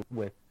major issue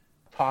with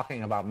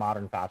talking about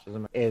modern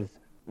fascism, is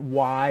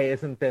why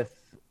isn't this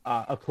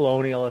a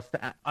colonialist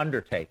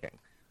undertaking?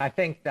 I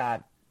think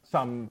that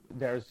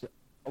there's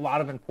a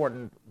lot of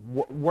important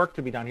work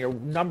to be done here.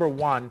 Number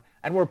one,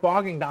 and we're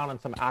bogging down on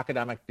some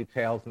academic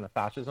details in the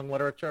fascism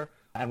literature,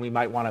 and we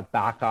might want to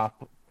back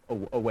up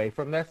away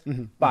from this.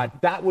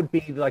 But that would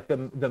be like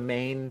the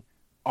main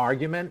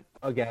argument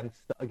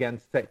against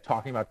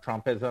talking about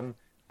Trumpism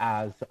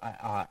as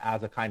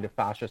a kind of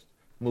fascist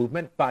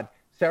movement. But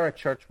Sarah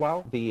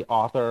Churchwell, the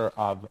author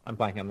of, I'm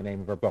blanking on the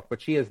name of her book,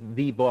 but she is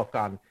the book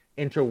on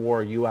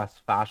interwar U.S.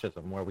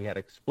 fascism, where we had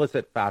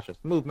explicit fascist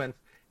movements,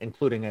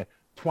 including a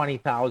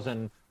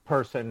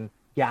 20,000-person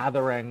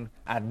gathering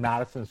at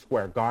Madison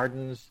Square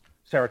Gardens.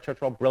 Sarah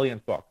Churchwell,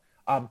 brilliant book.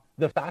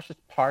 The fascist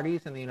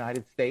parties in the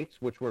United States,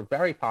 which were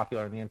very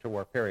popular in the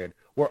interwar period,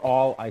 were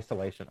all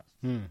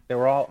isolationists. They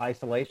were all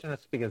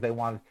isolationists because they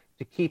wanted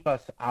to keep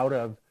us out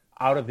of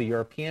the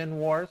European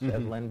wars.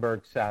 As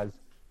Lindbergh says,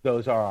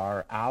 those are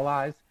our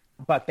allies.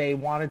 But they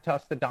wanted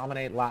us to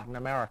dominate Latin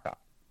America.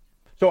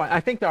 So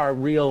I think there are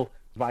real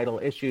vital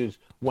issues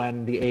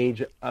when the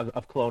age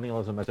of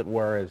colonialism, as it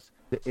were,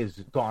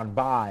 is gone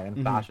by,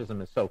 and fascism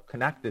is so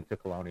connected to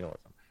colonialism.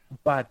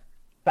 But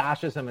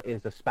fascism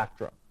is a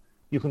spectrum.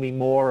 You can be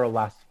more or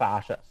less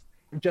fascist,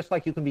 just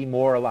like you can be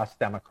more or less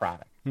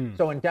democratic.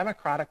 So in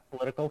democratic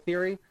political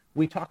theory,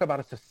 we talk about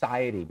a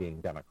society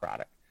being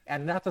democratic.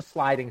 And that's a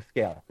sliding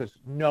scale, because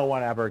no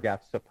one ever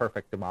gets a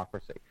perfect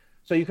democracy.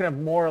 So you can have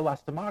more or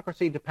less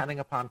democracy depending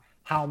upon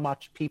how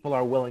much people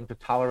are willing to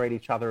tolerate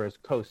each other as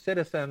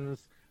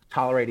co-citizens,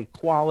 tolerate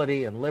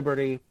equality and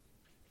liberty.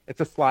 It's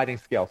a sliding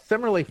scale.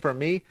 Similarly, for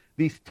me,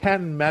 these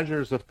 10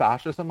 measures of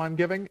fascism I'm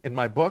giving in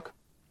my book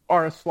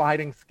are a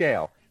sliding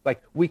scale.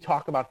 Like, we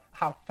talk about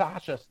how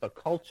fascist the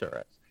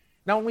culture is.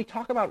 Now, when we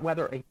talk about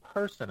whether a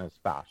person is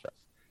fascist,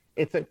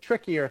 it's a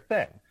trickier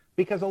thing,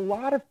 because a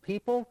lot of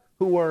people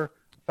who were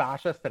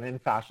fascist and in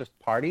fascist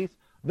parties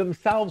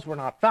themselves were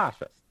not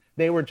fascist.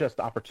 They were just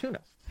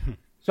opportunists.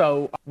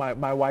 So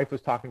my wife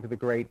was talking to the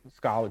great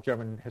scholar,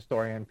 German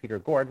historian Peter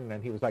Gordon,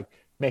 and he was like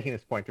making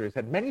this point to her. He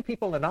said, many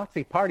people in the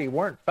Nazi party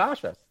weren't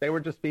fascists. They were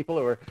just people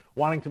who were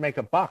wanting to make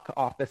a buck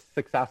off the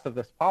success of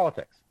this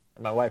politics.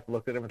 And my wife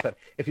looked at him and said,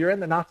 if you're in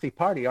the Nazi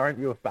party, aren't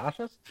you a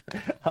fascist?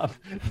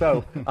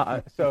 So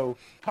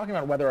talking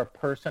about whether a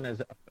person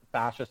is a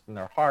fascist in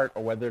their heart,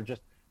 or whether they're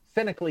just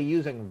cynically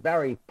using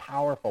very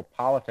powerful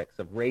politics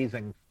of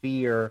raising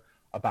fear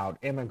about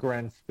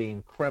immigrants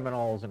being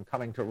criminals and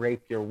coming to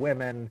rape your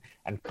women,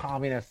 and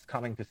communists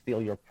coming to steal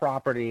your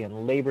property,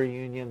 and labor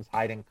unions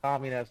hiding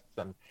communists,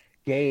 and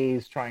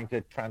gays trying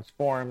to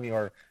transform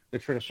the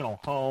traditional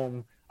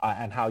home,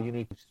 and how you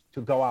need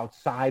to go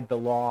outside the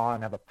law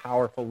and have a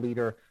powerful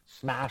leader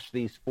smash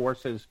these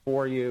forces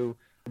for you.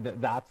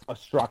 That's a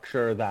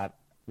structure that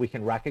we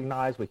can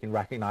recognize. We can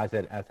recognize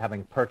it as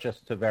having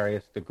purchased to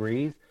various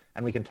degrees,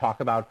 and we can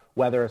talk about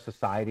whether a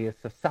society is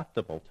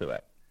susceptible to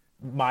it.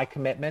 My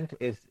commitment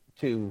is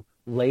to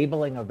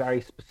labeling a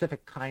very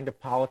specific kind of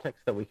politics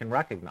that we can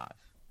recognize.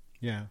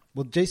 Yeah.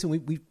 Well, Jason,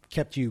 we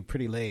kept you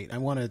pretty late. I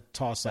want to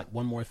toss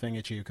one more thing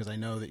at you, because I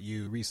know that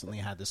you recently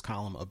had this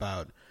column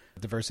about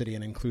diversity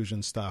and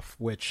inclusion stuff,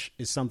 which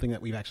is something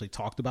that we've actually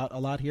talked about a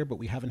lot here, but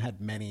we haven't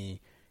had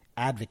many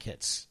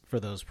advocates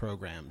for those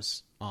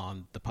programs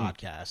on the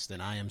podcast.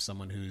 And I am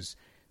someone who's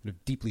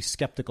deeply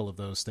skeptical of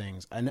those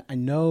things. And I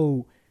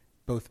know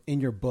both in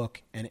your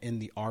book and in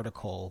the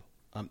article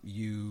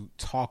you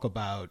talk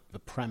about the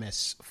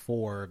premise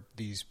for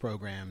these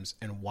programs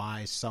and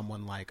why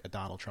someone like a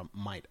Donald Trump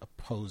might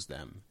oppose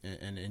them.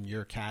 And in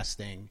your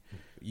casting,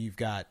 you've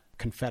got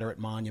Confederate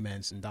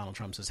monuments, and Donald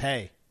Trump says,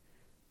 hey,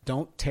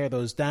 don't tear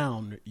those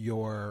down.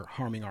 You're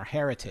harming our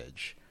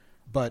heritage.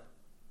 But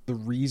the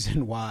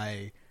reason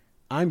why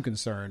I'm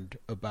concerned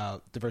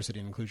about diversity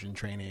and inclusion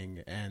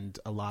training and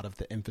a lot of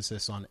the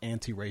emphasis on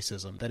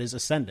anti-racism that is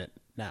ascendant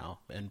now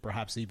and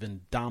perhaps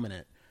even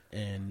dominant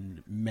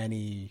in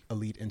many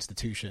elite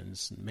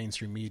institutions,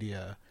 mainstream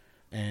media,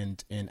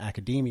 and in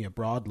academia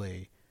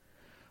broadly,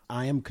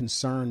 I am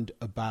concerned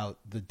about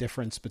the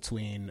difference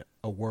between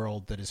a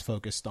world that is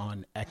focused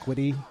on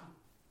equity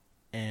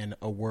and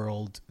a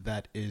world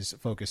that is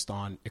focused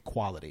on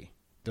equality.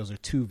 Those are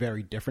two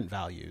very different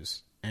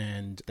values,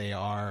 and they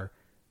are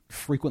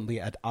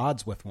frequently at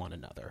odds with one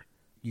another.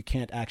 You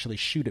can't actually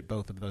shoot at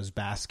both of those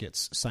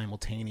baskets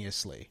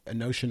simultaneously. A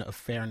notion of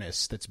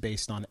fairness that's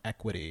based on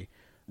equity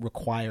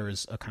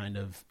requires a kind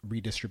of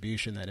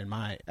redistribution that, in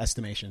my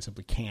estimation,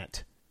 simply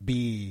can't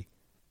be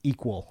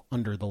equal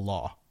under the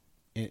law.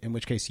 In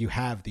which case you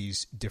have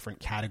these different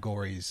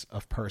categories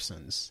of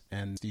persons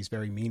and these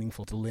very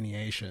meaningful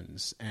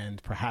delineations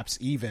and perhaps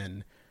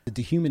even the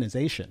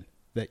dehumanization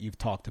that you've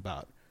talked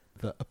about,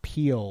 the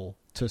appeal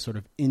to sort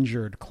of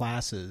injured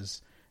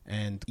classes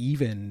and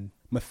even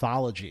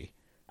mythology.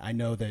 I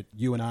know that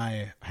you and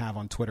I have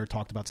on Twitter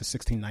talked about the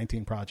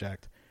 1619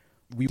 Project.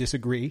 We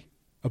disagree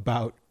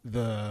about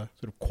the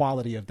sort of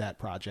quality of that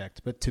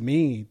project, but to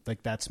me,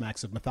 like, that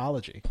smacks of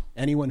mythology.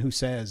 Anyone who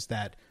says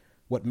that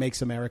what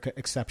makes America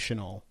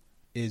exceptional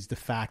is the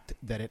fact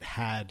that it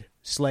had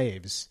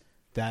slaves,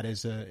 that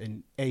is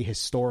an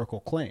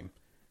ahistorical claim.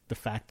 The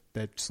fact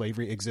that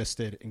slavery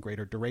existed in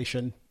greater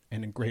duration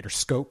and in greater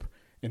scope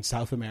in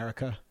South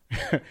America,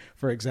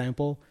 for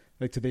example,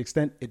 like, to the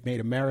extent it made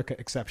America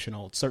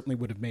exceptional, it certainly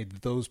would have made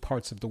those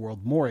parts of the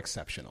world more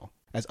exceptional.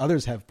 As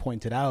others have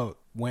pointed out,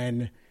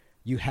 when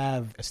you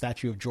have a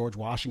statue of George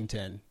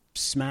Washington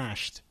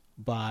smashed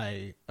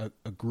by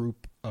a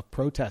group of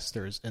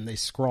protesters and they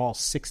scrawl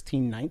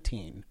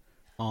 1619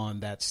 on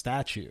that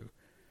statue,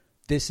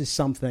 this is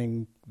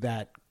something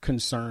that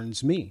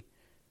concerns me.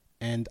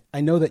 And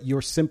I know that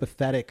you're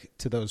sympathetic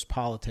to those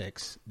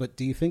politics, but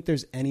do you think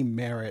there's any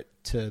merit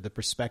to the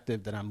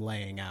perspective that I'm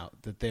laying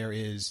out, that there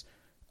is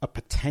a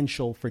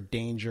potential for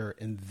danger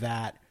in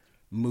that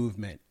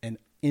movement and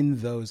in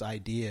those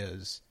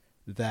ideas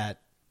that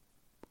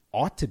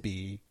ought to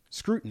be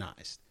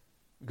scrutinized?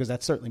 Because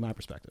that's certainly my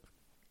perspective.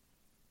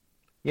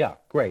 Yeah,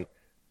 great.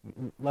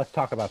 Let's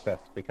talk about this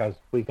because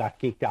we got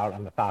geeked out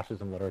on the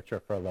fascism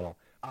literature for a little.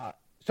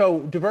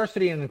 So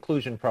diversity and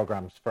inclusion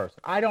programs first.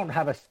 I don't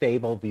have a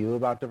stable view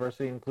about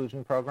diversity and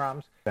inclusion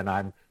programs, and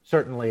I'm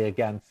certainly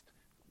against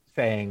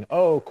saying,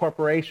 oh,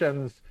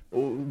 corporations,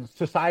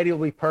 society will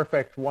be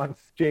perfect once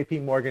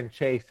JP Morgan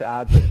Chase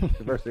adds a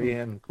diversity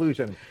and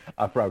inclusion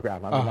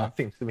program. I mean, that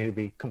seems to me to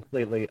be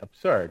completely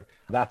absurd.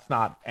 That's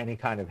not any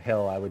kind of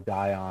hill I would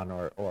die on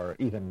or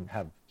even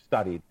have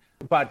studied.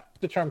 But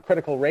the term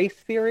critical race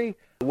theory,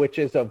 which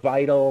is a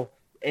vital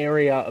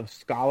area of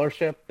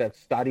scholarship that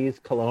studies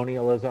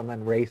colonialism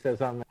and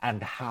racism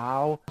and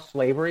how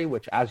slavery,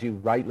 which, as you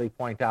rightly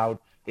point out,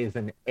 is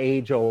an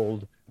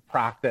age-old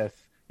practice.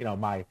 You know,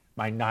 my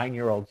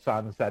 9-year-old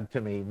son said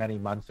to me many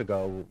months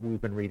ago,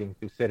 we've been reading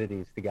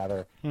Thucydides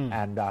together,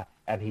 and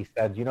he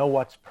said, you know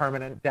what's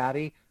permanent,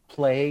 Daddy?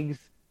 Plagues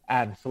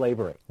and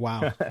slavery.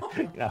 Wow.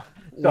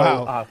 So,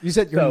 wow. You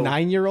said your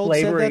 9-year-old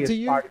said that to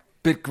you?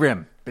 Bit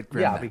grim.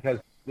 Yeah, because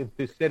in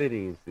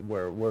Thucydides,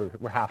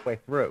 we're halfway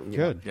through.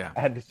 Good. Yeah.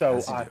 And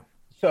so,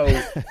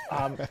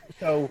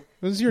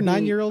 does your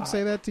 9-year-old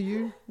say that to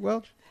you,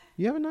 Welch?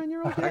 You have a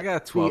 9-year-old? I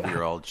got a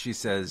 12-year-old. She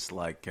says,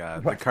 like,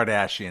 the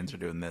Kardashians are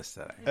doing this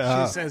today.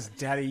 She says,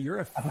 Daddy, you're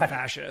a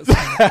fascist.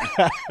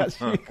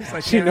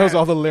 She knows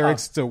all the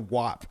lyrics to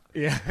WAP.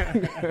 Yeah.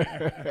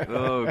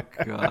 Oh,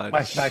 God.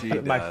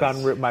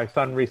 My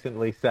son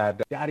recently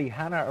said, Daddy,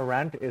 Hannah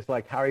Arendt is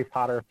like Harry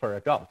Potter for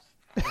adults.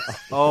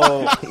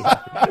 Oh,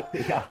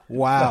 Yeah.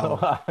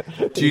 Wow.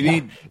 Do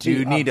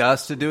you need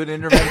us to do an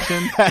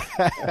intervention?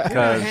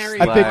 Because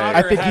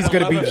I think he's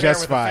going to be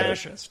just fine.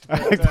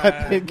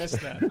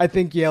 I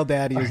think Yale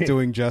Daddy is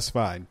doing just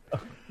fine.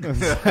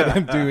 Let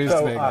him do his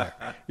thing.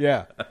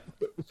 Yeah.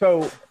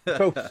 So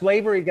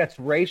slavery gets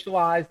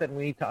racialized, and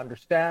we need to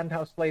understand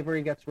how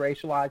slavery gets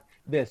racialized.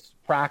 This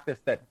practice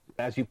that,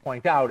 as you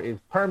point out, is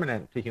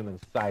permanent to human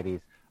societies,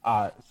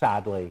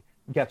 sadly,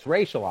 gets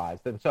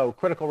racialized. And so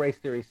critical race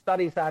theory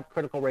studies that.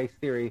 Critical race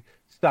theory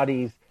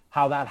studies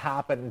how that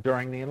happened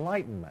during the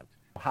Enlightenment,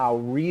 how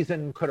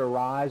reason could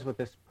arise with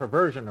this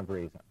perversion of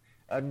reason.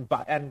 And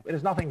it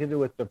has nothing to do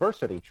with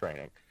diversity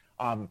training.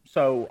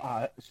 So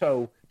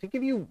to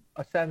give you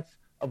a sense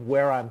of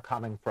where I'm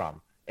coming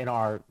from in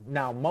our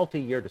now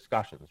multi-year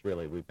discussions,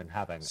 really, we've been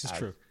having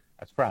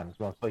as friends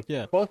mostly.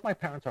 Yeah. Both my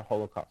parents are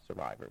Holocaust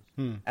survivors.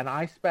 And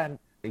I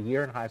spent a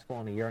year in high school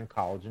and a year in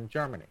college in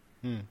Germany.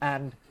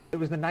 And it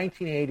was the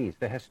 1980s.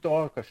 The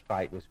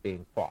Historikerstreit was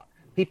being fought.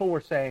 People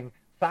were saying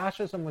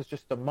fascism was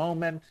just a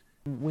moment.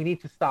 We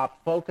need to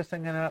stop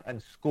focusing on it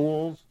in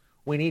schools.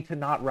 We need to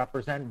not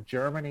represent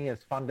Germany as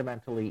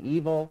fundamentally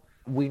evil.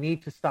 We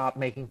need to stop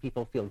making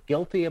people feel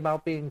guilty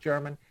about being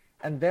German.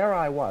 And there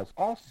I was.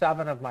 All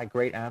 7 of my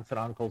great aunts and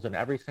uncles and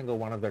every single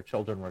one of their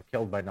children were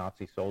killed by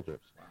Nazi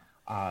soldiers.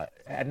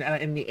 And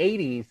in the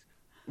 80s,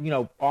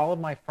 all of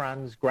my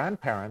friends'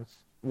 grandparents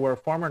were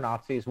former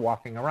Nazis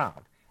walking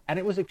around. And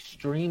it was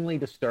extremely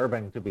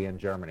disturbing to be in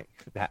Germany.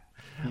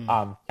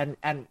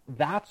 And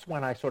that's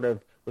when I sort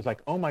of was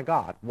like, oh my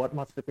God, what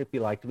must it be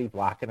like to be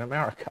black in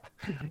America?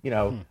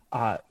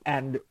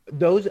 And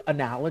those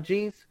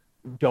analogies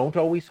don't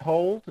always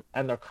hold,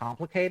 and they're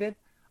complicated,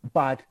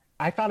 but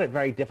I found it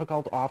very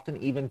difficult often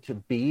even to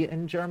be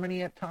in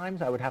Germany at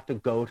times. I would have to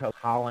go to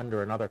Holland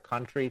or another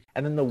country.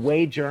 And then the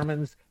way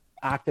Germans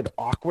acted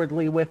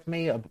awkwardly with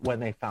me when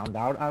they found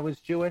out I was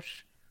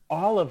Jewish,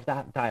 all of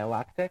that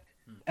dialectic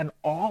and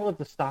all of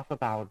the stuff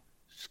about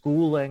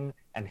schooling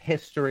and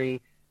history,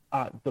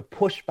 the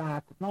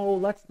pushback. No,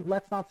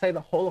 let's not say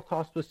the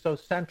Holocaust was so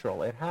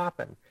central. It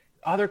happened.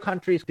 Other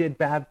countries did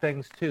bad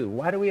things too.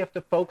 Why do we have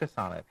to focus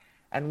on it?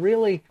 And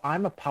really,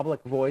 I'm a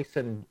public voice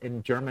in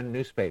German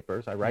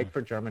newspapers. I write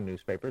for German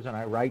newspapers, and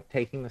I write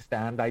taking the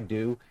stand I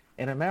do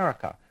in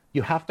America.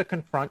 You have to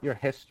confront your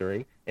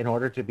history in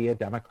order to be a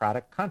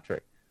democratic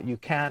country. You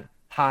can't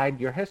hide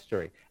your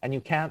history. And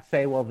you can't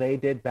say, well, they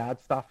did bad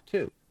stuff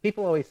too.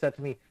 People always said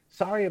to me,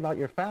 sorry about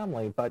your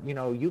family, but,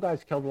 you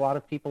guys killed a lot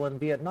of people in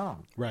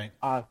Vietnam. Right.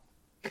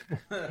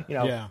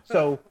 Yeah.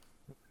 So...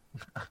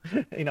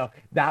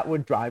 that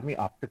would drive me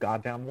up the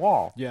goddamn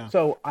wall. Yeah.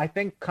 So I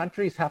think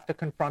countries have to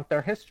confront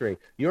their history.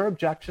 Your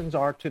objections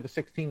are to the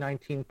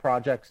 1619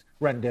 Project's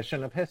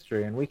rendition of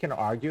history, and we can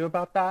argue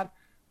about that,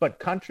 but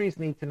countries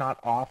need to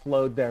not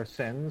offload their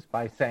sins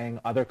by saying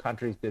other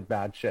countries did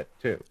bad shit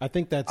too. I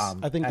think that's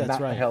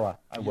right.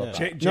 I will.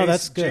 No,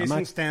 that's good.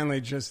 Jason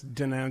Stanley just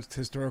denounced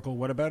historical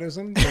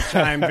whataboutism, which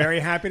I'm very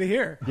happy to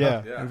hear.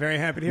 Yeah. I'm very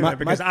happy to hear that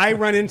because I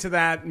run into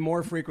that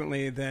more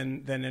frequently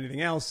than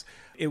anything else.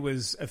 It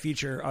was a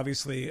feature,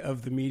 obviously,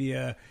 of the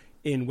media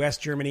in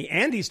West Germany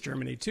and East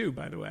Germany, too,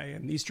 by the way.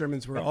 And East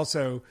Germans were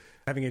also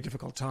having a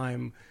difficult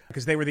time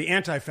because they were the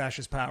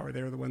anti-fascist power.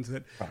 They were the ones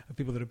that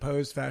people that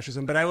opposed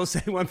fascism. But I will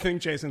say one thing,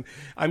 Jason.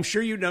 I'm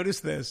sure you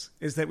noticed this,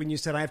 is that when you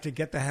said I have to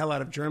get the hell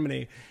out of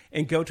Germany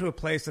and go to a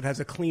place that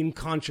has a clean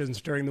conscience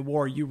during the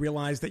war, you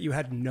realized that you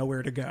had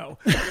nowhere to go.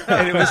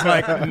 And it was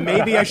like,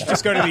 maybe I should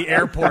just go to the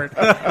airport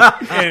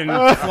and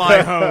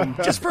fly home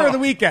just for the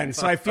weekend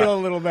so I feel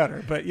a little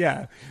better. But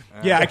yeah,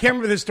 I can't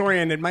remember the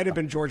historian. It might have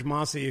been George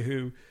Mossy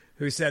who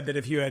said that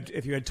if you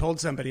had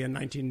told somebody in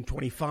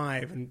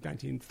 1925 and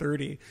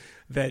 1930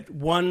 that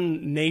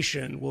one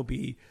nation will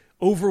be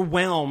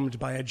overwhelmed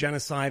by a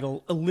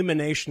genocidal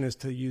eliminationist,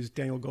 to use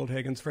Daniel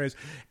Goldhagen's phrase,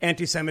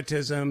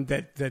 anti-Semitism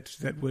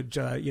that would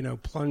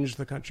plunge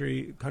the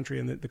country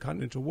in the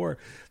continental war,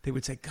 they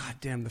would say, "God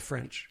damn the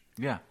French."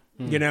 Yeah.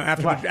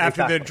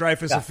 After the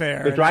Dreyfus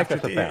affair, the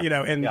Dreyfus affair,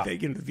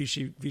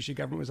 the Vichy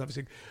government was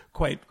obviously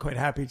quite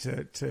happy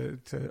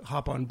to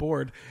hop on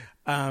board.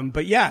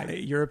 But yeah,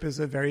 Europe is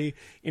a very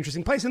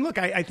interesting place. And look,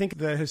 I think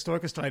the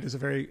Historikerstreit is a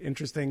very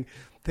interesting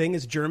thing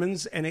as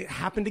Germans, and it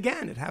happened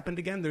again.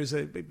 There's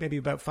maybe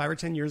about 5 or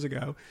 10 years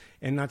ago,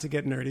 and not to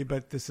get nerdy,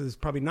 but this is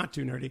probably not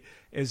too nerdy,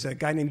 is a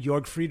guy named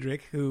Jörg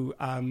Friedrich who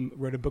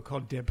wrote a book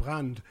called Der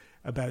Brand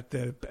about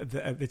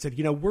it said,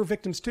 we're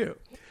victims too.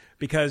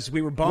 Because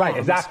we were bombed, right?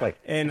 Exactly.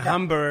 In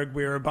Hamburg,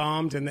 we were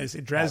bombed, and there's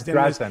Dresden.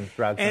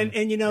 And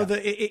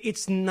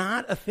it's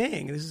not a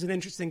thing. This is an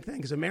interesting thing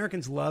because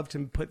Americans love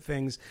to put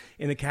things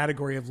in the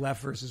category of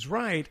left versus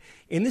right,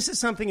 and this is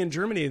something in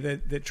Germany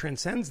that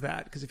transcends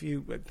that. Because if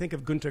you think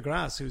of Günter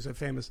Grass, who's a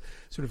famous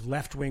sort of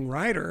left-wing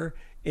writer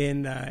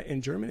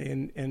in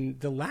Germany, and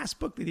the last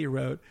book that he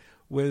wrote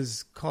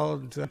was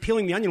called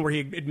Peeling the Onion, where he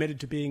admitted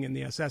to being in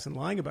the SS and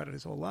lying about it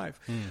his whole life.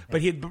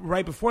 But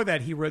right before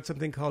that, he wrote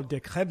something called Der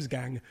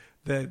Krebsgang,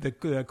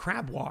 the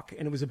crab walk.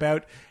 And it was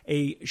about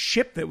a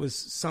ship that was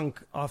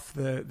sunk off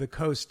the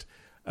coast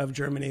of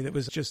Germany that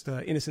was just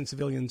innocent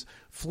civilians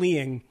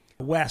fleeing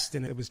west,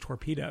 and it was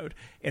torpedoed.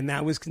 And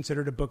that was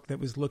considered a book that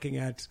was looking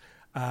at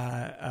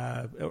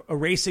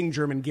erasing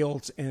German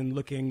guilt and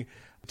looking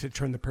to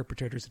turn the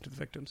perpetrators into the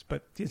victims.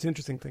 But it's an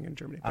interesting thing in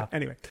Germany. But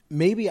anyway.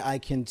 Maybe I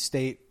can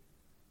state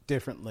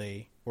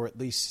differently, or at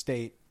least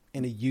state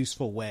in a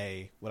useful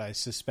way, what I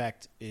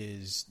suspect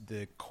is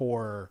the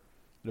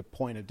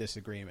point of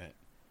disagreement.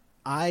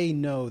 I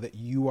know that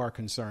you are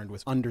concerned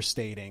with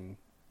understating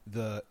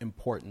the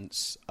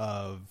importance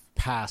of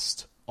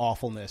past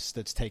awfulness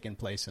that's taken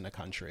place in a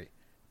country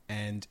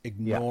and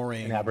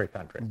ignoring in every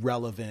country.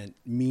 Relevant,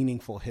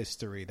 meaningful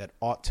history that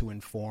ought to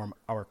inform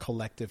our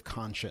collective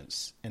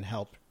conscience and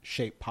help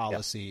shape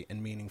policy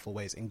in meaningful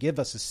ways and give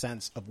us a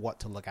sense of what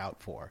to look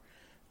out for.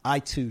 I,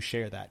 too,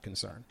 share that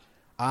concern.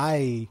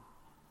 I,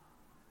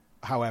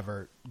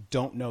 however,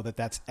 don't know that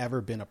that's ever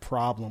been a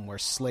problem where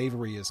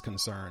slavery is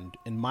concerned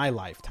in my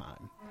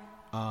lifetime,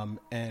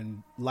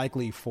 and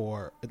likely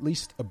for at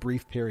least a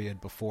brief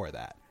period before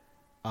that.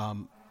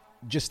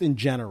 just in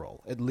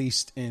general, at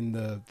least in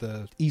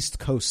the East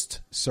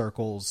Coast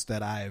circles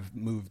that I've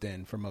moved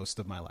in for most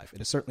of my life.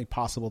 It is certainly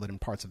possible that in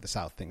parts of the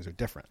South things are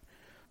different.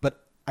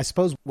 But I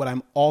suppose what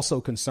I'm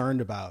also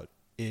concerned about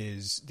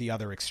is the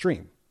other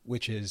extreme,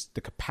 which is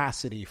the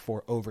capacity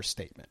for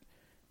overstatement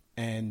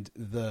and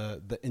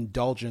the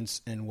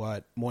indulgence in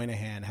what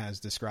Moynihan has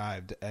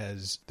described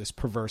as this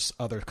perverse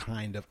other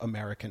kind of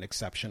American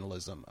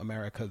exceptionalism,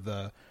 America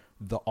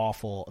the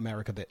awful,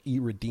 America the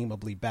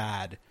irredeemably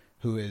bad,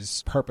 who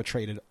has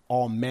perpetrated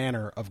all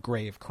manner of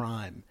grave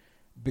crime.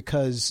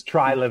 Because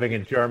try living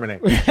in Germany.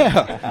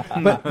 Yeah,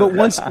 but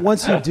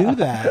once you do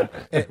that,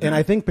 and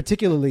I think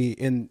particularly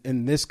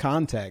in this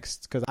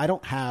context, because I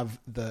don't have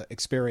the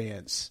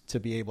experience to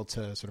be able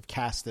to sort of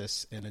cast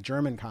this in a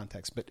German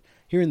context, but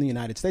here in the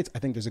United States, I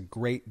think there's a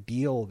great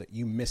deal that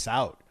you miss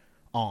out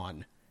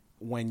on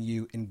when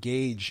you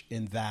engage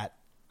in that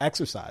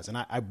exercise. And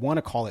I want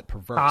to call it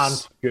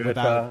perverse.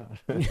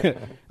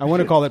 I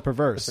want to call it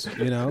perverse,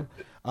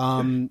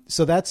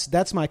 So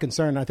that's my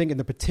concern. I think in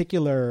the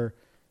particular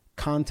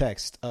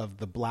context of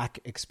the Black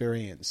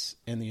experience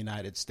in the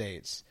United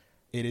States,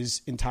 it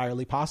is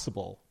entirely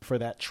possible for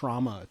that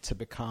trauma to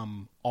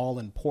become all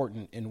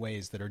important in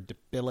ways that are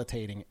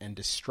debilitating and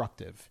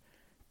destructive.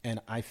 And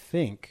I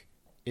think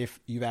if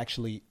you've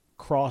actually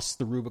crossed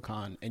the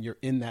Rubicon and you're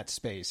in that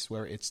space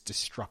where it's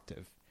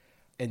destructive,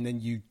 and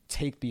then you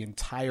take the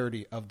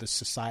entirety of the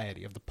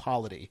society, of the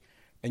polity,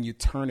 and you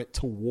turn it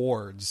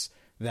towards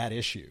that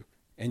issue,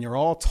 and you're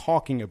all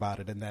talking about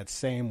it in that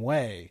same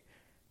way,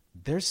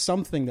 there's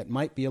something that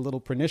might be a little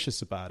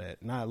pernicious about it.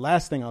 Now,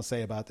 last thing I'll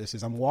say about this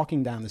is I'm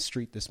walking down the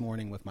street this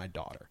morning with my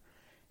daughter,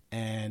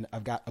 and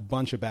I've got a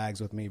bunch of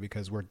bags with me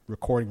because we're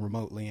recording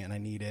remotely, and I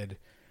needed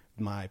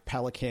my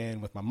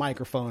Pelican with my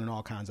microphone and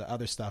all kinds of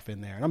other stuff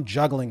in there. And I'm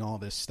juggling all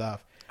this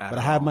stuff. Adderall. But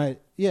I have my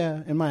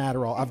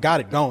Adderall. I've got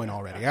it going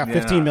already. I have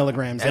 15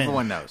 milligrams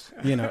Everyone knows.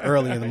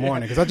 Early in the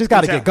morning because I just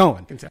got to get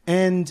going.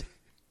 And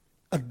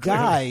a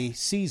guy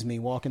sees me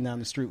walking down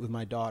the street with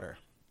my daughter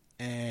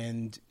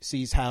and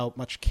sees how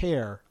much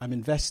care I'm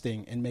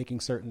investing in making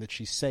certain that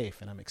she's safe.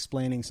 And I'm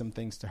explaining some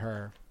things to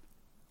her.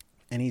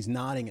 And he's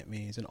nodding at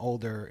me. He's an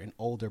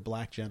older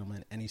Black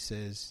gentleman. And he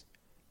says,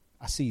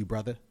 "I see you,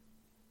 brother.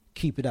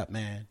 Keep it up,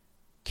 man.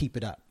 Keep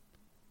it up."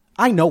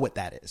 I know what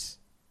that is.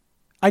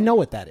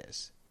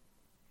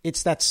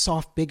 It's that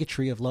soft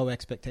bigotry of low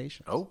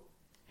expectations. Oh.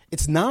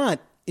 It's not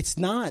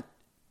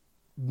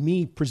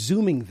me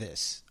presuming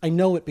this. I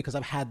know it because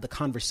I've had the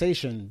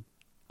conversation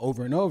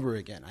over and over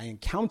again. I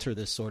encounter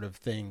this sort of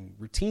thing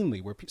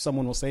routinely where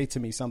someone will say to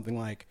me something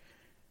like,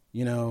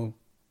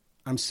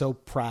 "I'm so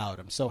proud.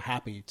 I'm so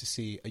happy to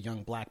see a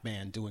young Black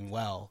man doing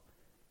well.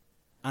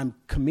 I'm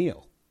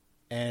Camille.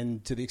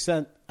 And to the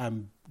extent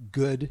I'm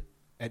good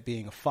at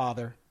being a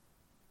father,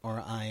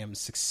 or I am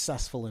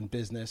successful in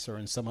business or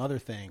in some other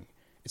thing,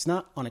 it's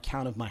not on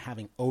account of my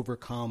having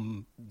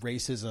overcome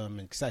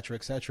racism, et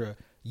cetera,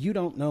 You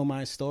don't know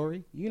my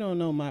story. You don't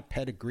know my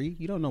pedigree.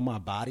 You don't know my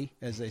body,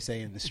 as they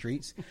say in the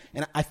streets."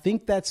 And I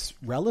think that's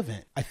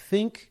relevant. I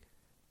think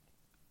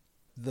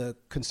the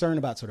concern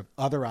about sort of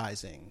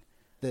otherizing,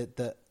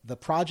 the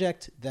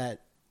project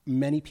that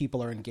many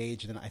people are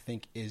engaged in, I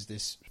think, is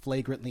this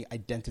flagrantly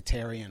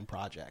identitarian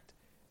project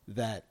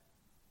that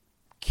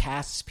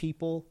casts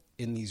people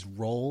in these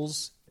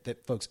roles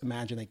that folks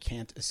imagine they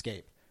can't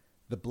escape.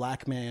 The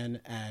Black man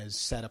as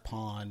set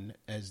upon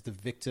as the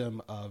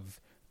victim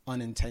of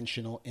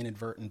unintentional,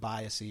 inadvertent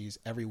biases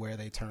everywhere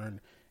they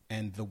turn,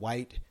 and the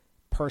white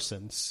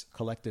persons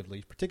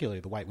collectively, particularly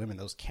the white women,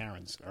 those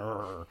Karens,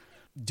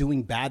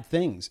 doing bad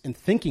things and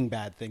thinking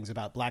bad things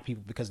about Black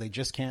people because they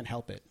just can't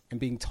help it, and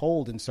being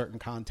told in certain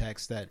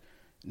contexts that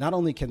not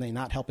only can they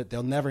not help it,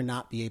 they'll never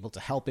not be able to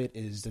help it.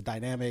 It is the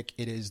dynamic.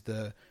 It is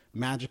the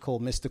magical,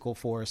 mystical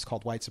force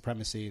called white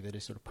supremacy that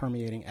is sort of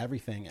permeating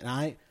everything. And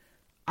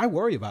I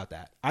worry about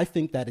that. I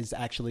think that is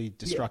actually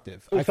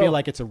destructive. I feel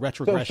like it's a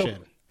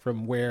retrogression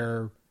from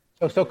where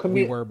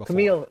we were before.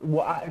 Camille,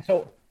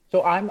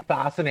 so I'm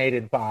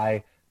fascinated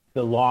by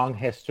the long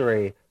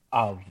history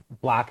of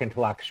Black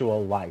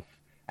intellectual life.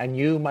 And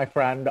you, my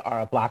friend,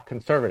 are a Black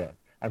conservative.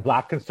 And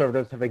Black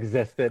conservatives have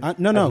existed as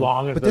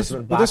long as there's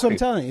been Black But that's what I'm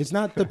telling you. It's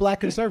not the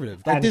Black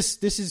conservative. Like this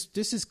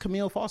is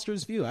Camille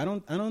Foster's view. I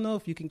don't know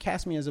if you can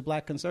cast me as a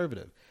Black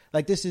conservative.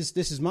 Like this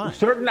is mine.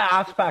 Certain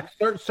aspects.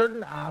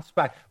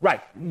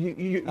 Right.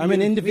 I'm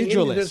an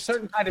individualist. There's a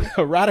certain kind of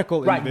a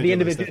radical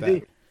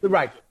individualist.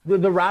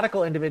 The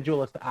radical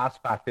individualist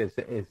aspect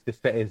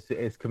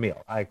is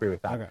Camille. I agree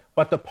with that. Okay.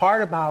 But the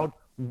part about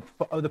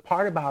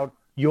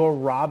you're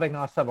robbing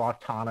us of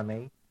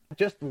autonomy,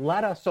 just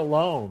let us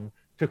alone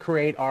to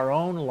create our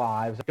own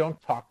lives. Don't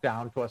talk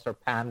down to us or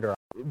pander.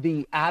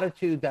 The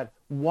attitude that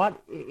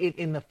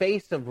in the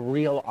face of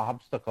real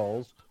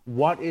obstacles,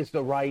 what is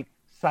the right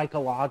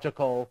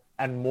psychological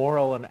and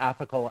moral and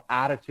ethical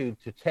attitude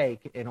to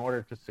take in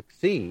order to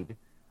succeed,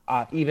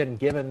 even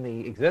given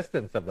the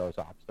existence of those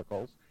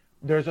obstacles.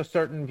 There's a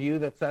certain view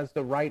that says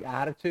the right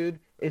attitude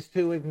is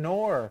to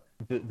ignore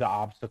the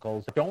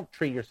obstacles. Don't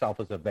treat yourself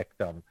as a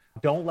victim.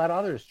 Don't let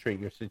others treat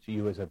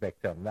you as a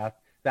victim.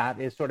 That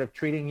is sort of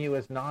treating you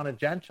as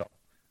non-agential.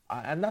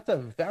 And that's a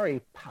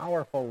very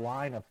powerful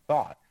line of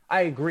thought.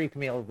 I agree,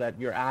 Camille, that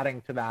you're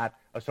adding to that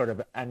a sort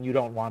of, and you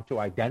don't want to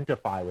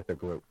identify with a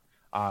group,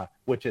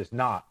 which is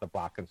not the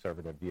Black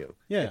conservative view.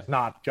 Yeah. It's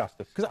not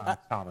Justice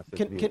Thomas's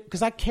view.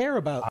 Because I care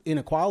about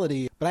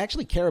inequality, but I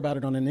actually care about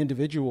it on an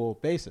individual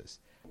basis.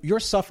 Your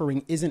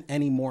suffering isn't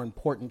any more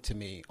important to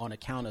me on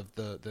account of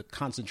the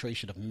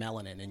concentration of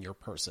melanin in your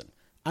person.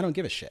 I don't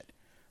give a shit.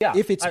 Yeah,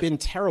 if it's been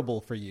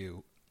terrible for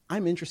you,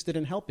 I'm interested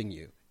in helping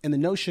you. And the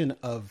notion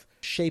of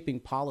shaping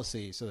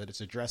policy so that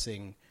it's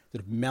addressing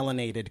sort of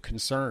melanated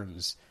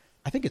concerns,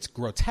 I think it's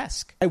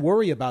grotesque. I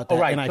worry about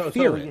that, and I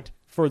fear it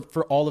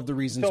for all of the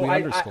reasons we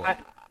underscore.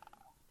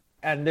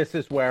 And this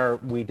is where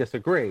we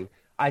disagree.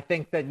 I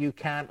think that you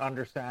can't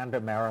understand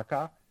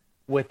America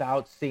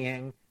without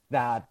seeing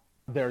that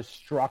there's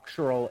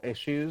structural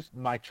issues.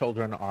 My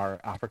children are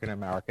African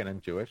American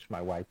and Jewish.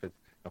 My wife is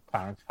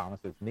Clarence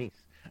Thomas's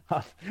niece.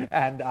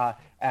 and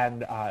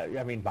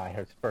I mean, by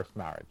his first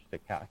marriage to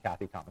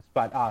Kathy Thomas.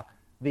 But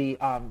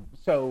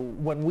so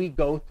when we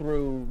go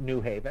through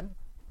New Haven,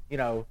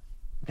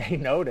 they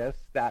notice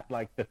that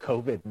like the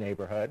COVID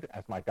neighborhood,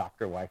 as my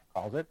doctor wife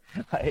calls it,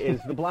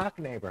 is the Black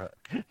neighborhood.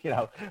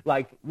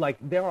 Like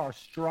there are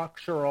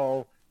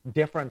structural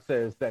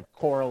differences that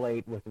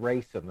correlate with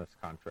race in this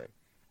country,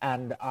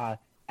 and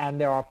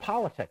there are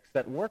politics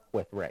that work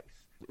with race.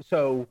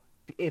 So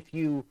if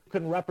you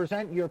can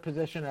represent your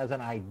position as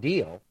an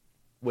ideal,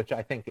 which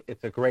I think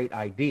it's a great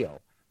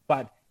ideal,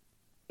 but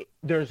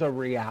there's a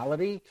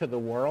reality to the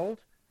world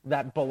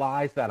that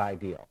belies that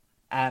ideal.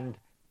 And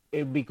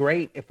it'd be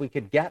great if we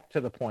could get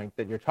to the point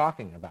that you're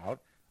talking about,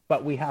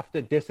 but we have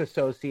to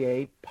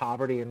disassociate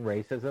poverty and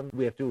racism.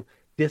 We have to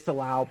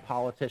disallow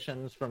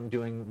politicians from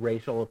doing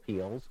racial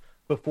appeals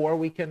before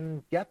we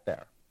can get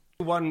there.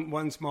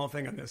 One small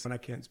thing on this, and I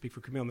can't speak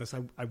for Camille on this.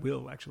 I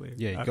will actually.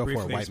 Yeah, go for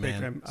it, white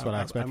man. That's what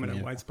I expect from you. I'm going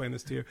to white-explain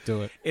this to you.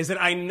 Do it. Is that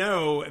I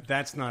know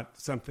that's not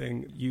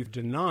something you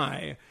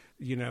deny.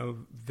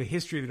 The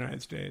history of the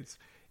United States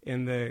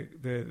and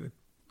the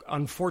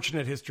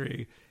unfortunate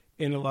history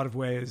in a lot of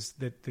ways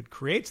that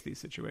creates these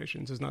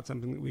situations is not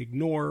something that we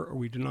ignore or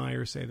we deny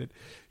or say that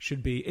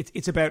should be.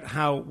 It's about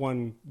how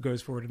one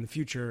goes forward in the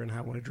future and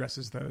how one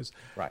addresses those.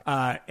 Right.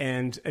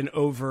 And an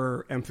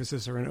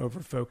overemphasis or an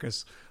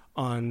overfocus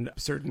on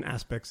certain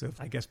aspects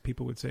of, I guess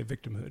people would say,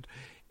 victimhood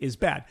is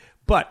bad.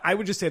 But I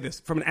would just say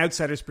this from an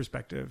outsider's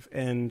perspective,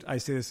 and I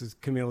say this as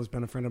Camille has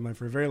been a friend of mine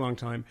for a very long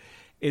time,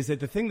 is that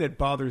the thing that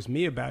bothers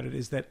me about it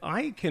is that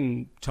I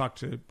can talk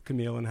to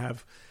Camille and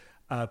have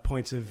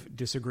points of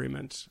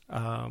disagreement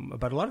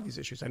about a lot of these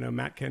issues. I know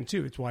Matt can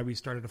too. It's why we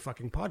started a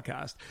fucking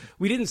podcast.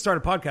 We didn't start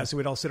a podcast so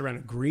we'd all sit around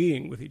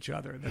agreeing with each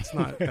other. That's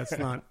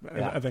not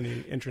of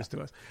any interest to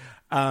us.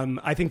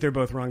 I think they're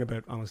both wrong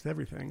about almost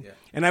everything. Yeah.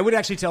 And I would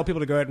actually tell people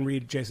to go ahead and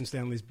read Jason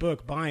Stanley's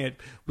book, buy it,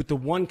 with the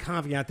one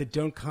caveat that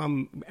don't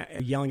come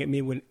yelling at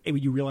me when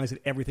you realize that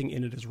everything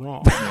in it is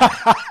wrong.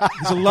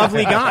 He's a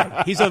lovely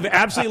guy. He's an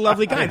absolutely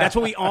lovely guy. That's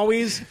what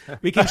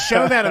we can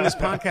show that on this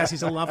podcast.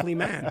 He's a lovely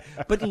man.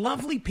 But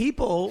lovely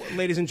people,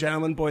 ladies and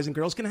gentlemen, boys and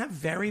girls, can have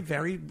very,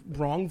 very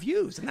wrong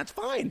views, and that's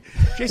fine.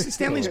 Jason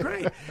Stanley's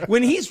great.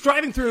 When he's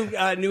driving through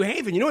New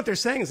Haven, you know what they're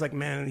saying? It's like,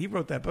 man, he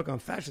wrote that book on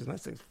fascism.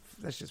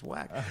 That's just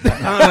whack.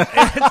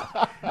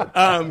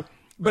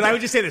 But I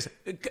would just say this,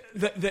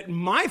 that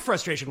my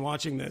frustration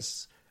watching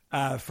this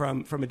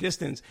from a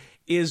distance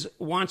is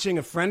watching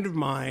a friend of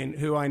mine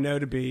who I know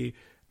to be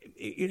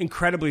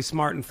incredibly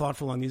smart and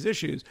thoughtful on these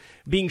issues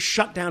being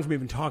shut down from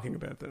even talking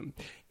about them.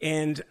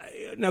 And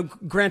now,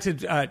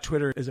 granted,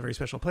 Twitter is a very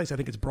special place. I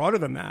think it's broader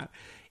than that.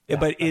 Yeah,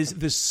 but is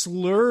the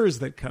slurs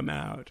that come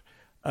out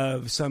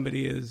of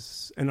somebody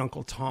is an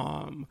Uncle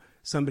Tom,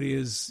 somebody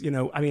is,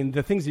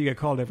 the things that you get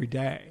called every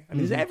day. I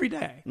mean, it's every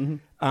day.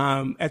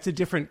 Mm-hmm. It's a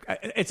different,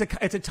 it's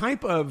a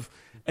type of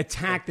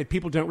attack that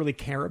people don't really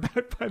care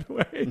about, by the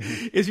way.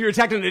 Mm-hmm. If you're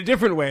attacked in a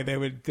different way,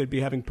 they'd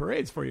be having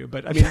parades for you.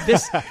 But I mean,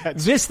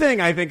 this thing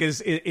I think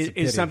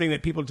is something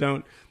that people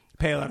don't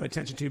pay a lot of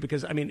attention to,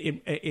 because I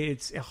mean,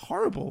 it's a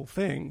horrible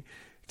thing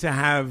to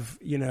have,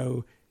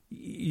 you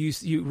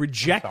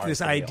reject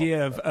this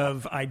idea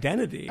of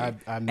identity.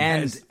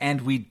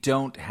 And we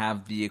don't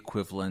have the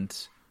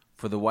equivalent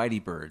for the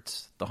whitey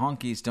birds. The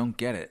honkies don't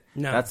get it.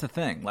 No. That's the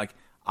thing. Like,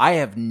 I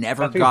have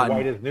never gotten...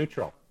 white is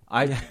neutral.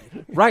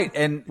 Right,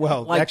 and...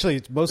 Well, actually,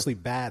 it's mostly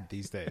bad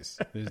these days.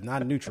 It's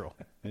not neutral.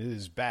 It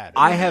is bad.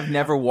 I have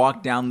never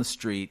walked down the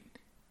street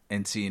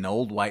and see an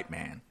old white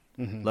man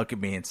look at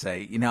me and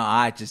say,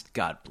 I just,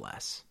 God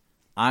bless.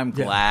 I'm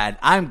glad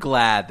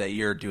that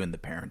you're doing the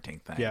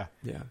parenting thing. Yeah.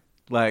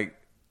 Like,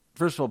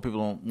 first of all, people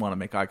don't want to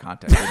make eye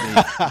contact with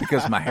me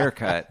because of my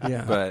haircut.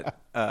 Yeah. But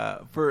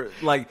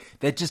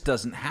that just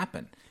doesn't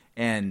happen.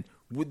 And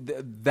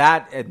with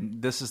that,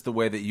 and this is the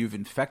way that you've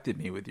infected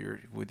me with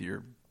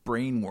your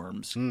brain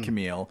worms,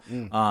 Camille,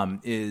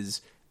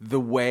 is the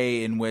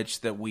way in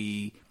which that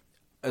we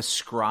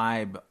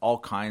ascribe all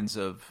kinds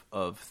of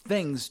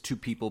things to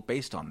people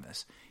based on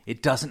this.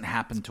 It doesn't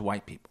happen to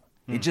white people.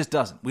 It just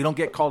doesn't. We don't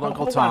get called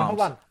Uncle Toms.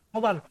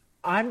 Hold on.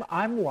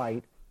 I'm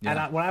white,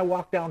 and when I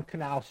walk down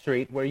Canal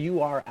Street, where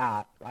you are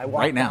at, I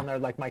walk right down now. there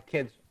like my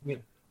kids.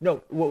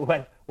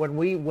 When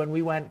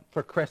we went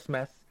for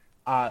Christmas,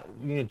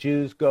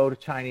 Jews go to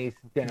Chinese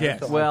dinner. Yes.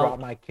 So Well, I brought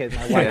my kids.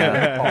 My wife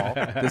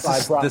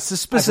didn't call. This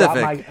is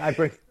specific.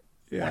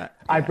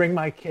 I bring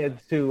my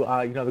kids to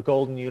the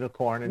Golden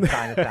Unicorn in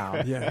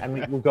Chinatown,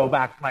 and we'll go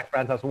back to my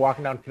friend's house. We're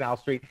walking down Canal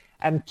Street,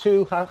 and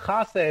two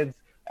Hasids,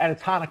 and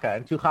it's Hanukkah,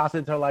 and two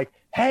Hasids are like,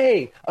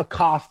 "Hey,"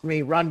 accost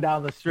me, run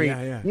down the street.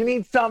 You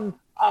need some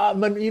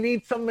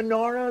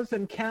menorahs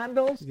and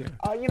candles.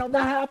 That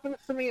happens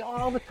to me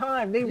all the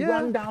time. They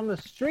run down the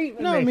street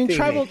when they see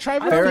tribal me.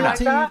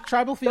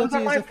 tribal fealty Those are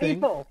is my a thing.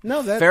 people.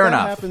 No, that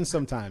happens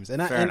sometimes.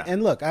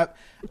 And look,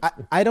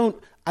 I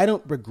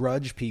don't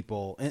begrudge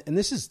people. And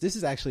this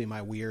is actually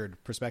my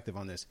weird perspective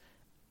on this.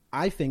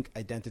 I think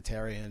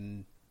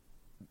identitarian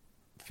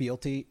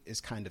fealty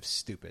is kind of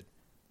stupid,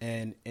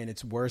 and in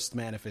its worst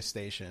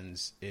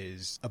manifestations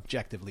is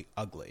objectively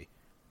ugly.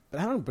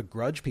 But I don't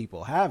begrudge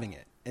people having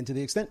it. And to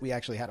the extent we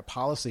actually had a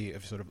policy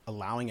of sort of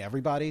allowing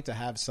everybody to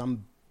have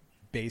some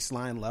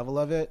baseline level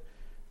of it,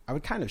 I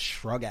would kind of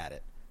shrug at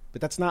it.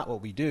 But that's not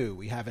what we do.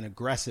 We have an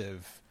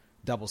aggressive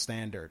double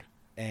standard.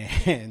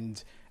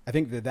 And I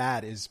think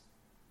that is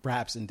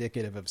perhaps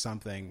indicative of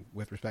something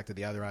with respect to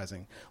the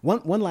otherizing.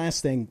 One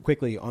last thing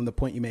quickly on the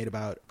point you made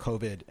about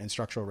COVID and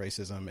structural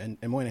racism, and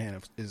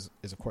Moynihan is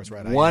of course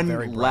right.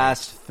 One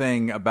last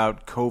thing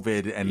about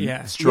COVID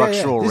and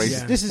structural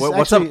racism. This is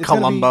what's actually, up,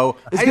 Columbo?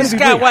 I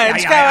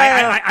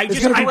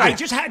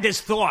just had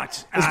this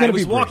thought. I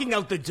was walking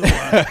out the door.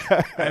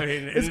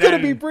 It's going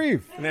to be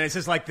brief. And then it's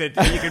just like you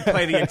could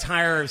play the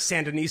entire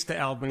Sandinista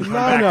album. And come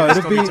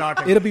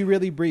back it'll be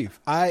really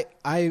brief. I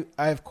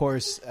of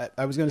course,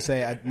 I was going to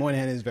say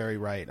Moynihan is very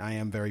right. I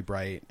am very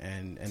bright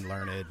and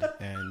learned,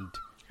 and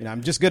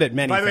I'm just good at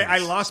many things. By the way, I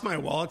lost my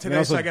wallet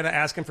today, so I got to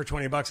ask him for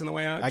 $20 on the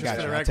way out. I got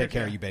you. I'll take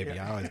care of you, baby.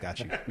 I always got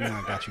you.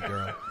 I got you,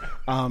 girl.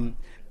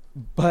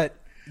 But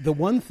the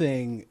one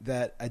thing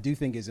that I do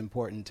think is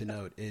important to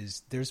note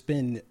is there's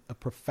been a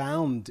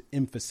profound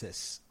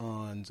emphasis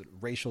on sort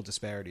of racial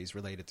disparities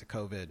related to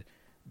COVID.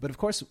 But of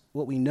course,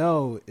 what we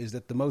know is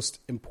that the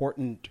most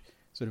important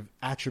sort of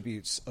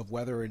attributes of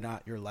whether or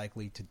not you're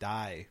likely to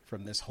die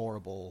from this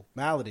horrible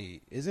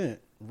malady isn't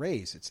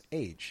race, it's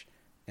age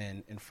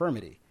and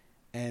infirmity.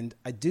 And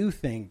I do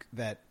think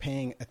that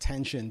paying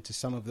attention to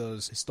some of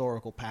those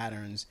historical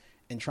patterns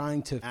and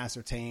trying to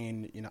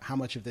ascertain, how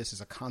much of this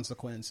is a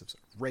consequence of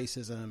sort of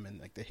racism and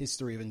like the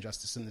history of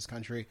injustice in this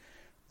country,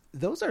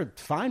 those are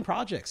fine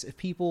projects if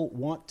people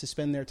want to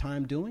spend their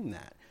time doing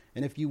that.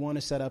 And if you want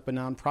to set up a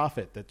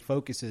nonprofit that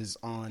focuses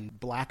on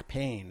Black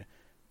pain,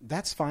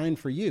 that's fine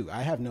for you.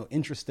 I have no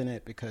interest in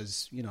it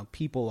because,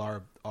 people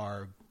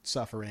are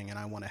suffering and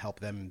I want to help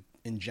them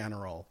in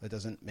general. It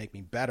doesn't make me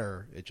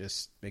better. It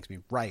just makes me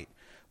right.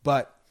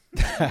 But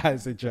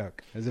as a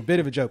joke, it's a bit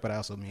of a joke, but I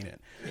also mean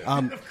it.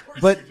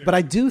 But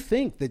I do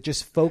think that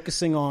just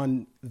focusing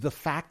on the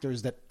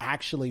factors that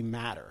actually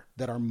matter,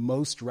 that are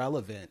most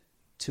relevant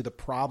to the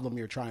problem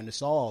you're trying to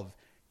solve,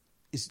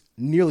 is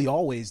nearly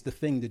always the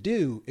thing to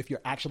do if you're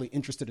actually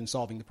interested in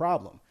solving the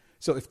problem.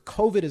 So if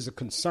COVID is a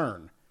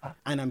concern,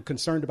 and I'm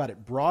concerned about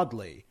it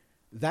broadly,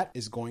 that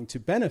is going to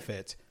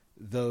benefit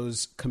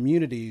those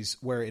communities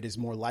where it is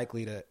more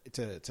likely to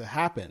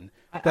happen.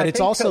 But it's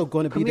also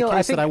going to be the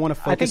case that I want to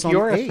focus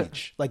on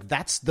age. Like,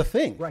 that's the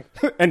thing, right?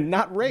 And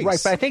not race.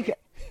 Right, but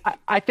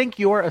I think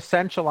you're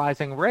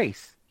essentializing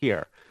race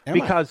here.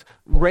 Because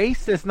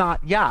race is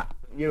not,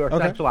 you're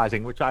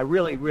essentializing, which I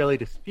really, really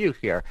dispute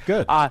here.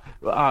 Good.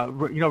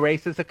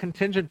 Race is a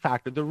contingent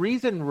factor. The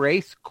reason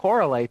race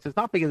correlates is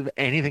not because of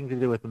anything to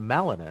do with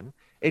melanin.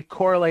 It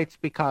correlates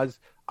because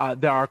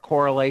there are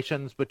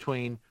correlations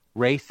between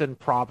race and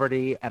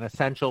poverty and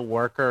essential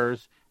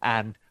workers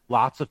and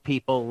lots of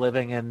people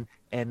living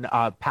in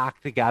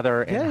packed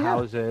together in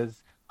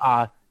houses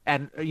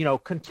and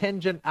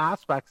contingent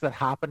aspects that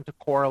happen to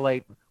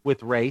correlate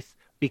with race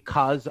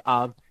because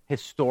of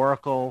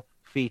historical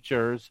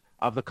features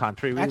of the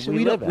country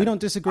we live in. We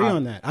don't disagree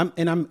on that.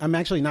 I'm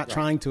actually not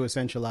trying to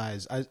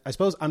essentialize. I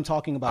suppose I'm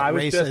talking about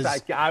race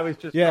as... I was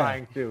just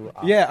trying to...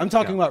 I'm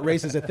talking about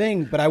race as a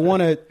thing, but I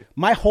want to...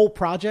 My whole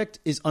project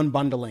is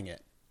unbundling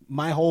it.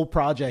 My whole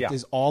project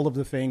is all of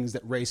the things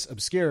that race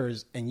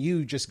obscures, and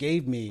you just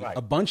gave me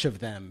a bunch of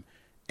them.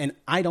 And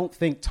I don't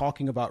think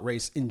talking about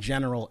race in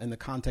general in the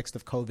context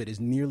of COVID is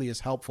nearly as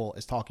helpful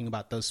as talking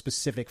about those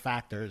specific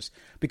factors,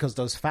 because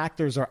those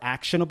factors are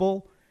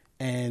actionable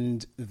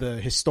and the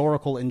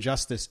historical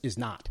injustice is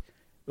not.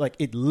 Like,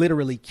 it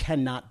literally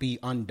cannot be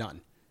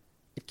undone.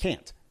 It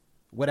can't.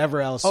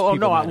 Whatever else.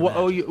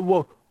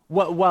 Well,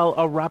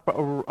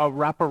 a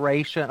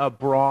reparation, a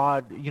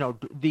broad,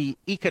 the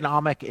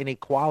economic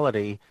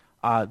inequality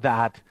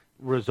that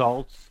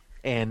results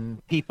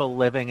in people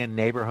living in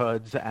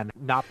neighborhoods and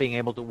not being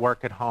able to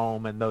work at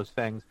home and those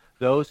things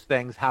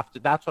have to,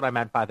 that's what I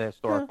meant by the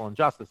historical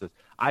injustices.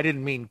 I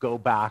didn't mean go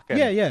back and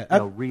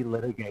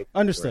relitigate.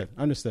 Understood.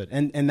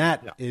 And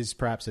that is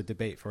perhaps a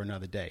debate for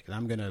another day. And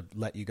I'm going to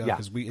let you go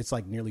because it's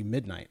like nearly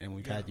midnight and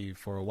we've had you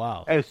for a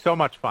while. It was so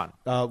much fun.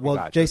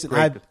 Well, Jason,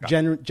 I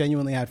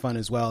genuinely had fun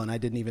as well, and I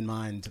didn't even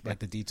mind like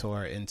the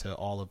detour into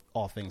all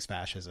things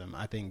fascism.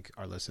 I think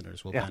our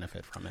listeners will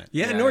benefit from it.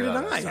 Yeah, nor did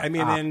I. I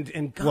mean,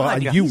 and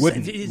God, well, you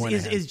wouldn't.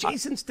 Is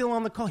Jason still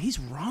on the call? He's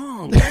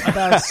wrong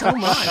about so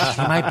much.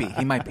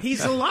 He might be.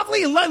 He's a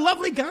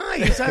lovely guy.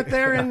 He's out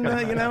there in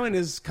in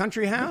his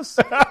country house,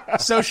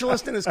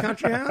 socialist in his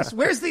country house.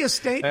 Where's the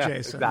estate,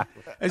 Jason?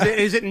 Exactly.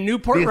 Is it in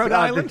Newport, Rhode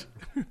Island?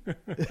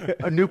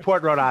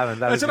 Newport, Rhode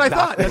Island. That's what I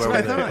thought. That's what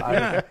I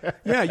thought.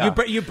 Yeah.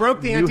 You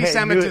broke the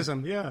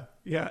anti-Semitism. Yeah.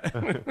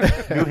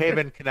 New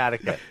Haven,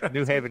 Connecticut.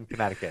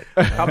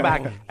 Come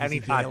back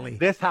anytime.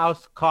 This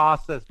house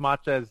costs as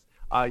much as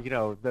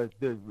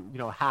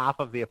the half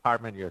of the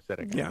apartment you're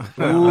sitting in. Yeah.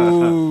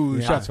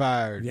 Ooh, shots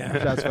fired.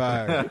 Yeah. Shots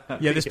fired.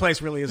 Yeah, this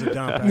place really is a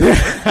dump.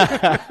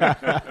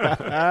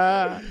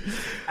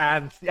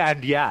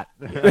 and yet,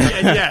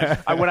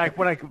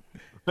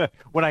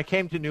 when I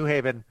came to New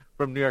Haven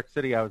from New York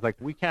City, I was like,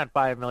 we can't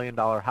buy $1 million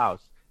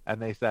house. And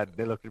they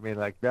looked at me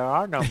like, there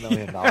are no $1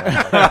 million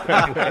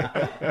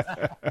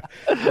houses.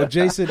 Well,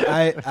 Jason,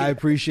 I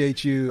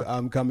appreciate you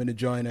coming to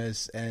join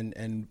us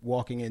and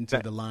walking into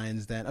the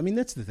lion's den. I mean,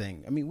 that's the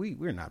thing. I mean,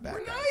 we're not bad.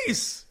 We're guys.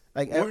 nice.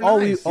 Like we're all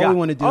nice. we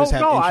want to do is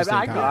have interesting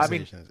I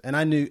conversations. And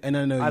I know I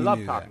you love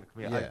knew talking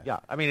that. to me.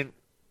 I mean,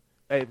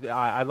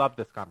 I love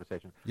this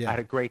conversation. Yeah. I had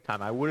a great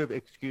time. I would have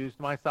excused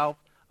myself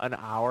an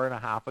hour and a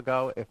half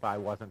ago if I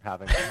wasn't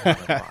having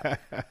fun.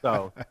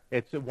 So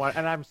it's one,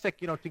 and I'm sick.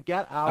 To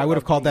get out. I would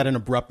have called that an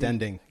abrupt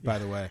ending, by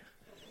the way.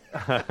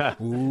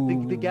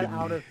 to get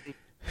out of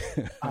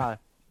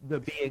the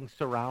being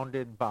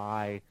surrounded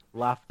by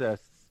leftists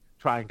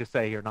trying to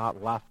say you're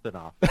not left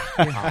enough,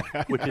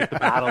 which is the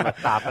battle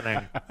that's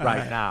happening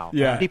right now.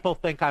 Yeah. People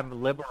think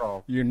I'm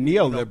liberal. You're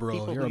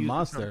neoliberal. You're a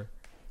monster.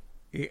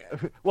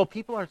 Well,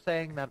 people are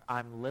saying that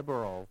I'm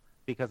liberal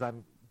because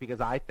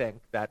I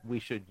think that we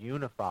should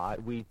unify.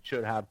 We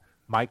should have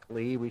Mike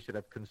Lee. We should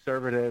have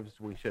conservatives.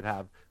 We should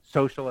have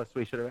socialists.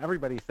 We should have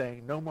everybody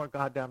saying no more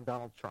goddamn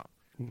Donald Trump.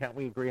 Can't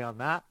we agree on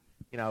that?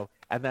 And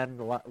then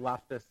the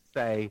leftists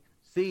say,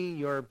 see,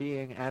 you're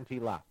being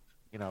anti-left,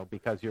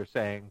 because you're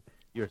saying,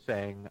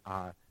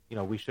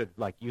 we should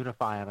like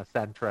unify on a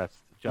centrist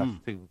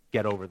just to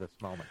get over this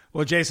moment.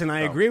 Well, Jason,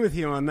 I agree with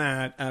you on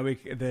that.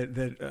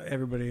 That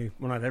everybody,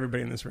 well, not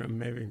everybody in this room,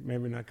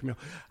 maybe not Camille.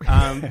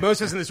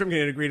 Most of us in this room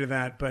can agree to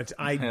that, but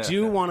I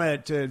do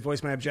want to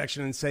voice my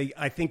objection and say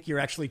I think you're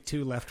actually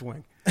too left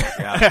wing.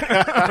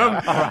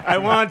 I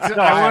want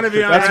to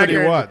be on that's record what he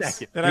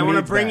wants. that I want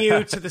to bring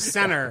you to the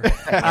center.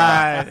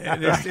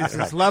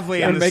 It's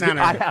lovely in the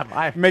center.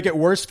 I Make it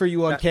worse for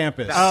you on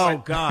campus.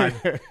 Oh God!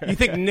 You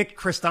think Nick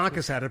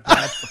Christakis had it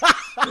bad?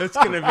 It's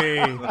going to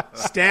be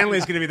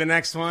Stanley's going to be the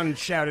next one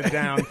shouted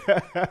down.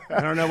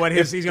 I don't know what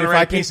he's going to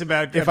write a piece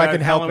about. If I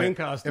can help Halloween it,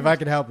 costumes. if I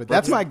can help it,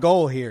 that's my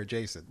goal here,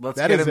 Jason. Let's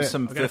that get is him it.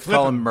 some gonna Fifth flip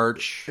Column him.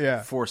 merch.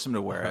 Yeah. Force him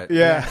to wear it.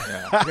 Yeah.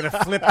 I'm going to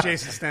flip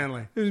Jason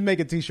Stanley. Just make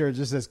a T-shirt that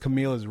just says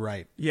Camille is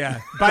right. Yeah.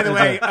 By the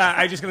way,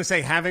 I'm just going to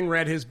say, having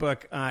read his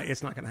book,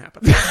 it's not going to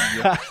happen.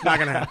 It's not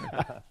going to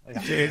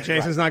happen.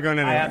 Jason's not going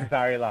I anywhere. am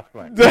very left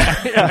wing.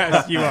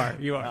 Yes, you are.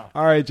 You are.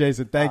 All right,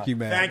 Jason. Thank you,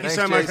 man. Thank you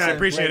Thanks, so much. Jason. I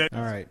appreciate it.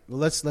 All right. Well,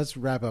 let's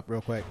wrap up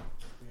real quick.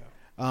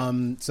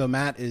 So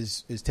Matt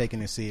is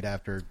taking a seat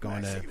after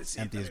going to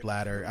empty his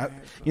bladder.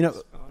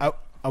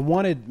 I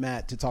wanted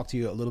Matt to talk to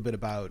you a little bit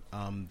about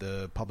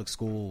the public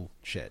school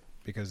shit,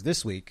 because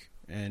this week,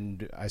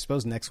 and I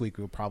suppose next week,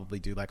 we'll probably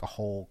do like a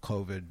whole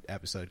COVID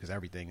episode because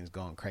everything is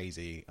going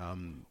crazy.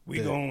 We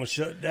going to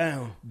shut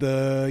down.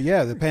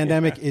 The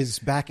pandemic is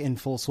back in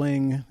full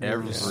swing.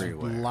 There's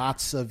Everywhere.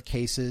 lots of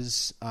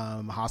cases.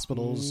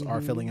 Hospitals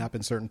are filling up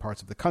in certain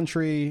parts of the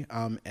country,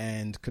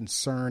 and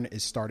concern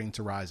is starting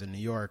to rise in New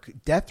York.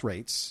 Death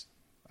rates,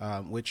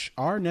 which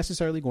are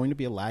necessarily going to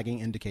be a lagging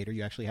indicator.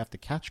 You actually have to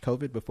catch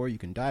COVID before you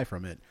can die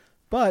from it.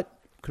 But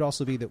could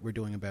also be that we're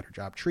doing a better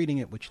job treating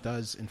it, which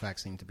does, in fact,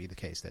 seem to be the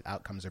case, that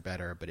outcomes are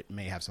better, but it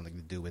may have something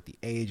to do with the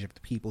age of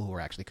the people who are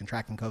actually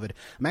contracting COVID.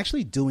 I'm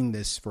actually doing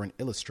this for an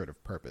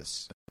illustrative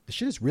purpose. The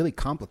shit is really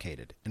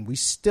complicated, and we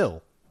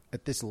still,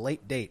 at this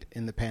late date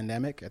in the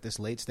pandemic, at this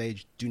late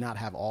stage, do not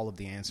have all of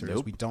the answers.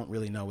 Nope. We don't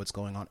really know what's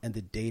going on, and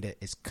the data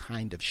is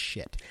kind of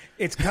shit.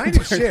 It's kind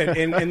of shit.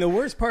 And the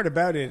worst part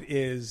about it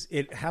is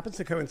it happens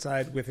to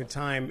coincide with a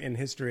time in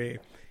history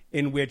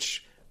in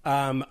which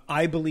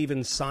I believe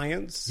in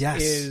science.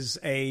 Yes. Is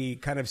a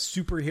kind of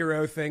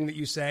superhero thing that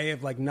you say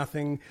of like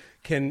nothing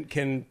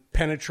can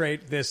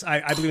penetrate this.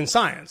 I believe in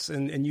science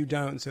and you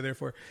don't. So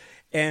therefore,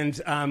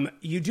 and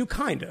you do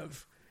kind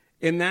of.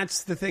 And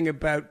that's the thing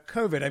about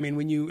COVID. I mean,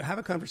 when you have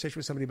a conversation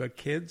with somebody about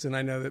kids, and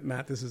I know that,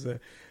 Matt, this is a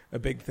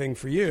big thing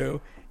for you,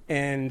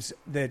 and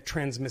the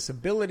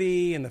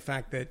transmissibility and the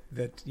fact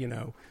that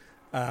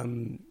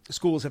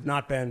schools have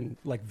not been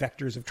like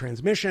vectors of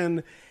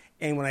transmission.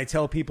 And when I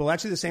tell people,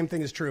 actually the same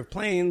thing is true of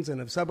planes and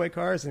of subway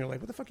cars, and they're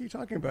like, what the fuck are you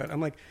talking about? I'm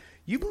like,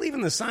 you believe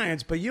in the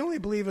science, but you only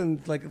believe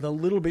in like the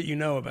little bit you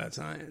know about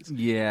science.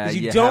 Yeah, 'cause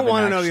you don't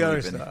want to know the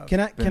other stuff.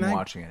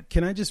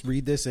 Can I just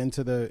read this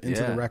into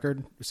the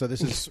record? So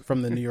this is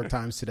from the New York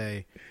Times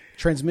today.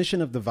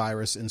 Transmission of the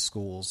virus in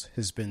schools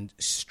has been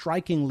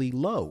strikingly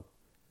low,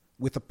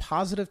 with a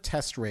positive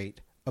test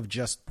rate of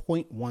just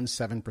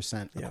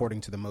 0.17%,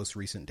 according to the most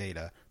recent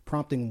data,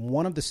 prompting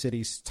one of the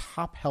city's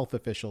top health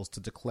officials to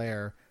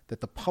declare that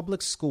the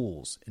public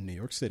schools in New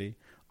York City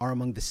are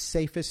among the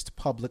safest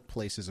public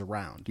places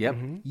around. Yep.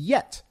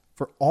 Yet,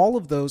 for all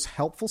of those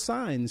helpful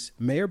signs,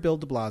 Mayor Bill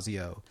de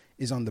Blasio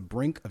is on the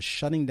brink of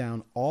shutting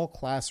down all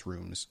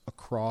classrooms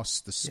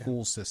across the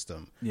school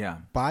system. Yeah.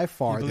 By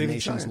far the believe in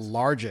nation's science?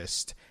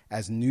 largest,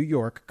 as New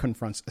York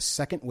confronts a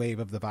second wave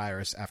of the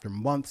virus after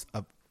months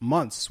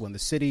when the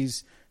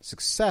city's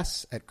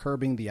success at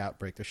curbing the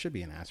outbreak, there should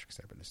be an asterisk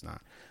there, but it's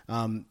not.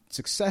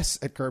 Success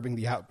at curbing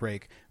the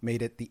outbreak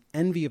made it the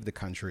envy of the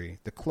country.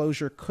 The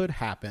closure could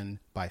happen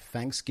by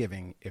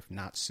Thanksgiving, if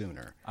not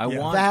sooner.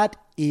 That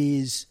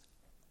is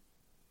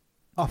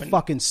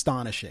fucking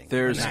astonishing.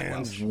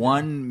 There's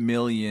 1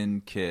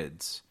 million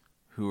kids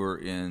who are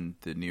in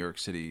the New York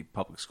City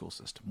public school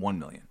system. 1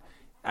 million.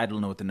 I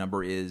don't know what the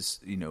number is.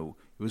 You know,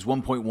 it was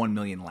 1.1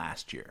 million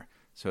last year.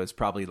 So it's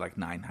probably like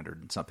 900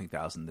 and something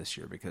thousand this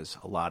year because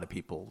a lot of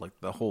people, like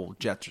the whole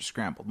jets are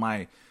scrambled.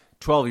 My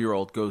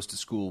 12-year-old goes to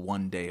school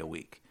 1 day a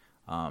week.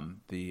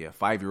 The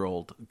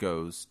 5-year-old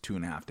goes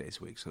 2.5 days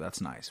a week. So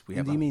that's nice. Do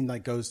you mean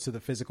like goes to the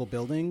physical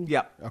building?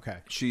 Yeah. Okay.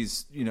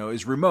 She's,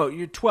 is remote.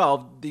 You're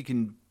 12, you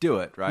can do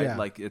it, right? Yeah.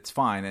 Like it's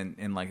fine.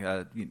 And like,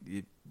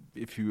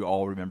 if you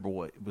all remember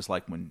what it was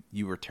like when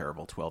you were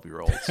terrible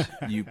 12-year-olds,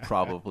 you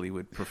probably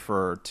would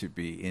prefer to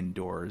be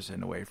indoors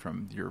and away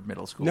from your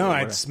middle school. No,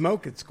 I'd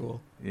smoke at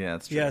school. Yeah,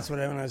 that's true. Yeah, that's what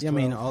I when I was 12. I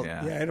mean,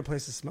 I had a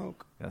place to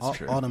smoke. That's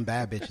true. All them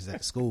bad bitches at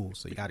the school,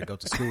 so you got to go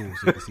to school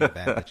so you can see the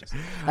bad bitches.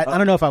 I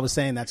don't know if I was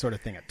saying that sort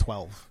of thing at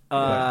 12.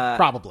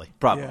 Probably.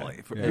 Probably.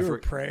 Yeah. You were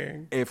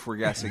praying. If we're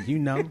guessing. You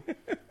know?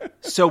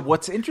 So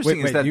what's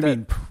interesting is that... you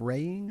mean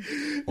praying?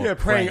 Yeah,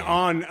 praying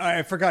on...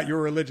 I forgot you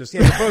were religious.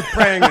 Yeah, you're both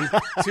praying in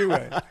two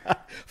ways.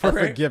 For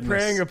forgiveness.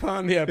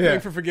 Praying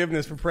for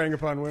forgiveness for preying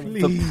upon women.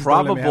 The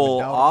probable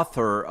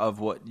author of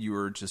what you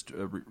were just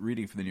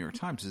reading from the New York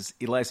Times is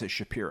Eliza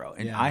Shapiro.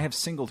 And I have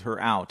singled her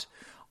out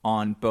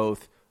on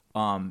both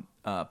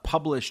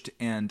published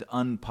and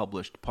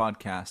unpublished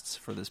podcasts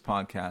for this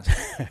podcast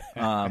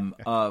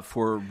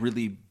for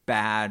really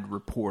bad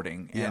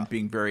reporting and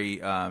being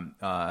very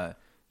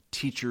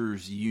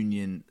teachers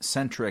union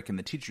centric, and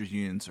the teachers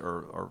unions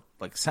are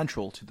like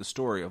central to the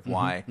story of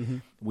why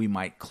we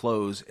might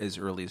close as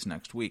early as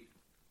next week.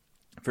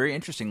 Very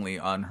interestingly,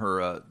 on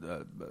her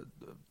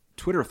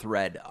Twitter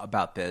thread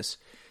about this,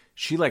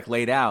 she like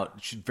laid out,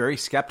 she's very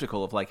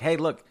skeptical of like, hey,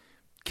 look,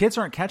 kids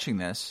aren't catching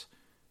this.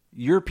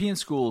 European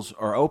schools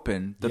are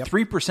open. The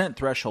 3%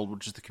 threshold,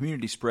 which is the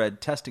community spread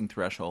testing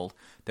threshold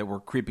that we're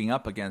creeping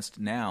up against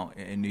now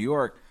in New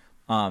York,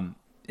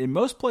 in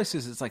most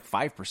places it's like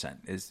 5%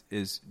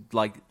 is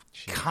like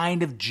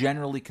kind of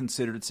generally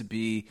considered to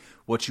be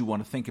what you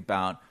want to think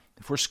about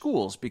for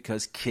schools,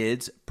 because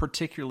kids,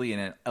 particularly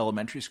in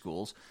elementary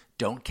schools,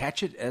 don't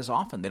catch it as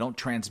often. They don't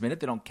transmit it.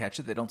 They don't catch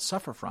it. They don't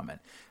suffer from it.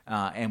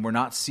 And we're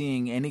not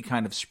seeing any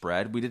kind of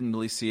spread. We didn't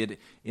really see it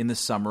in the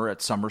summer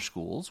at summer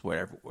schools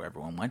where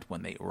everyone went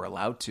when they were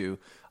allowed to.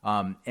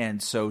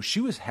 And so she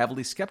was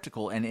heavily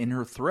skeptical. And in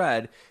her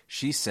thread,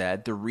 she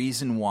said the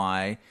reason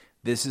why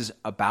this is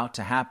about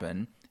to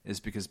happen is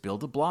because Bill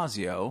de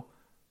Blasio,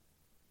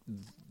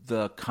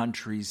 the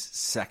country's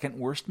second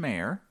worst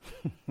mayor,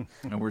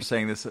 and we're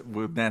saying this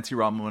with Nancy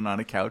Rommelman on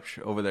a couch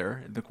over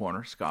there in the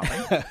corner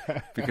scoffing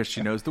because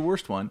she knows the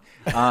worst one.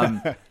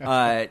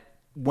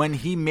 When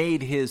he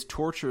made his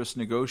torturous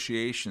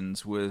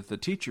negotiations with the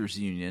teachers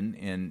union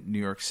in New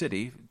York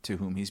City, to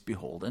whom he's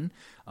beholden,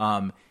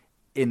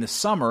 in the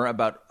summer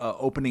about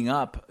opening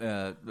up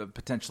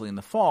potentially in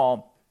the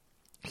fall,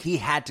 he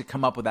had to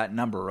come up with that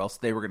number or else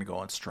they were going to go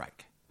on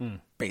strike,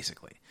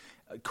 basically.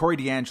 Corey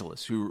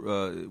DeAngelis,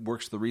 who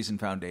works for the Reason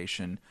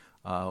Foundation,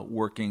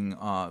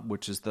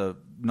 which is the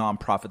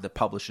nonprofit that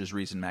publishes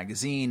Reason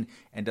magazine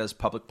and does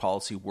public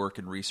policy work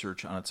and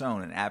research on its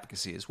own and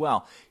advocacy as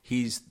well.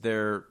 He's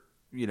their,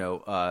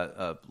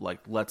 like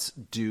let's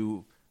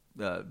do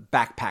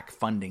backpack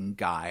funding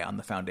guy on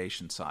the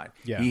foundation side.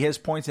 Yeah. He has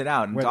pointed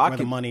out and where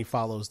the money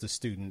follows the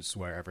students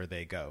wherever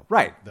they go.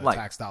 Right. The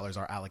tax dollars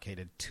are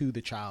allocated to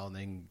the child and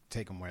they can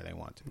take them where they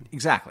want to.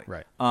 Exactly.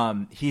 Right.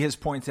 He has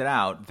pointed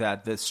out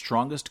that the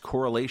strongest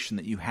correlation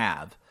that you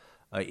have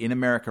in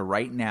America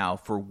right now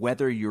for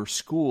whether your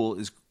school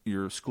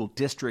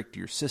district,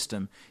 your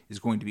system is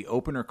going to be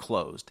open or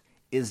closed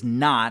is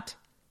not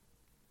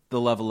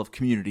the level of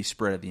community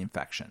spread of the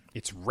infection.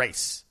 It's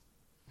race.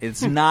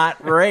 It's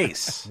not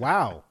race.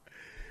 Wow.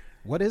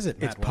 What is it,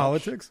 Matt It's Walsh?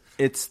 politics?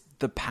 It's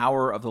the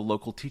power of the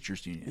local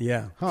teachers union.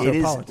 Yeah. It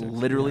is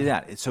literally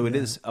that. So it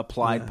is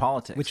applied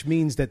politics. Which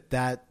means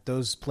that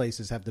those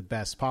places have the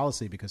best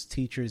policy because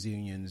teachers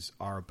unions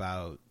are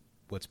about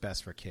what's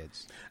best for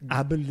kids.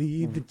 I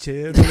believe the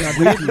children are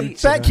the future.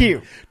 Thank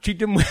you. Treat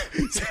them well.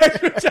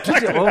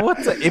 Well,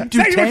 what's a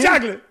Sexual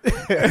chocolate.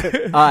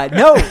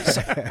 No,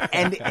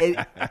 and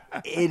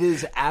it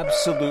is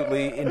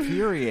absolutely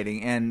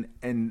infuriating.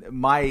 And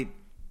my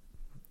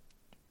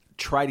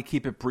try to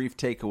keep it brief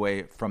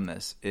takeaway from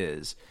this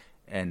is,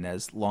 and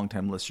as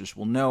longtime listeners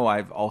will know,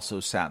 I've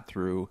also sat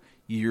through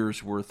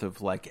years worth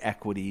of like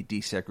equity,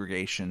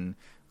 desegregation,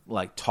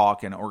 like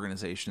talk and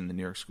organization in the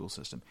New York school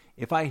system.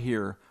 If I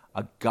hear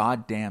a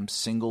goddamn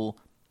single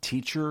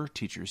teacher,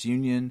 teachers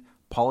union,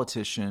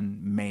 politician,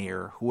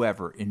 mayor,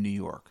 whoever in New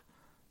York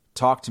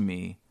talk to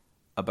me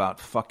about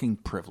fucking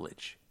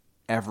privilege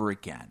ever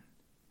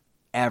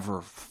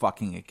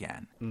fucking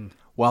again,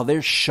 while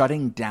they're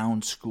shutting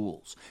down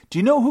schools. Do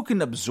you know who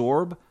can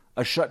absorb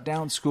a shut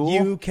down school?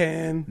 You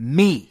can.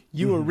 Me.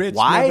 You a rich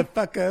Why?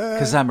 motherfucker.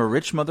 Because I'm a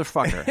rich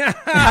motherfucker.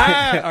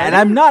 And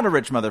I'm not a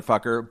rich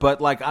motherfucker,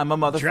 but like I'm a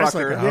motherfucker. Dress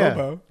like a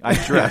hobo. I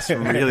dress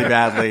really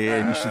badly,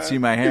 and you should see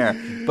my hair.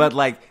 But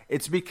like,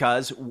 it's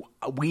because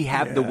we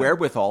have the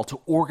wherewithal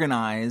to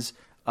organize,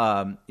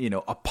 a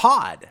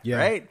pod,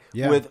 right?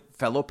 Yeah. With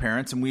fellow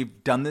parents, and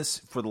we've done this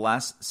for the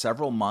last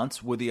several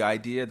months with the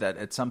idea that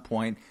at some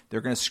point they're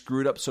going to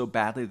screw it up so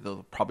badly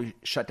they'll probably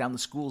shut down the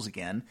schools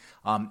again,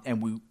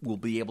 and we will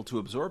be able to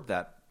absorb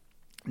that.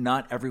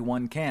 Not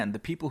everyone can. The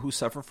people who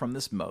suffer from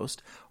this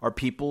most are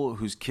people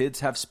whose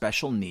kids have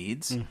special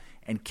needs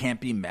and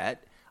can't be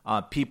met,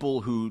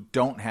 people who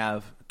don't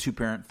have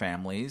two-parent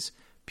families,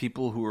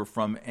 people who are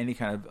from any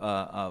kind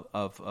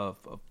of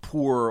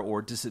poor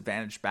or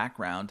disadvantaged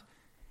background.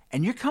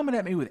 And you're coming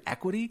at me with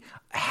equity?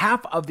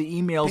 Half of the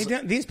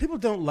emails... These people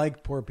don't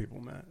like poor people,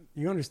 Matt.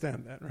 You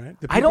understand that, right?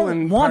 The people I don't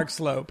in want... Park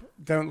Slope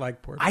don't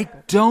like poor people. I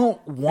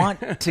don't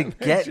want to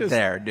get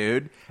there,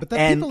 dude. But the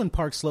people in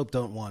Park Slope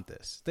don't want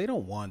this. They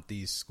don't want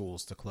these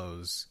schools to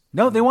close.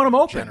 No, they want them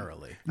open.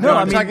 Generally. No,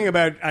 I'm talking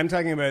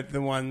about the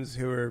ones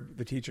who are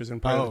the teachers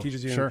and part of the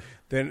teachers union. Sure.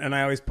 And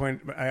I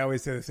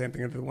always say the same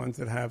thing of the ones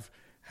that have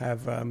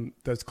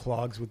those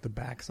clogs with the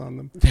backs on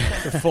them,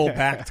 the full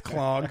backed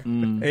clog.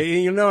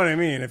 You know what I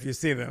mean if you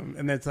see them,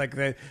 and it's like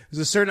there's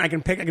a certain I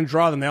can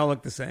draw them. They all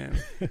look the same,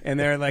 and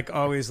they're like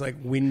always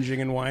like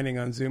whinging and whining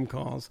on Zoom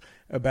calls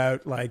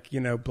about like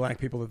black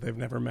people that they've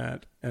never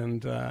met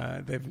and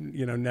they've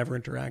never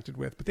interacted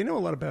with, but they know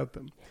a lot about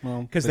them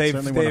because they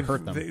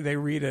hurt them. They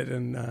read it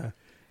in the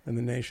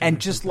Nation.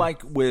 And just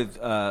like with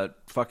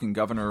fucking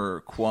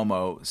Governor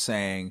Cuomo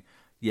saying,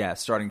 yeah,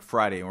 starting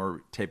Friday, and we're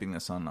taping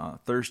this on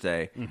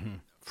Thursday,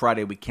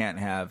 Friday we can't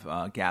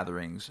have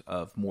gatherings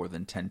of more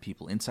than 10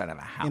 people inside of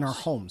a house. In our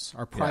homes,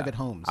 our private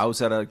homes. I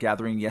was at a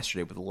gathering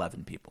yesterday with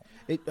 11 people.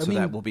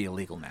 That will be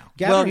illegal now.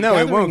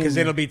 It won't, because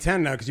it'll be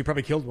 10 now because you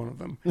probably killed one of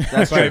them.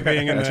 That's by true.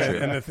 being in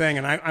the thing.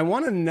 And I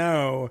want to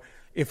know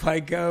if I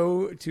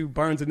go to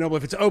Barnes & Noble,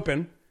 if it's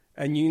open,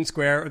 and Union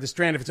Square or the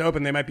Strand, if it's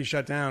open, they might be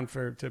shut down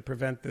to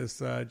prevent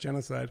this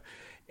genocide,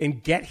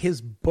 and get his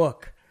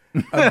book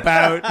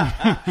about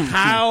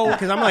how,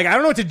 because I'm like, I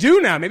don't know what to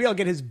do now. Maybe I'll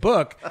get his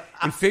book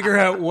and figure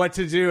out what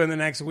to do in the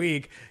next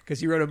week,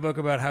 because he wrote a book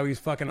about how he's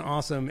fucking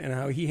awesome and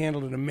how he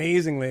handled it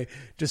amazingly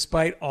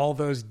despite all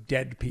those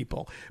dead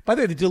people. By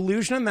the way, the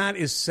delusion on that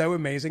is so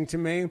amazing to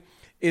me,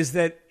 is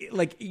that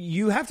like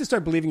you have to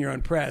start believing your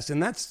own press,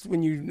 and that's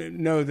when you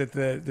know that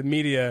the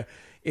media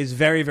is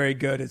very, very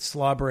good at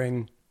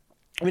slobbering.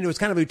 I mean, it was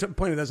kind of, we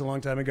pointed this a long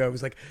time ago. It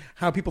was like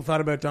how people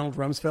thought about Donald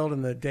Rumsfeld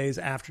in the days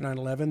after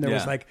 9/11. There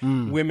was like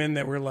women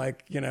that were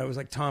like, it was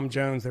like Tom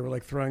Jones. They were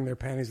like throwing their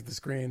panties at the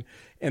screen.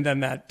 And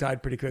then that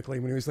died pretty quickly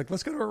when he was like,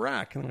 let's go to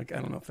Iraq. And I'm like, I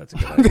don't know if that's a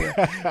good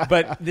idea.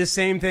 But the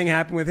same thing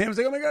happened with him. It's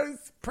like, oh my God,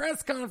 his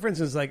press conference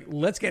is like,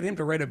 let's get him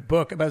to write a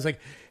book about, I was like,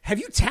 have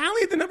you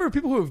tallied the number of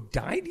people who have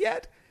died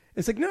yet?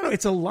 It's like, no,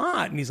 it's a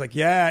lot. And he's like,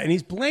 yeah. And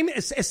he's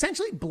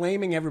essentially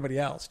blaming everybody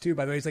else too,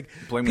 by the way. He's like,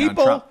 blaming on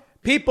Trump.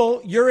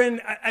 People, you're in,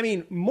 I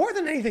mean, more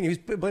than anything, he was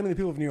blaming the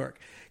people of New York.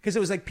 Because it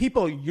was like,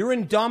 people, you're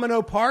in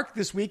Domino Park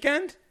this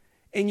weekend,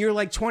 and you're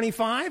like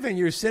 25, and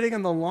you're sitting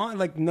on the lawn.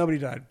 Like, nobody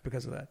died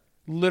because of that.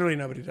 Literally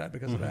nobody died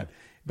because of that.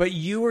 But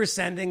you were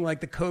sending, like,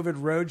 the COVID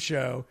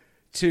roadshow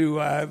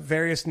to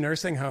various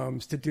nursing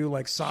homes to do,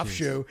 like, soft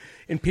shoe,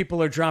 and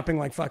people are dropping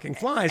like fucking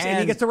flies, and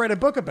he gets to write a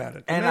book about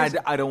it. And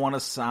I don't want to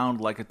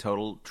sound like a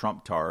total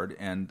Trump tard,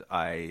 and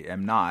I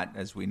am not,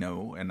 as we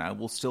know, and I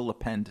will still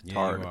append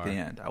tard at the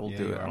end. I will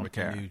do it. I don't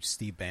care. You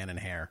Steve Bannon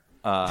hair.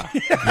 God.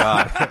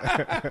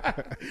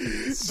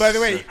 By the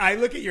way, I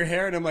look at your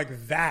hair and I'm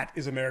like, that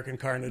is American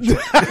carnage.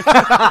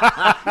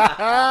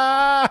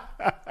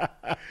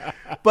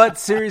 But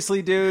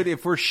seriously, dude,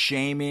 if we're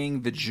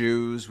shaming the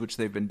Jews, which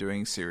they've been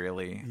doing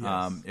serially,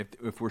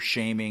 if we're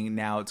shaming,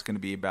 now it's going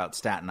to be about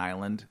Staten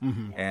Island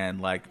and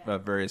like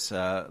various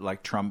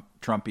like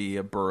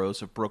Trumpy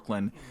boroughs of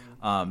Brooklyn,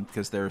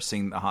 because they're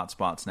seeing the hot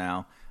spots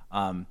now.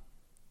 And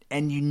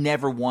you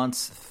never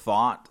once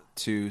thought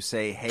to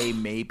say, hey,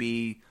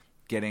 maybe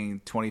getting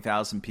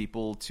 20,000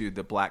 people to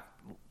the Black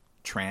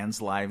Trans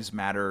Lives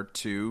Matter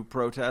 2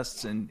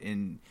 protests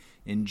in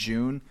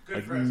June.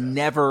 Like,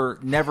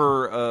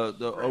 never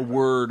a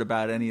word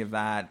about any of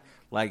that.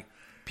 Like,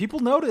 People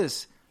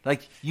notice.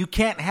 Like, you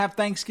can't have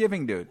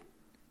Thanksgiving, dude.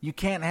 You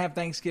can't have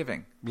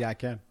Thanksgiving. Yeah, I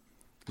can.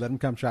 Let them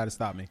come try to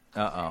stop me.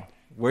 Uh-oh.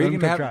 Where are you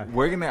going to have?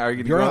 Where are you going to? Are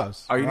you going to go?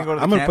 House. Are you going to go to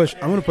the I'm going camp? to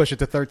I'm going to push it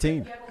to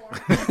 13.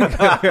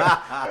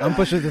 I'm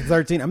pushing it to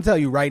 13. I'm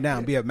telling you right now.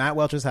 Be at Matt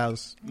Welch's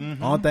house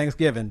on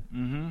Thanksgiving.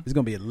 There's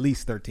going to be at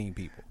least 13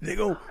 people. They're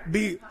going to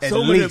be At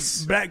so many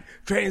least. black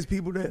trans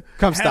people there.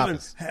 Come stop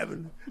us.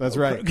 That's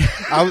right.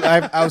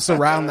 I'll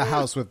surround the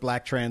house with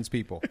black trans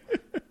people.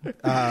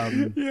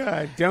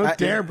 Yeah, don't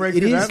dare break it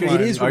through is- that line.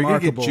 it is Are you going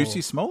to get remarkable.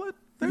 Juicy Smollett?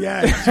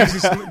 Yeah,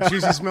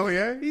 Juicy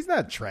Smellier. He's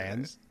not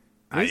trans.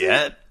 Not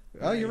yet.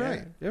 Oh, you're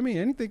right. I mean,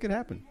 anything could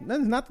happen.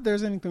 Not that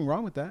there's anything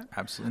wrong with that.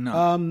 Absolutely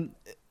not.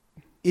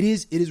 It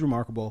is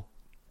remarkable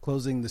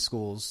closing the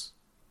schools,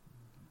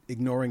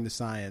 ignoring the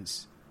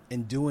science,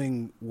 and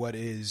doing what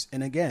is.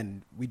 And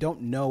again, we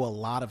don't know a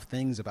lot of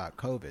things about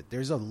COVID.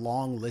 There's a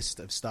long list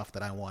of stuff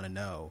that I want to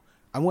know.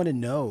 I want to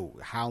know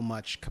how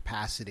much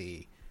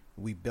capacity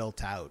we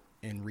built out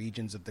in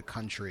regions of the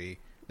country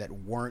that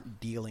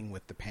weren't dealing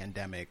with the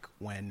pandemic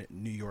when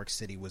New York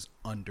City was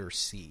under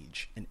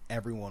siege and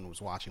everyone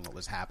was watching what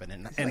was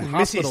happening. And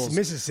hospitals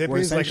Mississippi were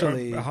is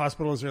essentially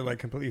hospitals are like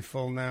completely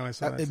full now. I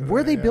saw that.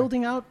 were they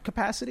building out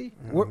capacity?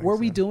 Were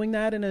we doing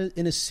that in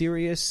a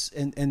serious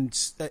and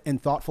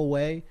thoughtful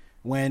way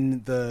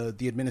when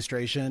the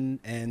administration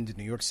and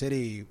New York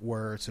City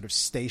were sort of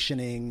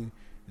stationing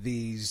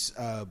these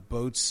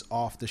boats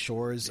off the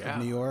shores of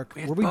New York?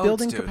 We had Were we boats,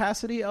 building dude.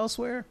 capacity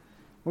elsewhere?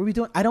 Were we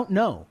doing? I don't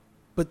know.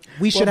 But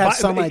we should have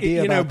some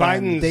idea about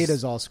that. The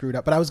data's all screwed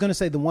up. But I was going to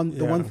say the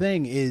one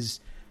thing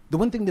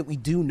that we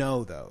do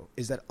know though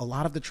is that a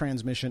lot of the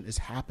transmission is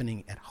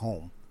happening at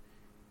home,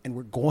 and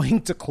we're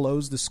going to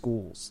close the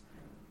schools.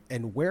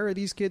 And where are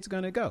these kids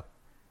going to go?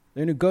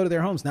 They're going to go to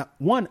their homes. Now,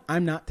 one,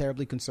 I'm not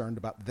terribly concerned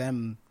about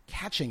them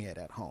catching it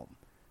at home,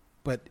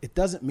 but it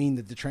doesn't mean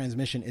that the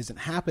transmission isn't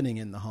happening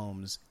in the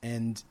homes.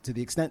 And to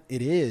the extent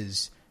it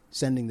is,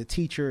 sending the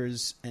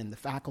teachers and the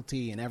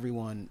faculty and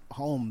everyone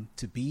home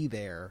to be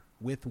there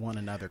with one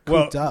another,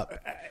 cooped up,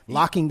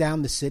 locking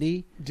down the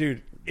city,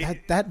 dude.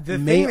 That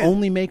may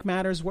only make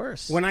matters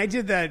worse. When I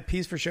did that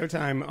piece for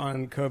Showtime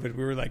on COVID,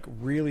 we were like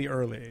really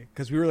early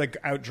because we were like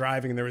out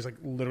driving and there was like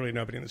literally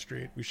nobody in the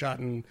street. We shot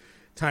in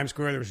Times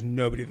Square. There was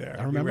nobody there.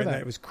 I remember that.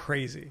 It was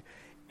crazy.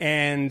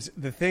 And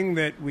the thing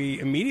that we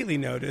immediately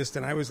noticed,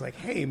 and I was like,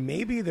 hey,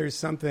 maybe there's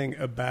something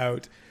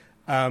about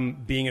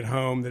being at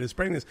home that is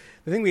spreading this.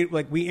 The thing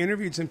we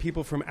interviewed some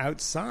people from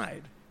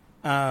outside.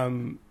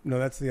 No,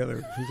 that's the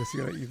other.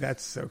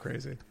 That's so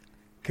crazy.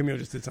 Camille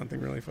just did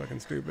something really fucking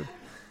stupid.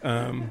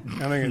 I'm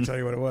not going to tell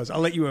you what it was. I'll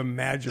let you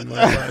imagine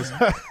what it was.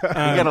 We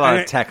got a lot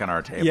of tech on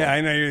our table. Yeah,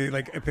 I know you're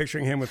like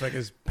picturing him with like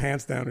his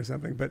pants down or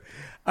something. But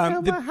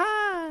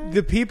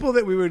the people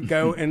that we would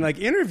go and like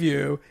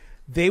interview,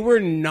 they were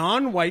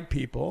non-white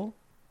people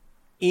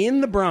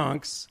in the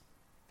Bronx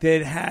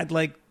that had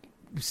like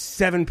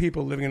 7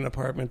 people living in an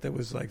apartment that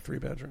was like 3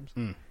 bedrooms.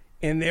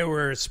 And they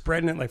were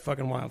spreading it like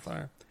fucking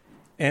wildfire.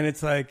 And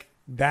it's like,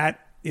 that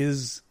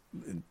is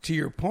to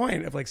your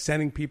point of like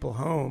sending people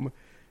home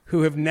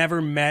who have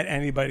never met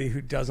anybody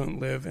who doesn't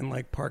live in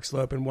like Park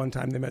Slope. And one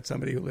time they met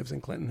somebody who lives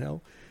in Clinton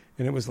Hill.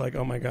 And it was like,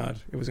 oh my God,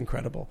 it was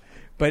incredible.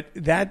 But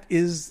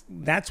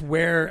that's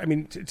where, I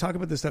mean, to talk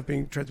about this stuff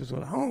being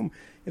transmitted at home,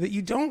 that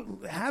you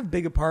don't have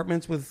big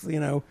apartments with,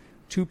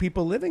 2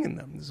 people living in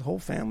them. There's whole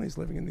families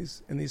living in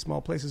these small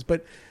places.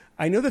 But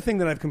I know the thing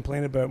that I've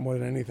complained about more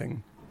than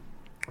anything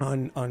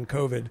on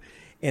COVID,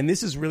 and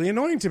this is really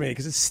annoying to me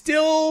because it's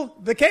still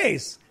the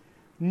case.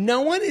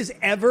 No one is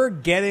ever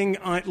getting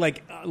on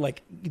like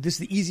this is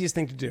the easiest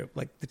thing to do.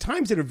 Like the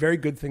Times did a very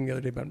good thing the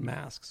other day about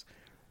masks.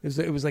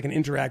 It was like an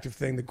interactive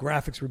thing. The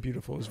graphics were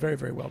beautiful. It was very,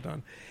 very well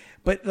done.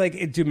 But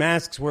like, do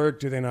masks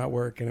work? Do they not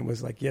work? And it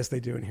was like, yes, they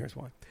do. And here's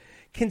why.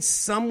 Can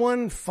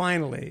someone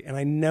finally, and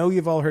I know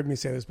you've all heard me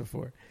say this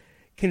before,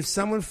 can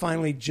someone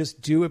finally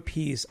just do a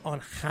piece on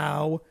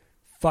how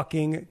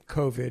fucking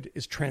COVID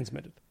is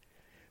transmitted?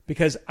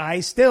 Because I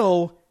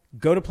still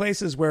go to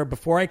places where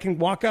before I can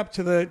walk up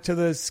to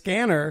the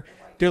scanner,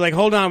 they're like,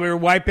 hold on, we were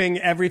wiping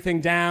everything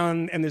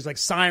down, and there's like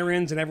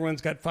sirens, and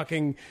everyone's got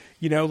fucking,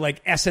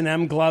 like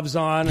S&M gloves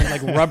on and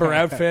like rubber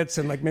outfits,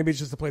 and like maybe it's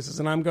just the places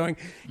that I'm going,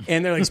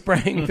 and they're like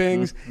spraying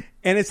things,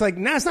 and it's like,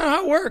 nah, that's not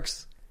how it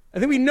works. I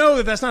think we know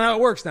that that's not how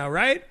it works now,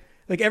 right?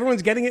 Like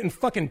everyone's getting it in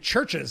fucking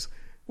churches.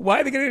 Why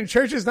are they getting it in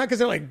churches? Not because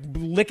they're like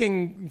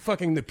licking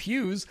fucking the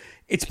pews.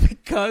 It's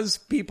because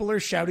people are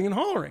shouting and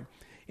hollering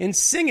and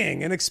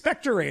singing and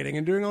expectorating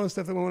and doing all the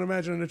stuff that we want to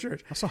imagine in a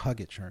church. Also hug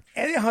at church.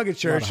 And you hug at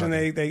church, and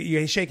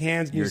you shake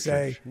hands and you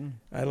say, church.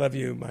 I love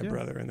you, my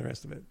brother, and the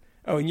rest of it.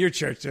 Oh, in your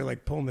church, they're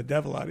like pulling the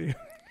devil out of you.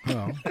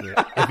 Well,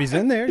 if he's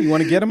in there, you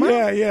want to get him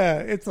out? Yeah.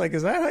 It's like,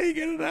 is that how you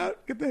get it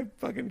out?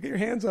 Get your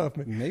hands off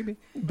me. Maybe.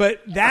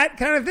 But that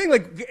kind of thing,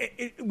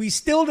 like, we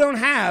still don't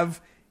have,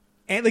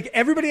 and like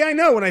everybody I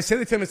know, when I say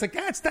that to them, it's like,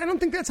 I don't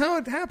think that's how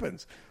it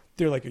happens.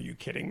 They're like, are you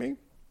kidding me?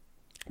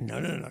 No.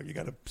 You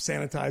got to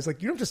sanitize.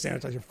 Like, you don't have to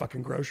sanitize your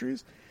fucking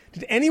groceries.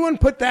 Did anyone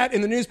put that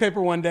in the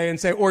newspaper one day and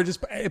say, or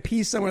just a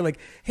piece somewhere like,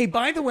 hey,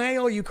 by the way,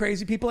 all you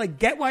crazy people, I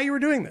get why you were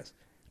doing this.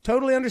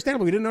 Totally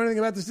understandable. We didn't know anything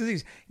about this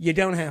disease. You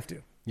don't have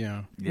to.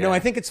 Yeah. No, I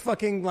think it's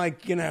fucking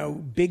like,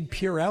 Big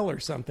Purell or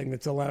something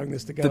that's allowing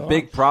this to go The on.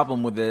 big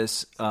problem with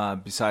this,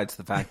 besides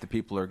the fact that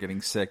people are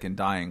getting sick and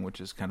dying,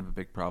 which is kind of a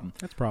big problem.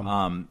 That's a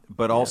problem.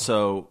 But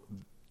also,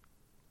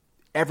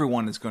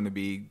 everyone is going to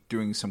be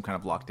doing some kind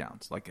of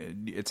lockdowns. Like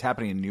it's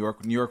happening in New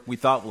York. New York, we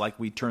thought like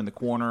we turned the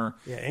corner.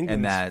 Yeah, England's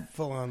and that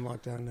full on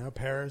lockdown now.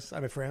 Paris,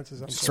 France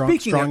is on.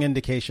 Strong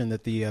indication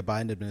that the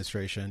Biden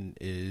administration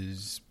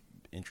is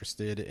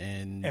interested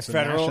in some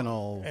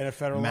national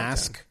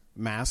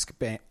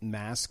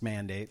mask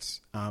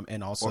mandates,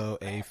 and also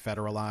a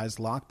federalized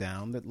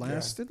lockdown that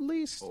lasts at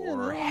least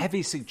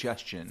heavy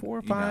suggestion 4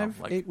 or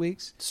 5, 8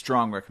 weeks.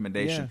 Strong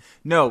recommendation. Yeah.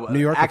 No, New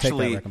York actually, will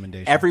take that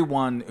recommendation.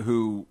 Everyone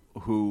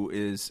who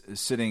is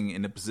sitting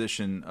in a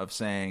position of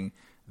saying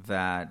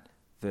that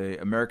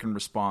the American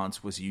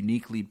response was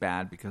uniquely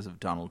bad because of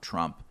Donald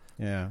Trump.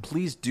 Yeah.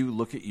 Please do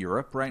look at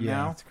Europe right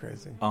now. It's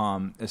crazy.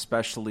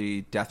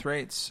 Especially death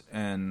rates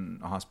and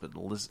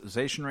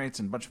hospitalization rates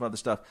and a bunch of other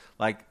stuff.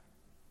 Like,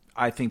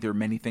 I think there are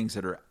many things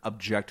that are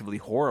objectively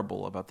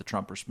horrible about the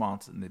Trump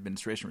response and the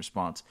administration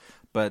response.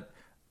 But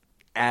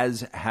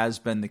as has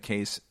been the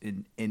case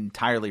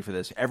entirely for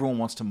this, everyone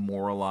wants to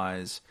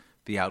moralize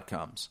the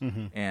outcomes.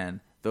 Mm-hmm.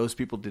 And those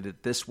people did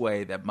it this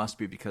way. That must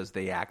be because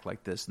they act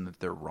like this and that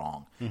they're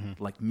wrong.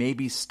 Mm-hmm. Like,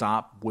 maybe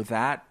stop with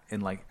that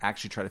and like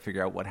actually try to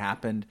figure out what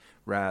happened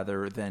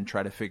rather than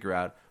try to figure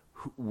out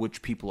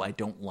which people I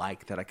don't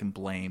like that I can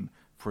blame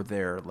for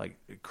their like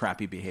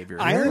crappy behavior.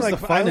 I only like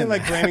blaming.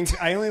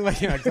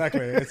 Yeah,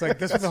 exactly. It's like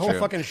this is what the whole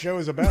fucking show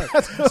is about.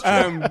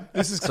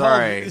 This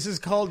is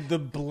called The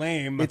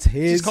Blame. It's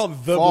his. It's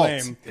called The fault.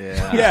 Blame.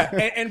 Yeah.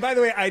 Yeah. And by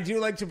the way, I do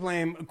like to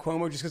blame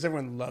Cuomo just because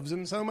everyone loves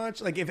him so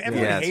much. Like if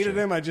everyone hated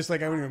him, I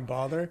wouldn't even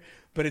bother.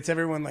 But it's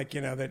everyone like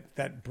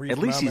that brief. At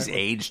least moment he's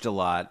aged a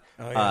lot.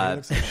 Oh yeah, he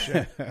looks like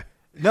shit.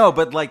 No,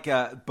 but like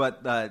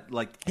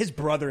his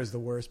brother is the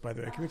worst. By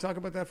the way, can we talk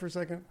about that for a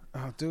second?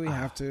 Oh, do we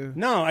have to?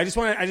 No, I just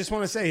want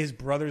to say his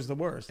brother's the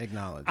worst.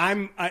 Acknowledge.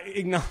 I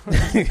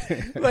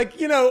acknowledge.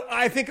 Like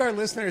I think our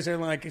listeners are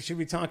like, should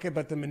we talk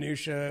about the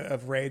minutia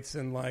of rates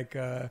and like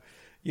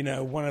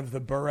one of the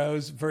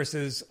boroughs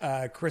versus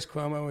Chris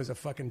Cuomo is a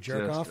fucking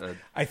jerk off?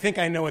 I think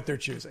I know what they're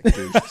choosing.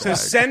 So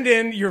send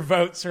in your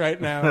votes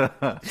right now.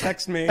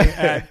 Text me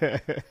at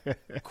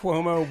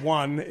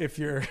Cuomo1 if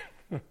you're.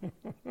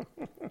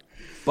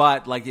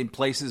 But like in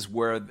places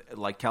where,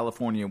 like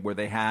California, where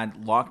they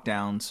had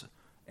lockdowns,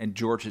 and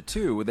Georgia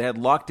too, where they had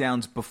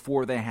lockdowns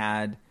before they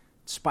had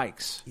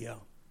spikes. Yeah.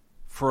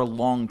 For a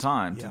long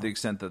time, to the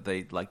extent that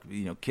they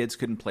kids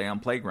couldn't play on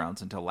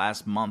playgrounds until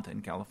last month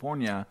in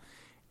California,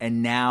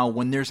 and now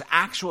when there's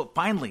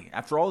finally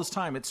after all this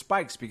time it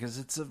spikes because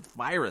it's a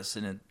virus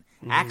and it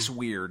acts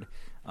weird.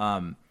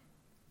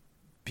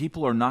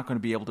 People are not going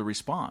to be able to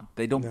respond.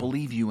 They don't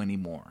believe you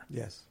anymore.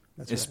 Yes.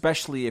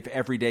 Especially if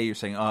every day you're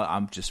saying, "Oh,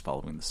 I'm just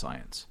following the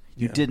science."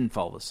 You didn't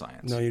follow the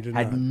science. No, you did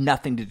not. Had not.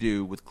 nothing to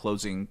do with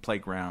closing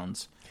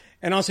playgrounds.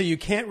 And also, you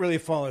can't really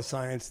follow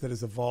science that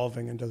is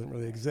evolving and doesn't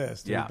really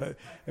exist. Yeah. But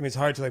I mean, it's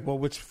hard to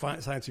which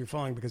science are you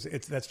following because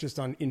that's just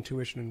on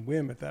intuition and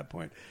whim at that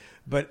point.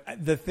 But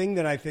the thing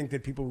that I think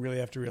that people really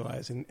have to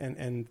realize,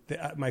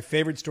 my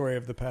favorite story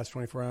of the past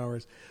 24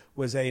 hours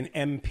was an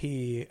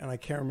MP, and I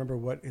can't remember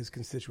what his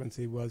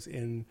constituency was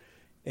in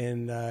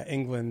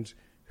England,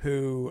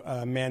 who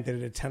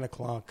mandated a 10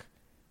 o'clock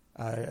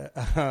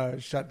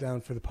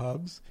shutdown for the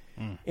pubs.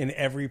 In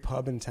every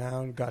pub in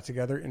town got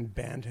together and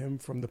banned him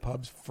from the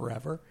pubs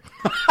forever.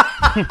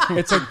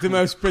 It's like the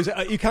most...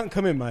 you can't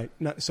come in, mate.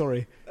 No,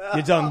 sorry.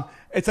 You're done.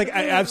 It's like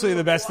absolutely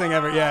the best thing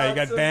ever. Yeah, you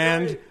got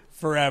banned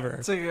forever.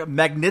 It's like a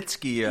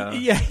Magnitsky...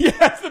 Yeah,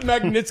 it's the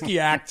Magnitsky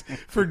Act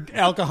for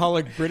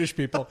alcoholic British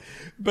people.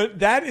 But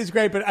that is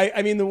great. But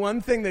I mean, the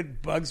one thing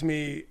that bugs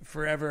me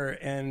forever,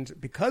 and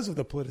because of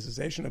the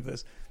politicization of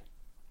this,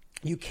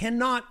 you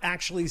cannot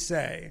actually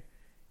say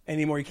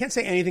anymore. You can't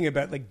say anything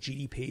about like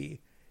GDP.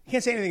 You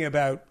can't say anything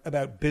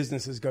about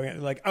businesses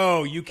going like,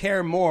 oh, you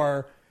care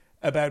more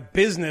about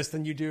business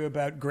than you do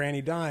about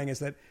granny dying. Is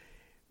that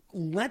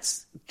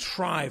let's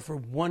try for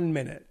 1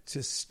 minute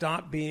to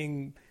stop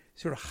being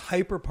sort of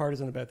hyper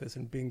partisan about this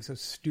and being so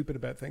stupid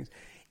about things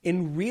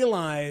and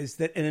realize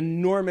that an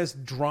enormous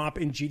drop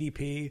in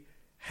GDP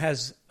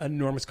has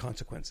enormous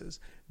consequences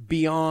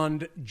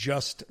beyond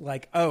just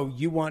like, oh,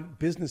 you want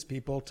business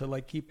people to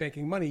like keep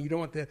making money. You don't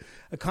want the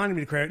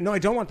economy to crater. No, I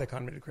don't want the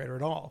economy to crater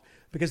at all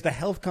because the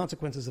health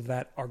consequences of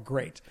that are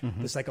great.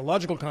 Mm-hmm. The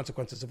psychological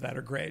consequences of that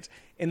are great.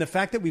 And the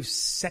fact that we've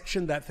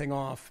sectioned that thing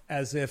off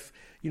as if,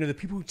 the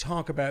people who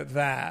talk about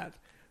that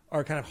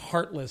are kind of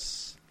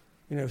heartless,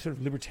 sort of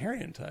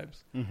libertarian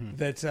types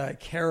that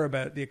care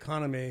about the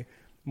economy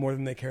more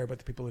than they care about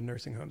the people in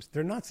nursing homes.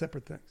 They're not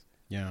separate things.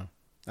 Yeah.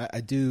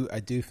 I do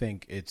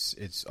think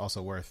it's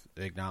also worth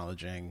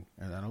acknowledging,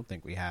 and I don't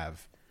think we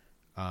have,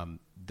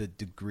 the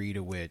degree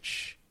to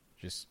which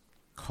just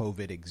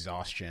COVID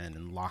exhaustion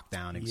and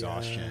lockdown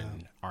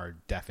exhaustion are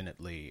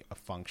definitely a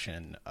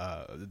function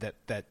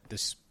that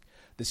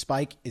the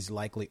spike is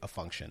likely a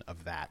function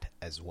of that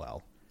as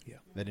well. Yeah.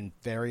 That in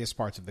various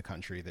parts of the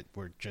country that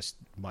were just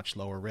much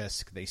lower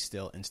risk, they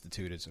still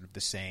instituted sort of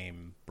the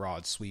same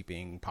broad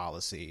sweeping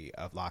policy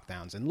of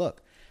lockdowns. And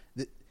look,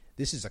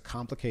 this is a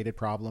complicated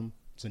problem.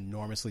 It's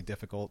enormously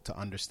difficult to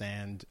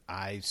understand.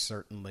 I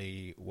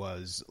certainly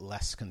was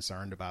less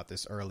concerned about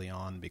this early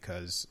on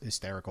because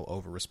hysterical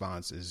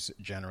over-response is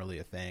generally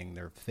a thing.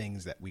 There are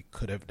things that we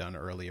could have done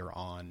earlier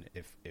on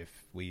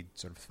if we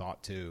sort of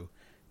thought to,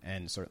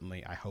 and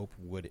certainly I hope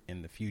would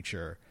in the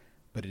future.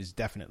 But it is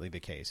definitely the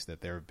case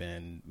that there have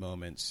been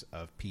moments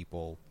of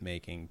people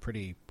making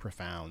pretty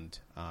profound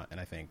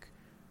and I think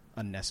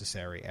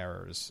unnecessary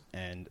errors.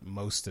 And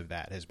most of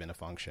that has been a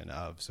function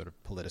of sort of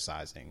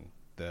politicizing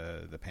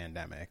the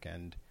pandemic.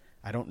 And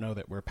I don't know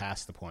that we're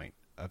past the point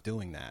of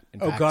doing that. In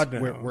fact, God, no.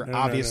 We're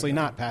obviously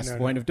not past the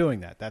point of doing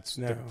that. That's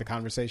the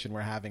conversation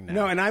we're having now.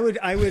 No, and I would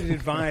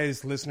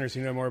advise listeners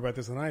who know more about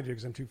this than I do,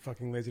 because I'm too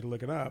fucking lazy to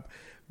look it up.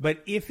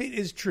 But if it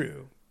is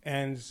true,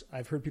 and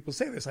I've heard people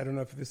say this, I don't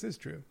know if this is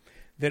true,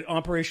 that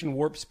Operation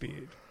Warp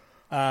Speed,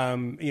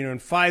 and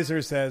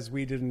Pfizer says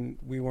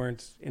we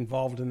weren't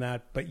involved in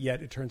that, but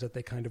yet it turns out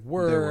they kind of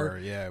were. They were,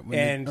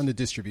 yeah. On the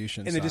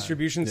distribution side. In the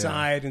distribution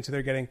side, and so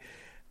they're getting,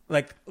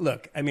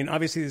 look, I mean,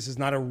 obviously this is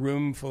not a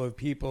room full of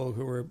people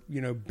who are,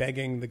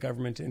 begging the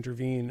government to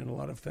intervene in a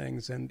lot of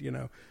things and,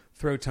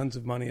 throw tons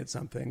of money at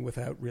something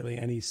without really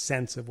any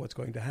sense of what's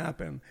going to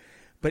happen.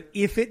 But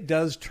if it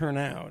does turn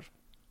out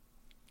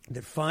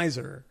that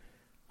Pfizer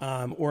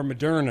or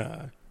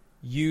Moderna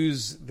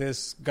use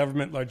this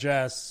government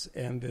largesse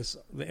and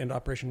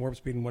Operation Warp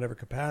Speed in whatever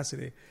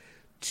capacity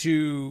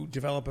to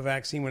develop a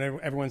vaccine, when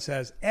everyone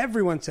said,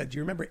 do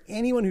you remember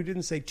anyone who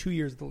didn't say 2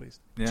 years at the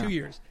least? Yeah. 2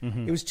 years.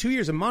 Mm-hmm. It was 2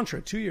 years, a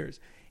mantra, 2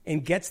 years.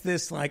 And gets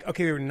this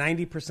okay, we were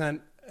 90%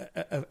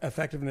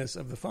 effectiveness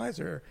of the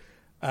Pfizer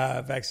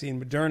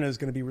vaccine. Moderna is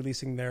going to be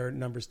releasing their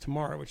numbers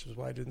tomorrow, which is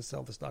why I didn't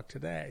sell the stock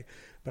today.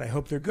 But I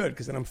hope they're good,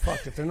 because then I'm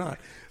fucked if they're not.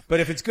 But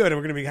if it's good,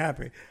 we're going to be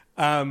happy.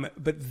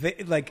 But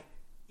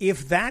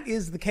if that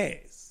is the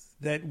case,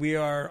 that we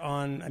are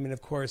on, I mean,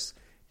 of course,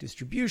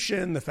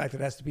 distribution, the fact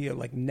that it has to be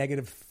at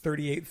negative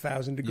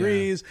 38,000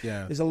 degrees,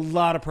 there's a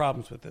lot of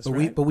problems with this.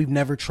 But we've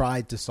never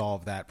tried to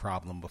solve that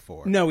problem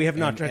before. No, we have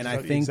not tried to solve it.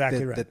 And I think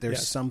exactly right. that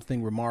there's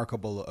something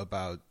remarkable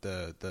about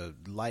the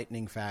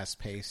lightning fast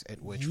pace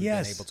at which we've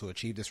been able to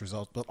achieve this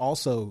result, but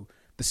also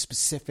the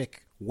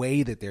specific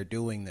way that they're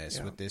doing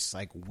this with this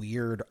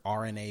weird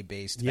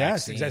RNA-based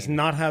vaccine. Yes, that's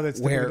not how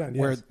that's done.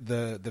 Where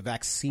the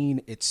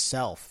vaccine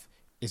itself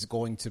is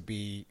going to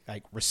be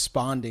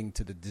responding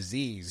to the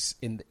disease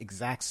in the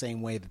exact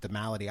same way that the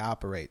malady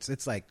operates.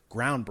 It's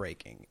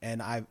groundbreaking.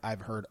 And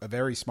I've heard a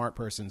very smart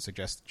person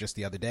suggest just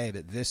the other day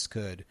that this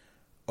could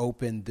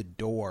open the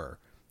door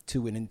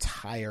to an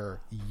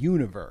entire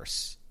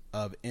universe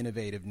of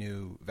innovative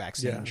new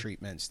vaccine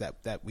treatments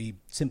that we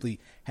simply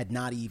had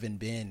not even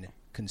been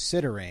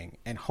considering.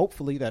 And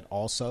hopefully that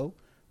also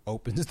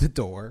opens the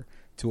door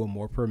to a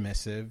more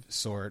permissive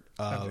sort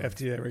of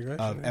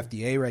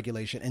FDA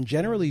regulation. And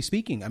generally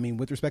speaking, I mean,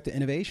 with respect to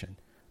innovation,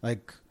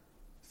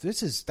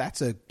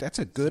 that's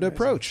a good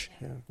approach.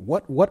 Yeah.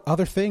 What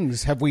other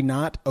things have we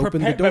not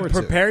opened the door to?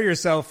 Prepare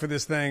yourself for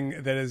this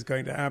thing that is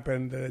going to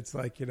happen. That it's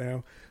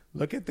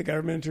look at the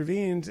government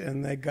intervened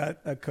and they got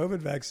a COVID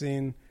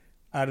vaccine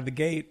out of the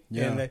gate.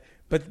 Yeah.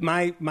 But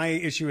my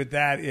issue with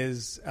that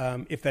is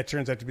if that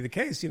turns out to be the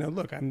case,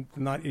 look, I'm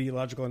not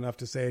ideological enough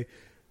to say,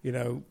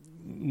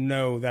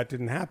 no, that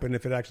didn't happen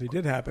if it actually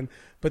did happen.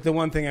 But the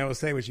one thing I will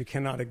say, which you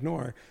cannot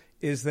ignore,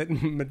 is that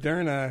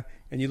Moderna,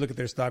 and you look at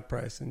their stock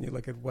price and you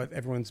look at what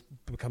everyone's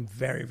become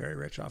very, very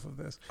rich off of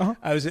this. Uh-huh.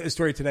 I was a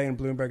story today in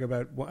Bloomberg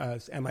about an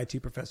MIT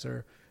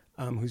professor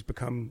who's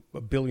become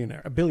a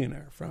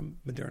billionaire from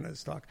Moderna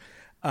stock.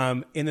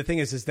 And the thing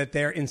is that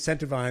they're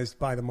incentivized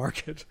by the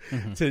market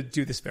to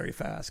do this very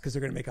fast because they're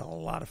going to make a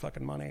lot of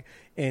fucking money,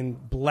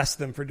 and bless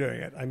them for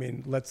doing it. I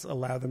mean, let's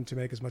allow them to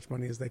make as much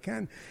money as they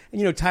can.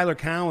 And, Tyler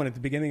Cowen at the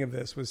beginning of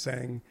this was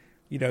saying,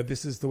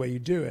 this is the way you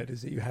do it,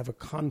 is that you have a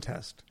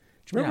contest.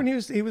 Do you remember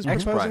when he was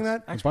proposing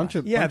that? A bunch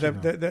of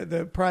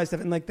the prize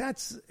stuff. And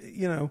that's,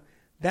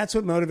 that's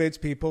what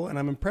motivates people. And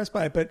I'm impressed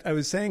by it. But I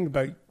was saying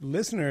about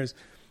listeners,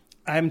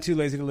 I'm too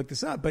lazy to look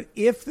this up. But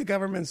if the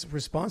government's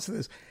response to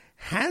this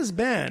has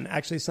been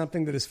actually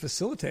something that has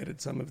facilitated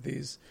some of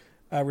these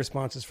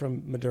responses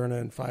from Moderna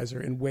and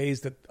Pfizer in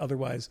ways that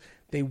otherwise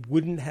they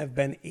wouldn't have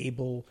been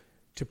able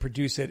to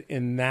produce it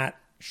in that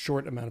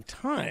short amount of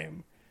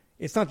time.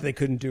 It's not that they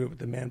couldn't do it with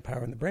the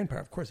manpower and the brain power.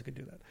 Of course they could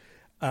do that.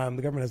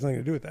 The government has nothing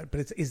to do with that.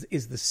 But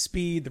is the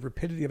speed, the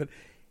rapidity of it.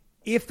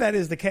 If that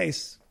is the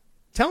case,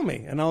 tell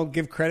me, and I'll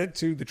give credit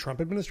to the Trump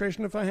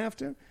administration if I have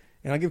to,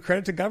 and I'll give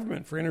credit to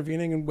government for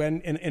intervening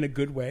in a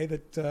good way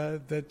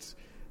that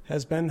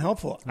has been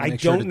helpful. I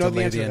don't know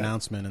the answer to that.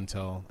 Announcement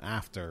until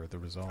after the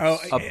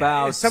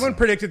results. Someone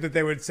predicted that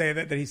they would say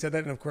that he said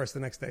that, and of course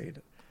the next day he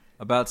did.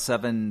 About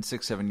 7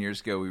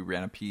 years ago, we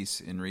ran a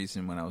piece in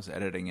Reason when I was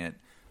editing it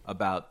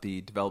about the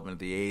development of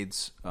the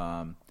AIDS.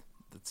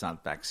 It's not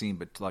a vaccine,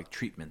 but like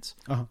treatments.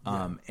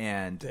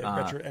 And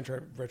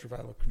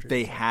retroviral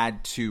they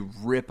had to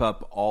rip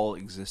up all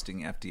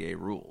existing FDA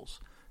rules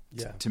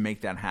to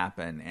make that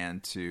happen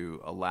and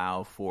to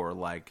allow for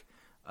like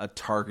a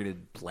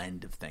targeted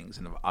blend of things.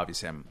 And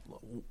obviously I'm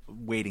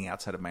wading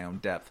outside of my own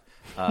depth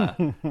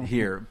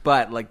here,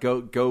 but like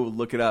go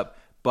look it up.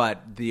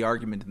 But the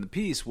argument in the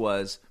piece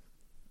was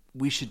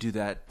we should do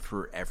that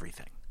for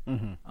everything.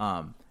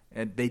 And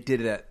they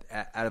did it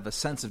out of a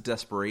sense of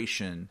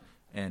desperation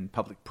and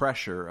public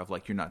pressure of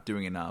like, you're not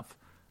doing enough.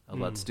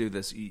 Let's do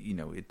this.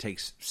 It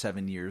takes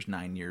 7 years,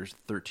 9 years,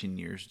 13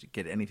 years to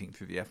get anything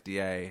through the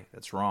FDA.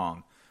 That's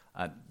wrong,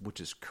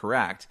 which is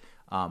correct.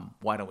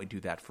 Why don't we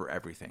do that for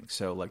everything?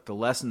 So like the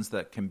lessons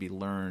that can be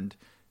learned,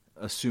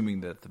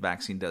 assuming that the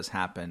vaccine does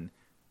happen,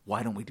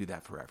 why don't we do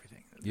that for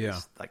everything? Yeah.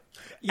 It's like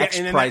X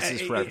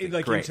prices for everything.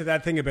 Like Great. to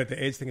that thing about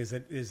the AIDS thing is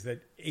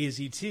that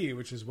AZT,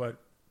 which is what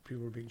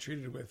people were being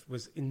treated with,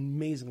 was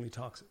amazingly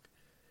toxic.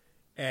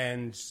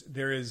 And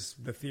there is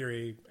the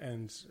theory,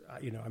 and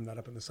I'm not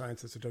up in the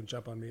science, so don't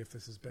jump on me if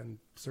this has been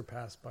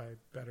surpassed by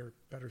better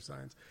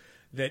science.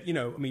 That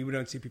we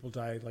don't see people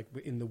die like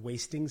in the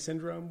wasting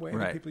syndrome way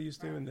that people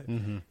used to, and that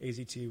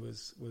AZT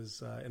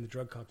was and the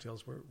drug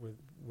cocktails were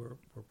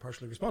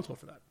partially responsible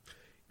for that,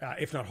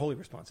 if not wholly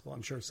responsible.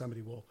 I'm sure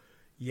somebody will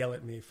yell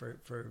at me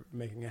for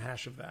making a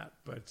hash of that,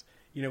 but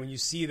when you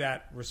see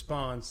that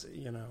response,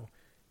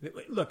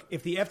 look,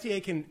 if the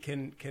FDA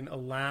can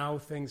allow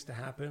things to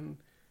happen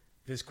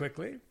this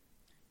quickly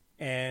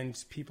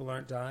and people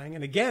aren't dying.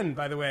 And again,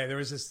 by the way, there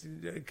was this,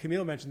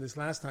 Camille mentioned this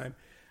last time,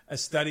 a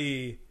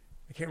study,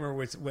 I can't remember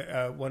which,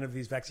 one of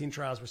these vaccine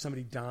trials where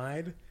somebody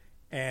died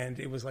and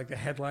it was like the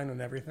headline on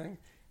everything.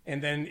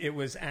 And then it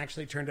was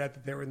actually turned out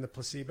that they were in the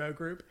placebo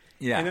group.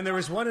 Yeah. And then there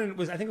was one,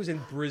 I think it was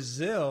in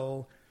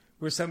Brazil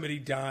where somebody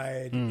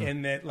died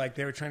and that like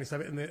they were trying to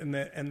stop it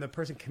and the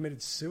person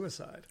committed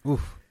suicide.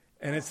 Oof.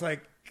 And it's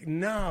like,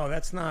 no,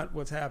 that's not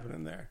what's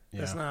happening there.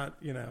 That's not,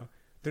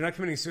 they're not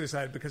committing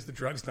suicide because the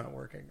drug's not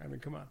working. I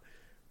mean, come on.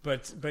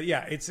 But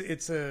yeah,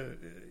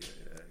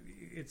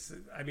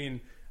 I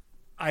mean,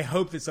 I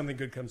hope that something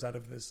good comes out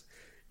of this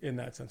in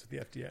that sense with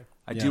the FDA.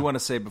 I do want to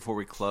say before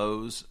we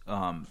close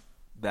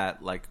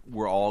that like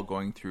we're all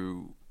going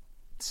through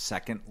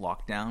second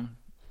lockdown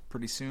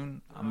pretty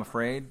soon. I'm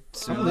afraid.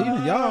 Soon. I'm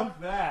leaving, y'all.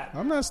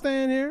 I'm not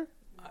staying here.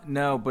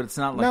 No, but it's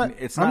not like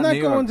it's not. I'm not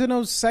New going York. to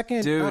no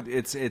second. Dude,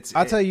 it's.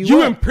 I'll tell you, you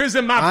what,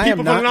 imprison my people I am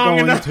for not long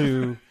going enough.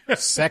 to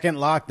second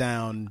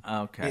lockdown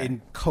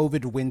in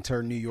COVID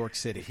winter New York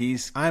City.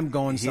 I'm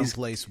going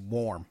someplace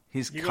warm.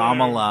 He's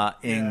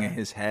Kamala-ing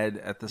his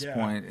head at this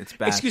point. It's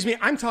bad. Excuse me,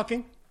 I'm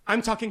talking.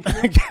 I'm talking.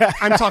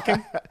 I'm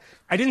talking.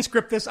 I didn't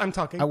script this. I'm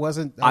talking.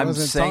 I'm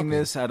saying talking.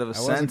 this out of a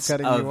sense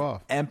cutting of you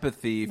off.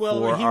 empathy Well,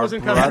 for he our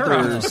wasn't cutting her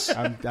brothers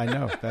I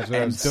know. That's what I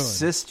and was doing.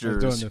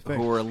 sisters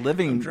who are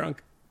living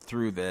drunk.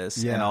 through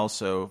this, and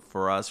also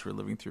for us who are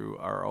living through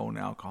our own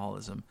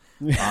alcoholism.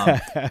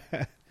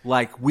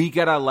 Like we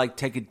gotta like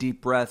take a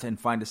deep breath and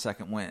find a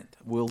second wind.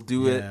 We'll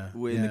do it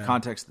in the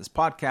context of this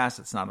podcast.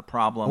 It's not a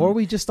problem. Or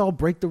we just all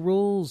break the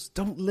rules.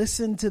 Don't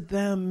listen to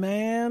them,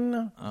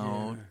 man.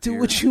 Oh, do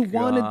what you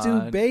want to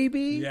do,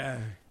 baby. Yeah.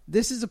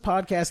 This is a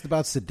podcast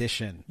about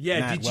sedition. Yeah,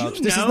 Matt did you Welch.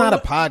 know? This is not a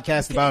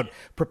podcast about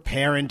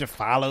preparing to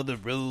follow the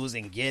rules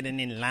and getting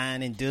in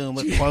line and doing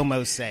what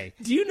Cuomo say.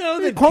 Do you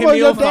know that Cuomo Camille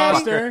your daddy?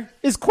 Foster?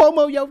 Is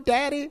Cuomo your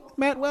daddy,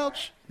 Matt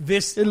Welch?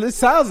 It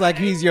sounds like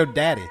he's your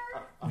daddy.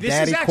 This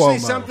Daddy is actually Cuomo.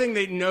 something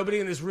that nobody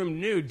in this room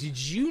knew. Did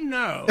you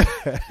know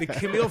that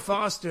Camille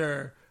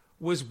Foster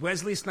was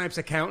Wesley Snipes'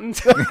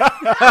 accountant? You don't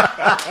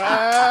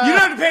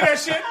have to pay that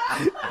shit.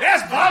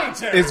 That's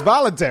voluntary. It's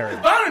voluntary.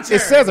 Voluntary. It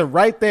says it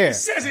right there. It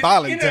says it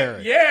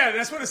voluntary. Yeah,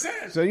 that's what it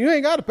says. So you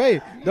ain't got to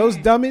pay. Those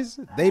dummies,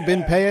 they've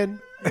been paying.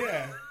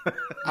 Yeah.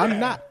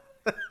 I'm not.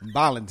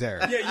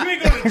 Voluntary. Yeah, you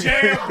ain't going to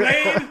jail,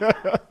 Blade.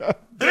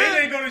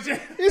 Blade ain't going to jail.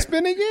 It's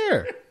been a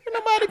year. Ain't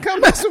nobody come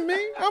mess with me.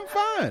 I'm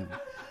fine.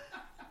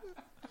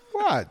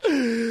 Watch.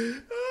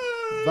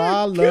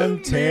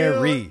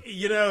 Voluntary.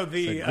 Camille,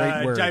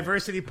 the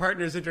Diversity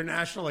Partners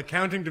International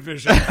Accounting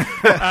Division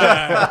has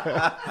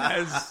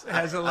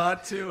a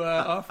lot to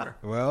offer.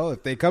 Well,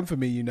 if they come for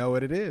me, you know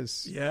what it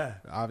is. Yeah.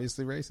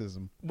 Obviously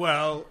racism.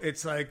 Well,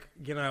 it's like,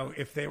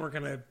 if they weren't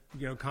going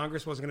to,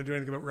 Congress wasn't going to do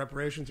anything about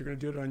reparations, you're going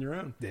to do it on your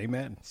own.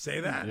 Amen.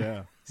 Say that.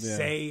 Yeah.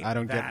 Say I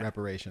don't that. get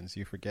reparations.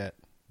 You forget.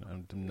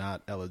 I'm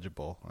not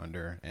eligible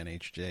under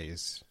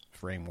NHJ's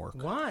framework.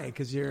 Why?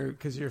 Because your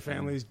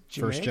family's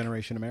Jamaican? First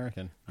generation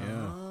American. Yeah.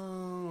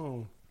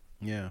 Oh.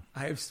 Yeah.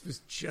 I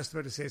was just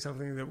about to say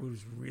something that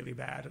was really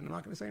bad, and I'm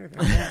not going to say anything.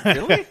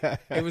 Really?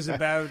 It was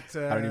about...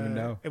 I don't even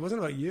know. It wasn't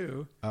about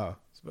you. Oh.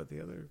 It's about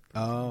the other...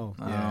 Oh,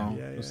 yeah.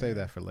 Yeah, We'll save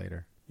that for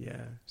later.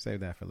 Yeah.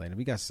 Save that for later.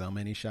 We got so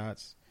many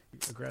shots.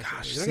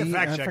 Gosh, see,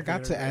 I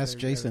forgot to ask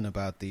Jason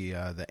about the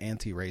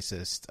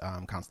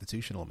anti-racist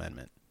constitutional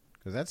amendment.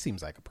 Because that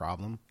seems like a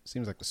problem.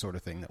 Seems like the sort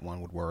of thing that one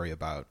would worry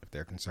about if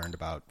they're concerned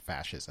about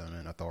fascism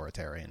and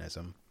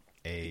authoritarianism.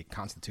 A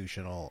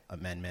constitutional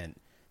amendment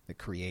that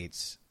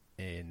creates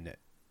an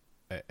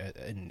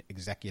an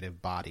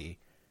executive body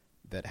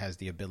that has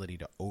the ability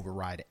to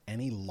override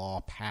any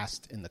law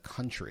passed in the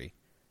country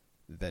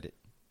that it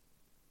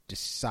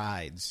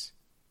decides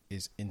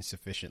is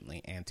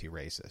insufficiently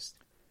anti-racist.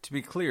 To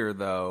be clear,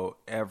 though,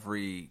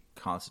 every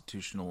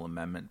constitutional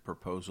amendment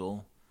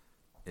proposal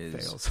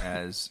is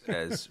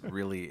as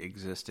really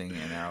existing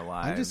in our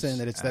lives. I'm just saying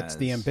that that's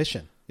the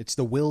ambition. It's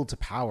the will to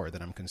power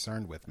that I'm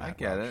concerned with, Matt.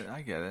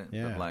 I get it.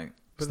 Yeah.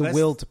 But it's the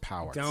will to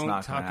power. Don't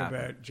talk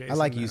about Jason. I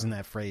like using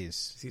that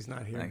phrase. He's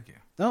not here. Thank you.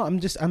 No,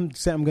 I'm saying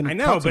I'm going to. I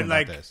know, talk to but him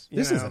like about this. you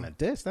This know, isn't a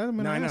diss. I'm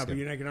No, I know, ask but him.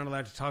 you're not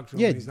allowed to talk to him.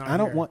 Yeah, when he's not I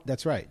don't here. want.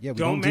 That's right. Yeah, we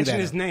Don't do mention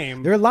that. his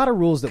name. There are a lot of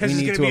rules that we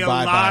need there's to gonna be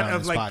abide a by lot on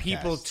of this like podcast.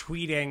 people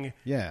tweeting.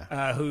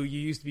 Yeah. Who you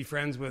used to be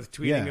friends with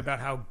tweeting Yeah. about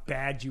how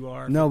bad you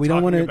are. No, for we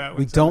don't talking want about to. when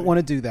We don't somebody- want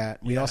to do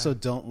that. We Yeah. also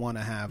don't want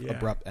to have Yeah.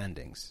 abrupt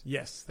endings.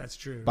 Yes, that's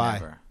true. Bye.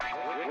 Never.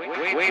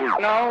 We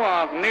know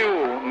of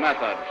new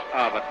methods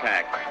of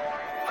attack.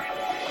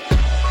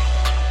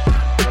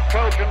 The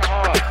Trojan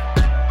horse,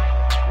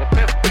 the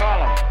fifth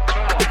column,